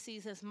how he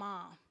sees his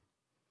mom.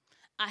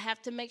 I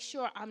have to make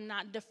sure I'm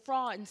not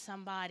defrauding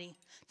somebody,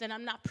 that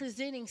I'm not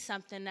presenting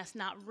something that's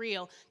not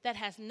real, that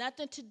has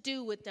nothing to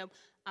do with them.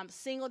 I'm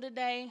single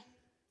today,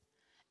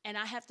 and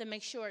I have to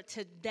make sure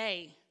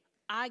today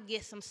I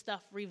get some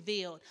stuff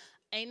revealed.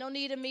 Ain't no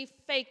need of me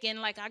faking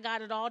like I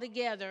got it all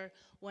together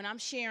when I'm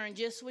sharing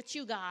just with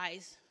you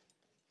guys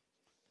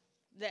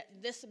that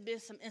there's been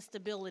some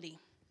instability.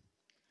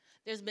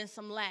 There's been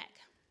some lack.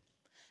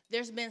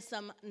 There's been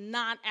some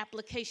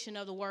non-application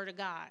of the word of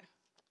God.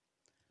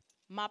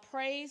 My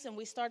praise, and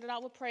we started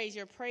out with praise.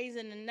 Your praise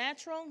in the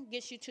natural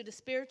gets you to the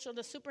spiritual,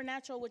 the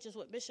supernatural, which is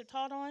what Bishop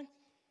taught on.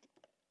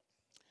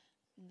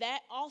 That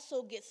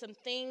also gets some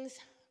things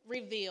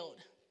revealed.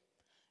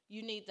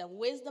 You need the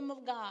wisdom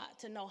of God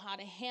to know how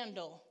to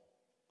handle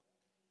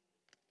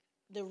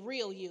the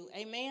real you.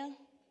 Amen?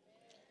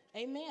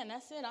 Amen.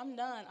 That's it. I'm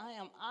done. I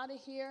am out of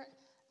here.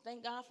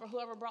 Thank God for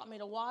whoever brought me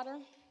the water.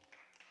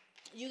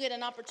 You get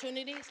an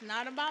opportunity. It's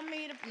not about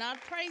me,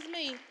 not praise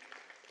me,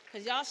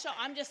 because y'all show,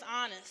 I'm just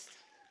honest.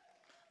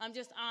 I'm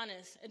just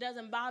honest. It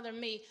doesn't bother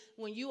me.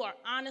 When you are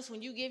honest,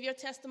 when you give your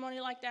testimony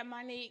like that,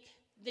 Monique,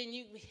 then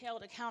you be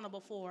held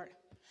accountable for it.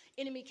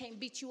 Enemy can't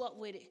beat you up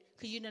with it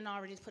because you didn't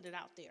already put it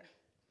out there.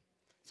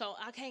 So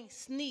I can't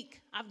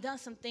sneak. I've done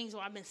some things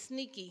where I've been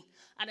sneaky.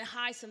 I done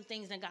hide some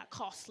things and got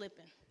caught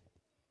slipping.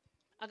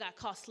 I got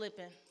caught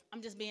slipping.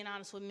 I'm just being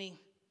honest with me.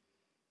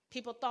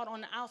 People thought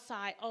on the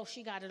outside, oh,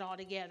 she got it all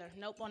together.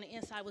 Nope, on the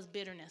inside was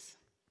bitterness.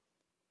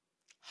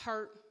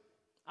 Hurt.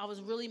 I was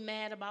really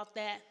mad about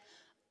that.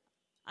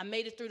 I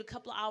made it through the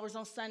couple of hours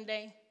on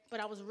Sunday,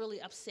 but I was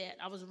really upset.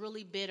 I was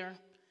really bitter,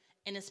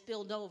 and it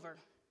spilled over.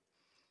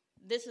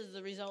 This is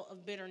the result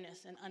of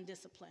bitterness and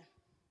undiscipline.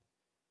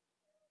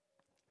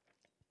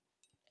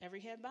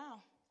 Every head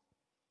bow.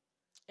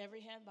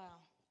 Every head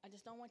bow. I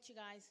just don't want you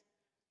guys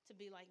to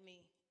be like me.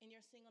 In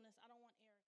your singleness, I don't want